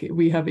think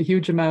we have a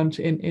huge amount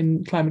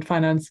in climate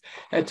finance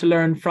to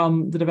learn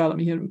from the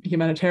development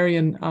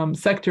humanitarian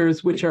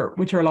sectors, which are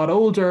a lot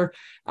older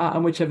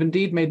and which have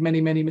indeed made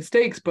many, many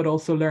mistakes, but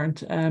also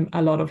learned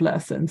a lot of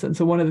lessons. And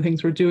so one of the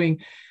things we're doing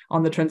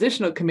on the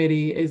transitional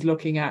committee is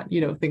looking at,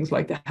 things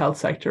like the health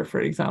sector,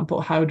 for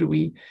example.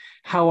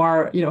 How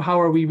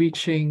are we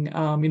reaching,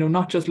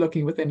 not just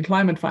looking within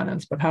climate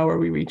finance, but how are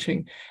we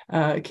reaching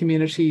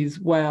communities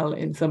well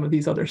in some of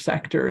these other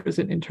sectors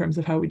in terms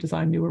of how we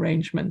design new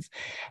arrangements.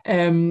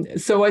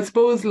 So I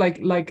suppose,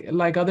 like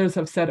others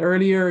have said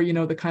earlier,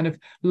 the kind of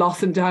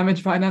loss and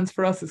damage finance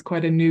for us is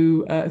quite a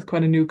new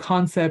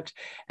concept.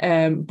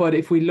 But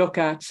if we look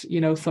at,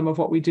 some of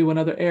what we do in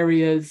other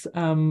areas,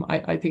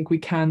 I think we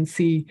can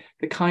see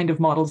the kind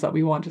of models that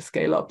we want to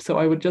scale up. So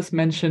I would just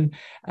mention,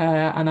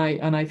 and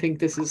I think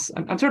this is,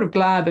 I'm sort of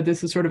glad that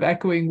this is sort of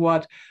echoing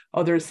what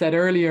others said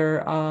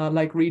earlier,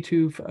 like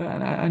Ritu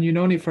and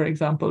Unoni, for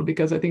example,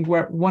 because I think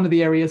one of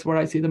the areas where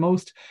I see the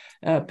most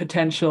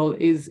potential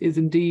is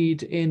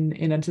indeed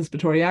in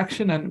anticipatory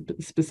action, and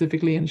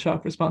specifically in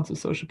shock responsive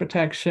social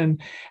protection,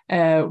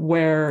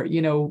 where,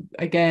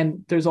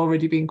 again, there's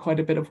already been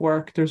quite a bit of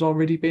work. There's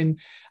already been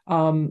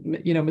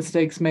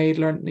mistakes made,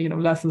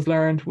 lessons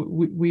learned.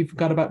 We've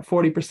got about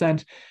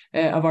 40%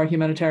 of our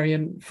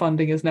humanitarian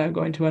funding is now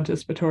going to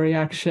anticipatory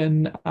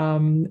action,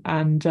 and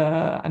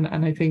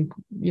I think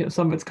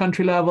some of it's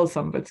country level,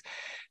 some of it's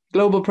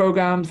global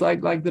programs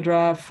like the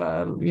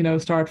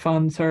DRAF, Start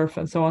Fund, SURF,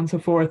 and so on and so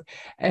forth.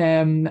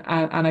 And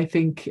I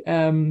think,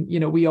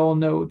 we all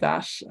know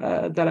that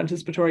that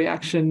anticipatory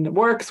action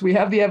works. We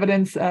have the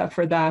evidence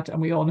for that, and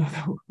we all know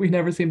that we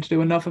never seem to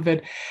do enough of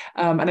it.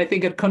 And I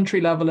think at country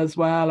level as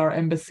well, our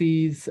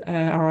embassies,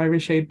 our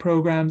Irish aid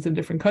programs in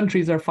different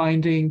countries are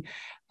finding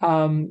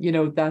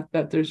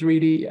that there's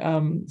really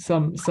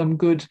some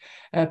good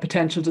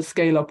potential to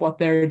scale up what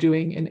they're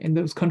doing in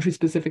those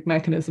country-specific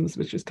mechanisms,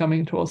 which is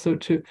coming to also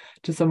to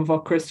some of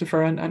what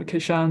Christopher and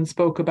Kishan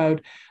spoke about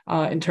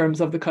in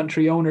terms of the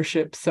country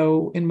ownership.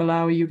 So in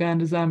Malawi,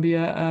 Uganda,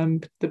 Zambia,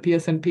 the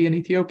PSNP in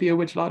Ethiopia,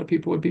 which a lot of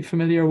people would be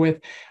familiar with,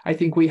 I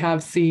think we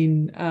have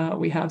seen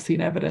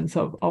evidence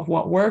of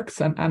what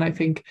works, and I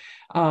think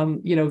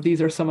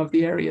these are some of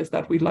the areas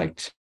that we'd like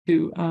to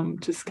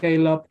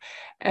scale up.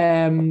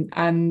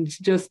 And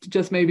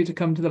just maybe to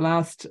come to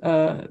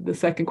the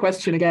second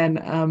question again,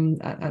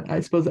 I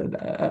suppose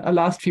a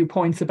last few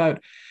points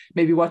about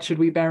maybe what should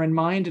we bear in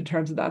mind in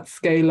terms of that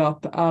scale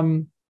up.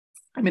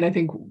 I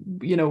think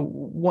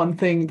one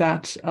thing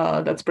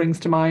that springs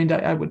to mind,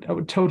 I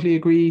would totally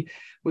agree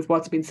with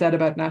what's been said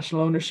about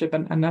national ownership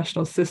and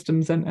national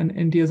systems, and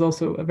India is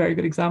also a very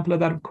good example of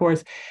that, of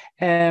course.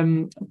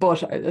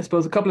 But I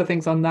suppose a couple of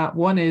things on that.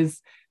 One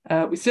is,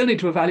 we still need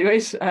to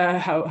evaluate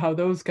how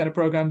those kind of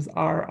programs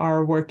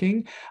are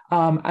working,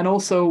 and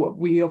also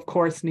we of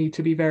course need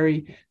to be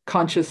very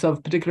conscious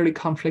of particularly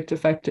conflict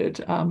affected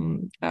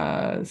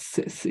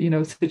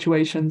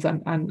situations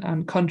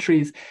and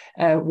countries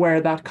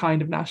where that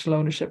kind of national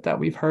ownership that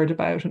we've heard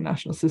about and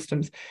national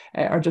systems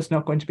are just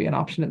not going to be an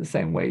option in the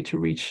same way to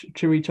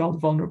reach all the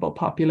vulnerable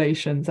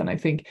populations. And I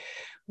think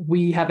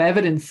we have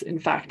evidence, in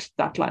fact,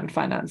 that climate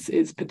finance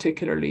is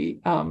particularly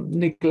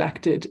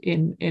neglected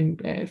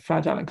in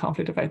fragile and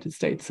conflict-affected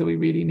states. So we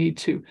really need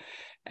to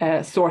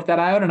sort that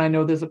out. And I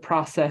know there's a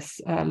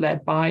process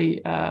led by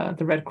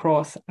the Red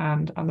Cross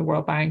and the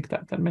World Bank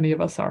that many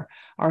of us are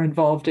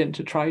involved in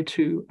to try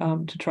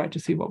to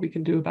see what we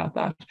can do about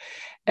that.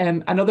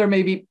 Another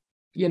maybe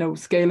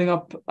scaling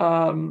up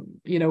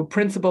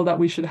principle that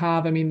we should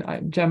have.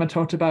 Gemma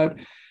talked about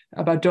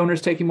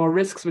donors taking more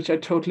risks, which I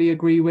totally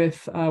agree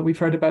with. We've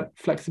heard about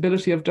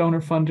flexibility of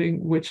donor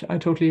funding, which I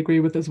totally agree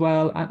with as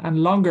well, and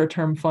longer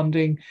term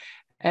funding.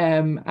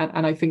 And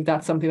I think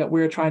that's something that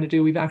we're trying to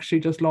do. We've actually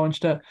just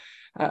launched a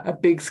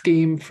big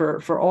scheme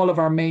for all of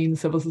our main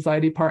civil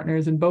society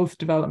partners in both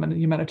development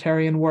and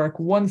humanitarian work.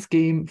 One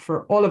scheme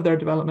for all of their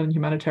development and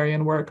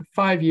humanitarian work,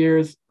 5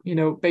 years,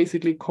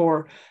 basically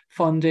core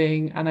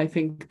funding. And I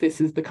think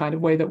this is the kind of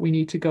way that we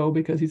need to go,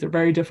 because these are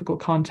very difficult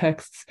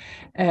contexts,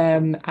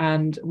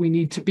 and we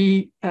need to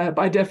be,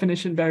 by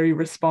definition, very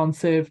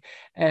responsive.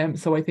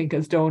 So I think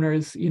as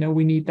donors,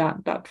 we need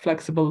that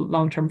flexible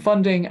long-term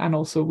funding, and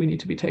also we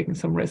need to be taking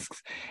some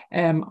risks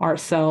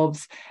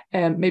ourselves.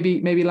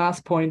 Maybe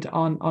last point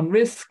on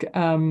risk.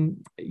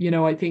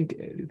 I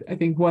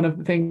think one of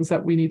the things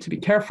that we need to be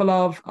careful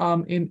of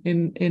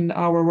in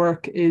our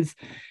work is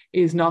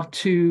not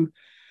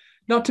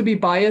to be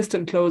biased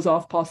and close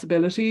off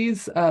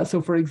possibilities.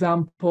 So, for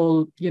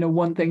example,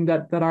 one thing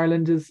that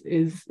Ireland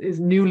is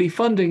newly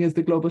funding is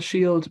the Global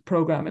Shield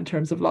program in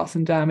terms of loss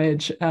and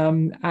damage.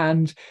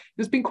 And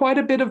there's been quite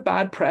a bit of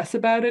bad press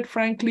about it,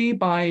 frankly,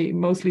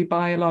 mostly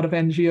by a lot of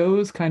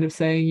NGOs, kind of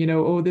saying,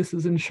 oh, this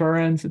is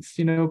insurance, it's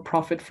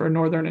profit for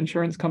northern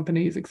insurance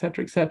companies, et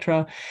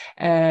cetera,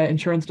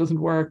 insurance doesn't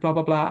work, blah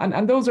blah blah.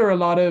 And those are a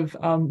lot of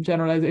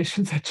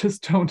generalizations that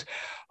just don't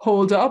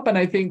hold up. And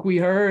I think we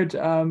heard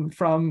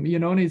from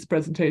Unoni's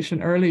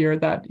presentation earlier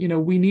that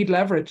we need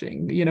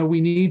leveraging.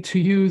 We need to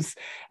use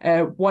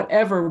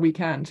whatever we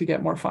can to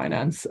get more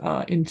finance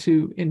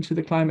into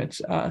the climate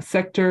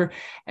sector.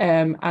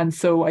 And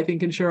so I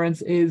think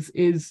insurance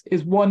is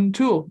one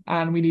tool,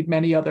 and we need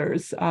many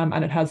others.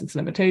 And it has its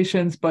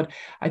limitations, but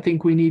I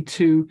think we need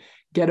to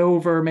get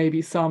over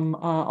maybe some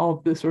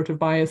of the sort of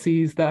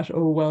biases that,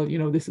 oh, well, you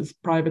know, this is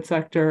private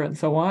sector and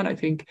so on. I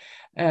think,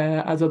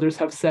 as others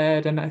have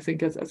said, and I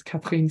think as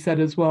Catherine said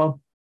as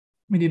well,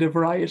 we need a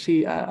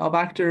variety of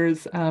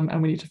actors,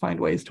 and we need to find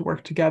ways to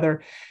work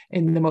together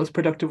in the most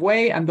productive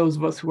way. And those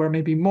of us who are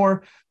maybe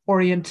more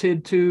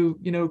oriented to,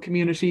 you know,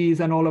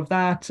 communities and all of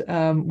that,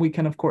 we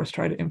can of course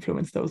try to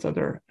influence those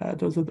other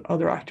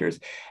actors.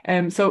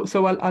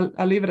 So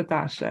I'll leave it at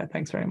that.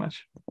 Thanks very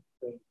much.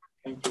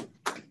 Thank you.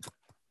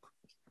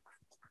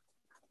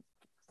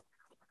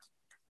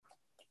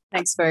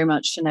 Thanks very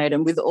much, Sinead.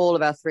 And with all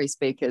of our three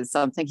speakers,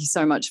 thank you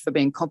so much for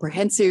being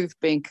comprehensive,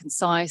 being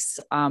concise.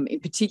 In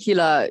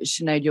particular,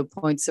 Sinead, your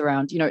points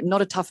around, you know,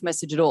 not a tough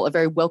message at all, a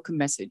very welcome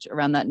message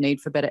around that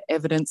need for better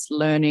evidence,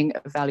 learning,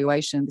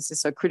 evaluation. This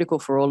is so critical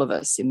for all of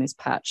us in this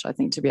patch, I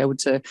think, to be able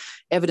to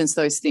evidence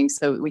those things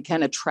so that we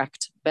can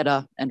attract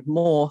better and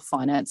more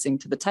financing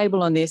to the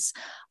table on this.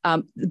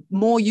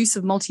 More use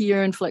of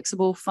multi-year and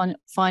flexible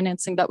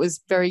financing, that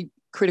was very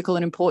critical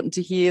and important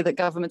to hear that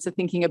governments are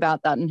thinking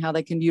about that and how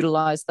they can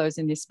utilise those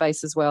in this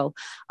space as well.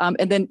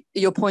 And then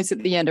your points at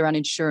the end around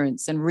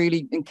insurance and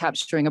really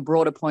capturing a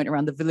broader point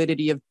around the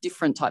validity of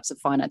different types of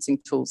financing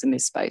tools in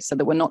this space, so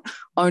that we're not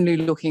only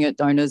looking at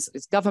donors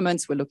as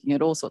governments, we're looking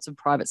at all sorts of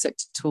private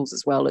sector tools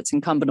as well. It's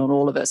incumbent on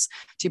all of us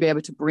to be able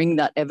to bring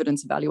that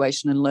evidence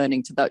evaluation and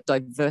learning to that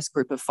diverse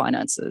group of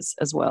finances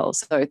as well.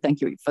 So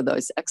thank you for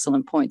those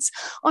excellent points.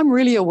 I'm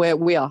really aware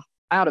we are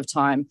out of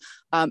time.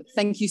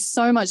 Thank you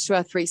so much to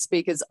our three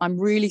speakers. I'm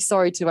really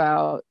sorry to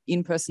our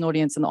in-person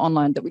audience and the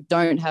online that we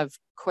don't have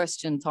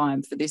question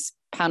time for this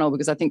panel,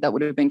 because I think that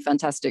would have been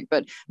fantastic,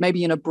 but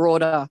maybe in a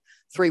broader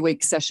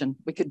 3-week session,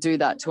 we could do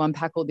that to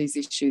unpack all these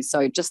issues.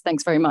 So just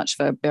thanks very much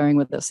for bearing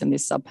with us in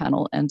this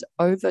sub-panel, and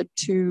over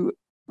to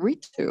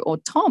Ritu or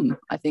Tom,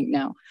 I think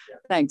now. Yeah.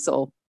 Thanks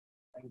all.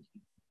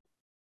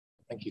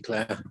 Thank you,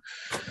 Claire.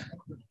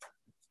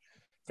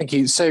 Thank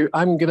you. So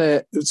I'm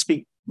going to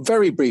speak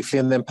very briefly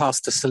and then pass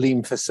to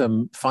Salim for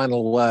some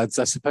final words,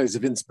 I suppose,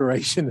 of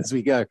inspiration as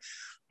we go.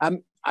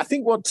 I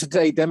think what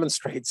today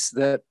demonstrates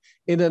that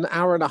in an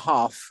hour and a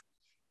half,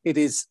 it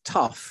is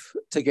tough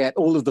to get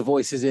all of the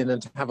voices in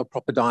and to have a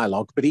proper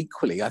dialogue, but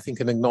equally, I think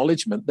an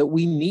acknowledgement that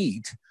we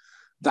need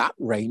that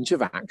range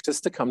of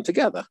actors to come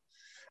together.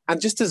 And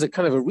just as a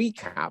kind of a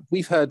recap,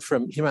 we've heard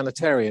from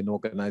humanitarian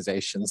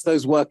organizations,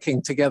 those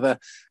working together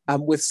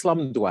with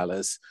slum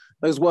dwellers,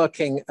 those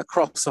working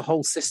across a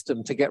whole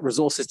system to get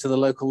resources to the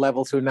local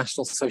level through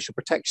national social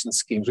protection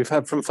schemes. We've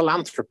heard from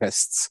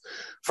philanthropists,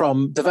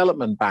 from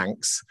development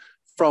banks,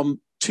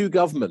 from two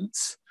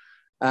governments,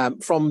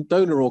 from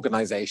donor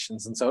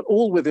organizations, and so on,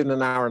 all within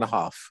an hour and a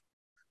half,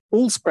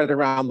 all spread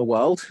around the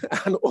world,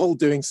 and all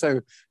doing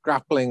so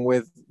grappling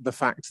with the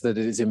fact that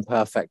it is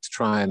imperfect to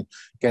try and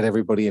get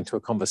everybody into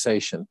a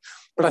conversation.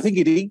 But I think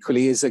it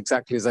equally is,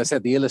 exactly as I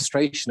said, the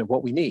illustration of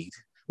what we need.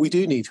 We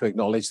do need to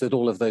acknowledge that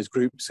all of those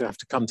groups have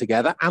to come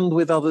together, and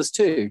with others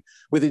too,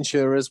 with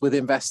insurers, with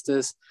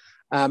investors,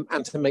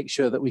 and to make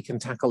sure that we can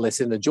tackle this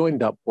in a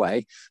joined up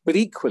way, but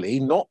equally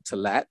not to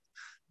let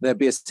there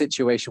be a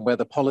situation where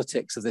the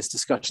politics of this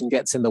discussion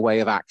gets in the way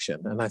of action.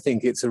 And I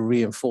think it's a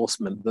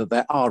reinforcement that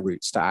there are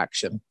routes to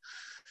action.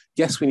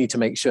 Yes, we need to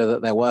make sure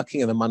that they're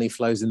working and the money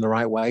flows in the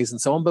right ways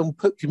and so on, but we'll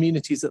put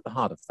communities at the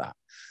heart of that.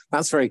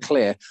 That's very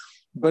clear.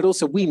 But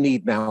also we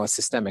need now a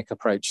systemic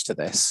approach to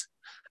this.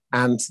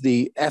 And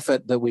the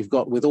effort that we've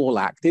got with All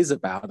Act is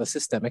about a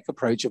systemic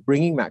approach of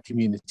bringing that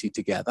community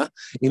together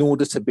in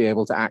order to be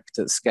able to act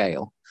at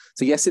scale.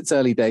 So yes, it's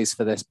early days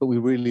for this, but we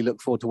really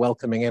look forward to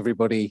welcoming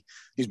everybody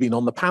who's been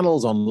on the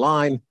panels,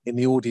 online, in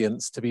the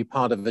audience, to be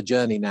part of a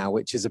journey now,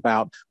 which is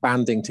about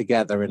banding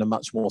together in a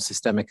much more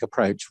systemic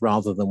approach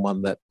rather than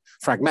one that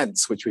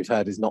fragments, which we've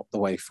heard is not the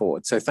way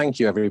forward. So thank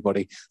you,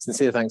 everybody.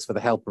 Sincere thanks for the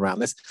help around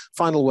this.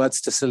 Final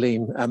words to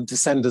Salim to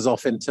send us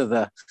off into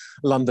the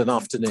London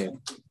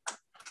afternoon.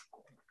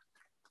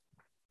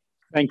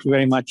 Thank you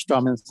very much,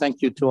 Tom, and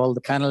thank you to all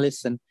the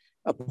panelists, and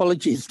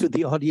apologies to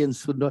the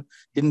audience who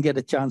didn't get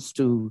a chance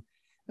to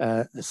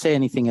say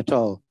anything at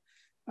all.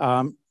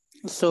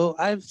 So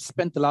I've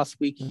spent the last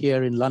week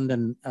here in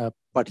London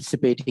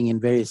participating in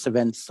various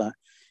events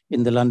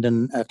in the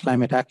London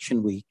Climate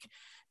Action Week,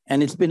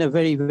 and it's been a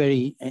very,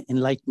 very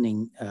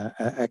enlightening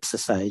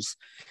exercise.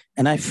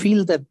 And I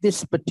feel that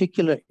this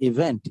particular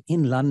event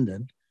in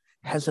London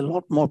has a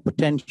lot more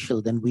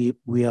potential than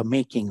we are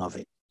making of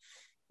it.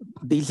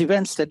 These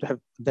events that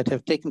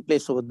have taken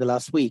place over the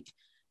last week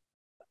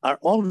are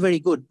all very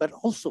good, but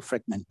also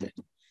fragmented.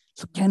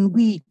 So can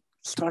we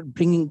start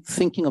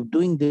thinking of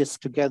doing this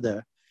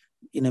together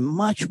in a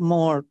much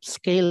more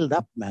scaled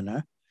up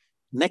manner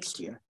next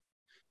year?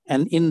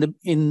 And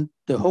in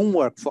the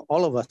homework for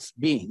all of us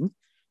being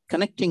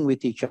connecting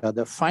with each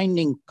other,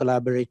 finding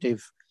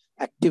collaborative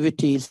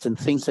activities and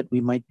things that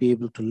we might be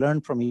able to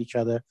learn from each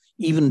other,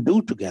 even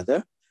do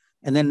together.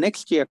 And then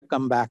next year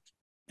come back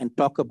and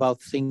talk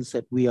about things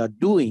that we are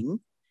doing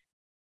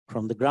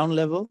from the ground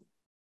level,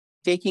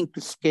 taking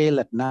to scale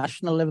at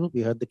national level.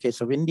 We heard the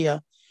case of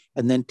India,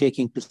 and then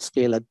taking to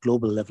scale at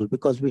global level,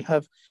 because we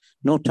have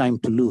no time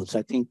to lose.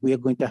 I think we are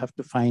going to have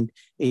to find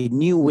a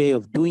new way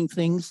of doing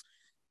things,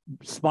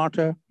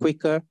 smarter,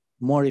 quicker,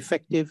 more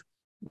effective,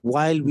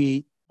 while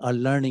we are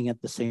learning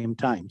at the same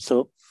time.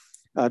 So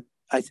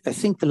I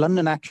think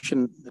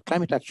the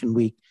Climate Action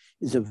Week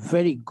is a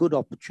very good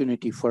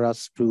opportunity for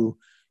us to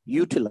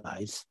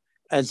utilize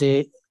as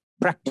a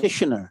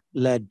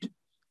practitioner-led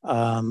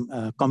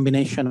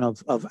combination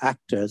of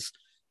actors,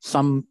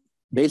 some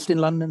based in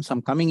London,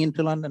 some coming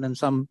into London, and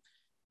some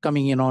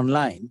coming in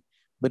online.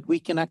 But we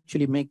can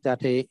actually make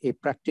that a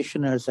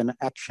practitioners and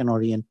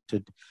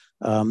action-oriented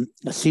a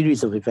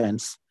series of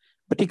events,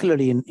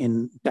 particularly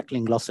in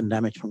tackling loss and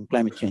damage from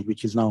climate change,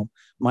 which is now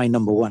my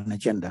 #1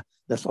 agenda.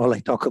 That's all I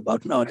talk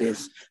about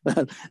nowadays,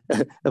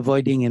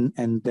 avoiding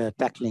and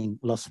tackling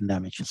loss and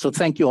damage. So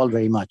thank you all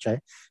very much. I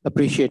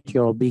appreciate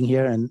you all being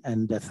here,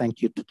 and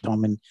thank you to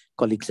Tom and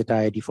colleagues at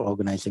IIED for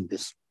organizing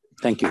this.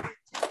 Thank you.